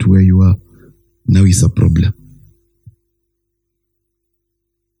lifted you to where you are. Now it's a problem.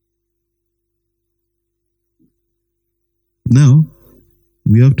 Now,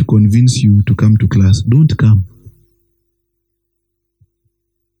 we have to convince you to come to class. Don't come.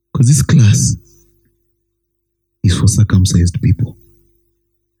 Because this class is for circumcised people.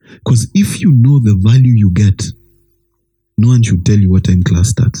 Because if you know the value you get, no one should tell you what time class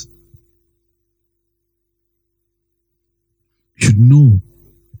starts. You should know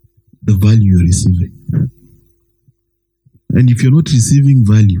the value you're receiving. And if you're not receiving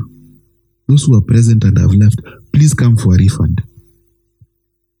value, those who are present and have left, please come for a refund.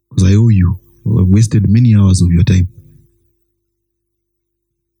 Because I owe you. I've wasted many hours of your time.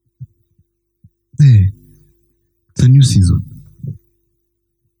 It's a new season.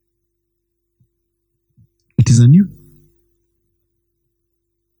 It is a new.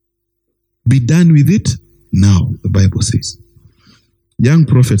 Be done with it now, the Bible says. Young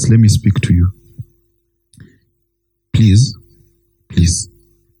prophets, let me speak to you. Please,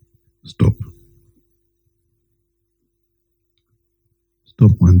 stop.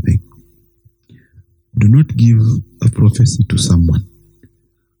 Stop one thing. Do not give a prophecy to someone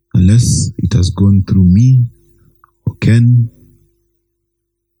unless it has gone through me or Ken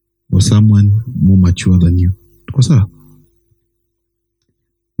or someone more mature than you.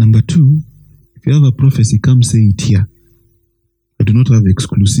 Number 2, if you have a prophecy, come say it here. I do not have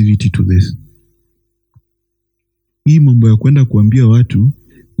exclusivity to this. Hii mambo ya kwenda kuambia watu,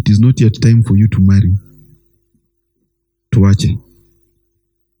 it is not yet time for you to marry. Tuache.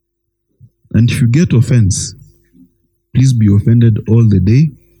 And if you get offense, please be offended all the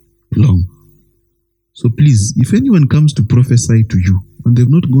day long. So please, if anyone comes to prophesy to you and they've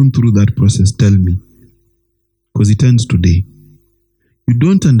not gone through that process, tell me. Because it ends today. You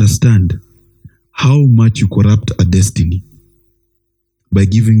don't understand how much you corrupt a destiny by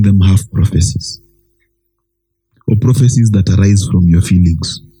giving them half prophecies or prophecies that arise from your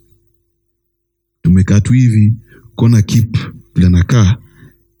feelings. To Tumekaa tu hivi, kona keep vile nakaa.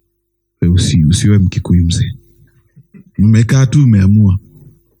 Usiwe Mkikuyu mzee. Mmekaa tu umeamua.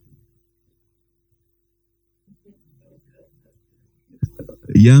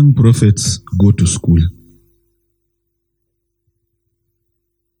 Young prophets go to school.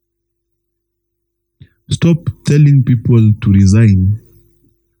 Stop telling people to resign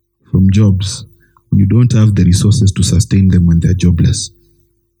from jobs when you don't have the resources to sustain them when they're jobless.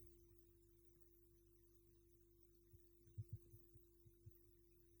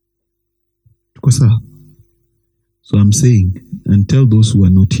 So I'm saying, and tell those who are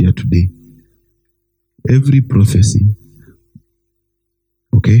not here today, every prophecy,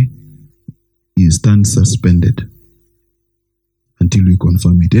 okay, is stands suspended until we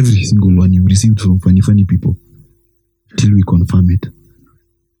confirm it. Every single one you received from funny people, till we confirm it.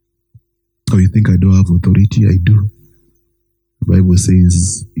 Or you think I don't have authority? I do. The Bible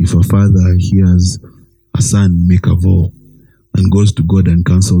says, if a father hears a son make a vow and goes to God and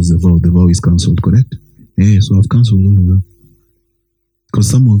cancels the vow is cancelled, correct? Yeah, so I've cancelled all of them. Because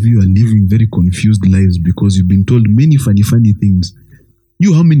some of you are living very confused lives because you've been told many funny things.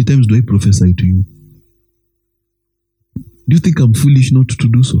 How many times do I prophesy to you? Do you think I'm foolish not to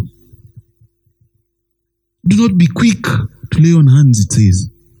do so? Do not be quick to lay on hands, it says.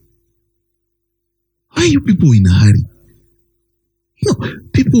 Why are you people in a hurry?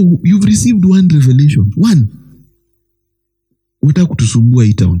 People, you've received one revelation. One. Wataka kutusumbua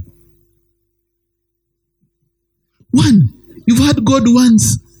hii town. One. You've had God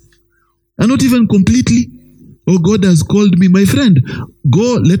once. And not even completely. Oh, God has called me. My friend,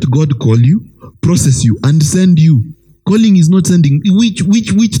 go let God call you, process you, and send you. Calling is not sending.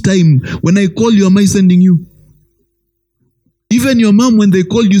 Which time? When I call you, am I sending you? Even your mom, when they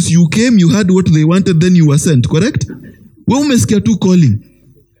called you, you came, you had what they wanted, then you were sent, correct? We umesikia tu calling.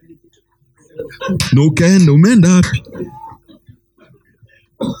 No ukaenda, umeenda hapi.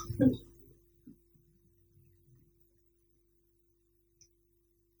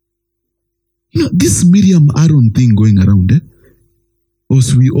 This Miriam Aaron thing going around,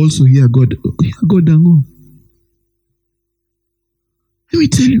 Also, we also hear God. Hear God dango. Let me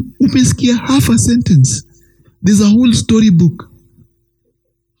tell you, umesikia half a sentence. There's a whole storybook.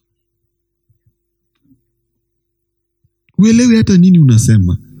 Uelewi hata nini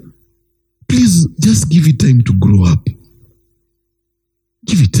unasema. Please, just give it time to grow up.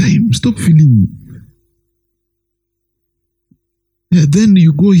 Give it time. Stop feeling. Yeah, then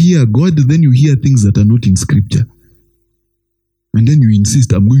you go hear God, then you hear things that are not in scripture. And then you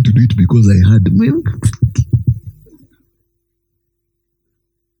insist, I'm going to do it because I had.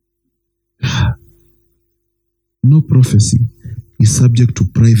 No prophecy is subject to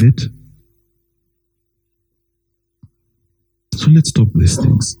private. So let's stop these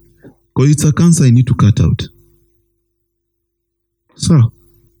things. Because it's a cancer I need to cut out. So,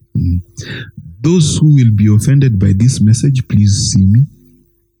 those who will be offended by this message, please see me.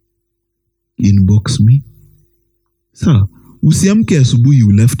 Inbox me. So, usiamke asubuhi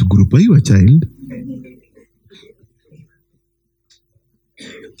you left group. Are you a child?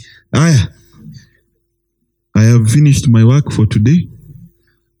 I have finished my work for today.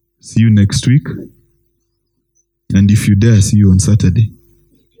 See you next week. And if you dare, see you on Saturday.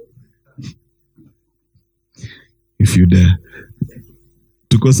 If you dare.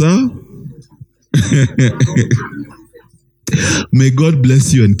 Tuko sawa? May God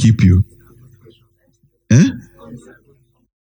bless you and keep you.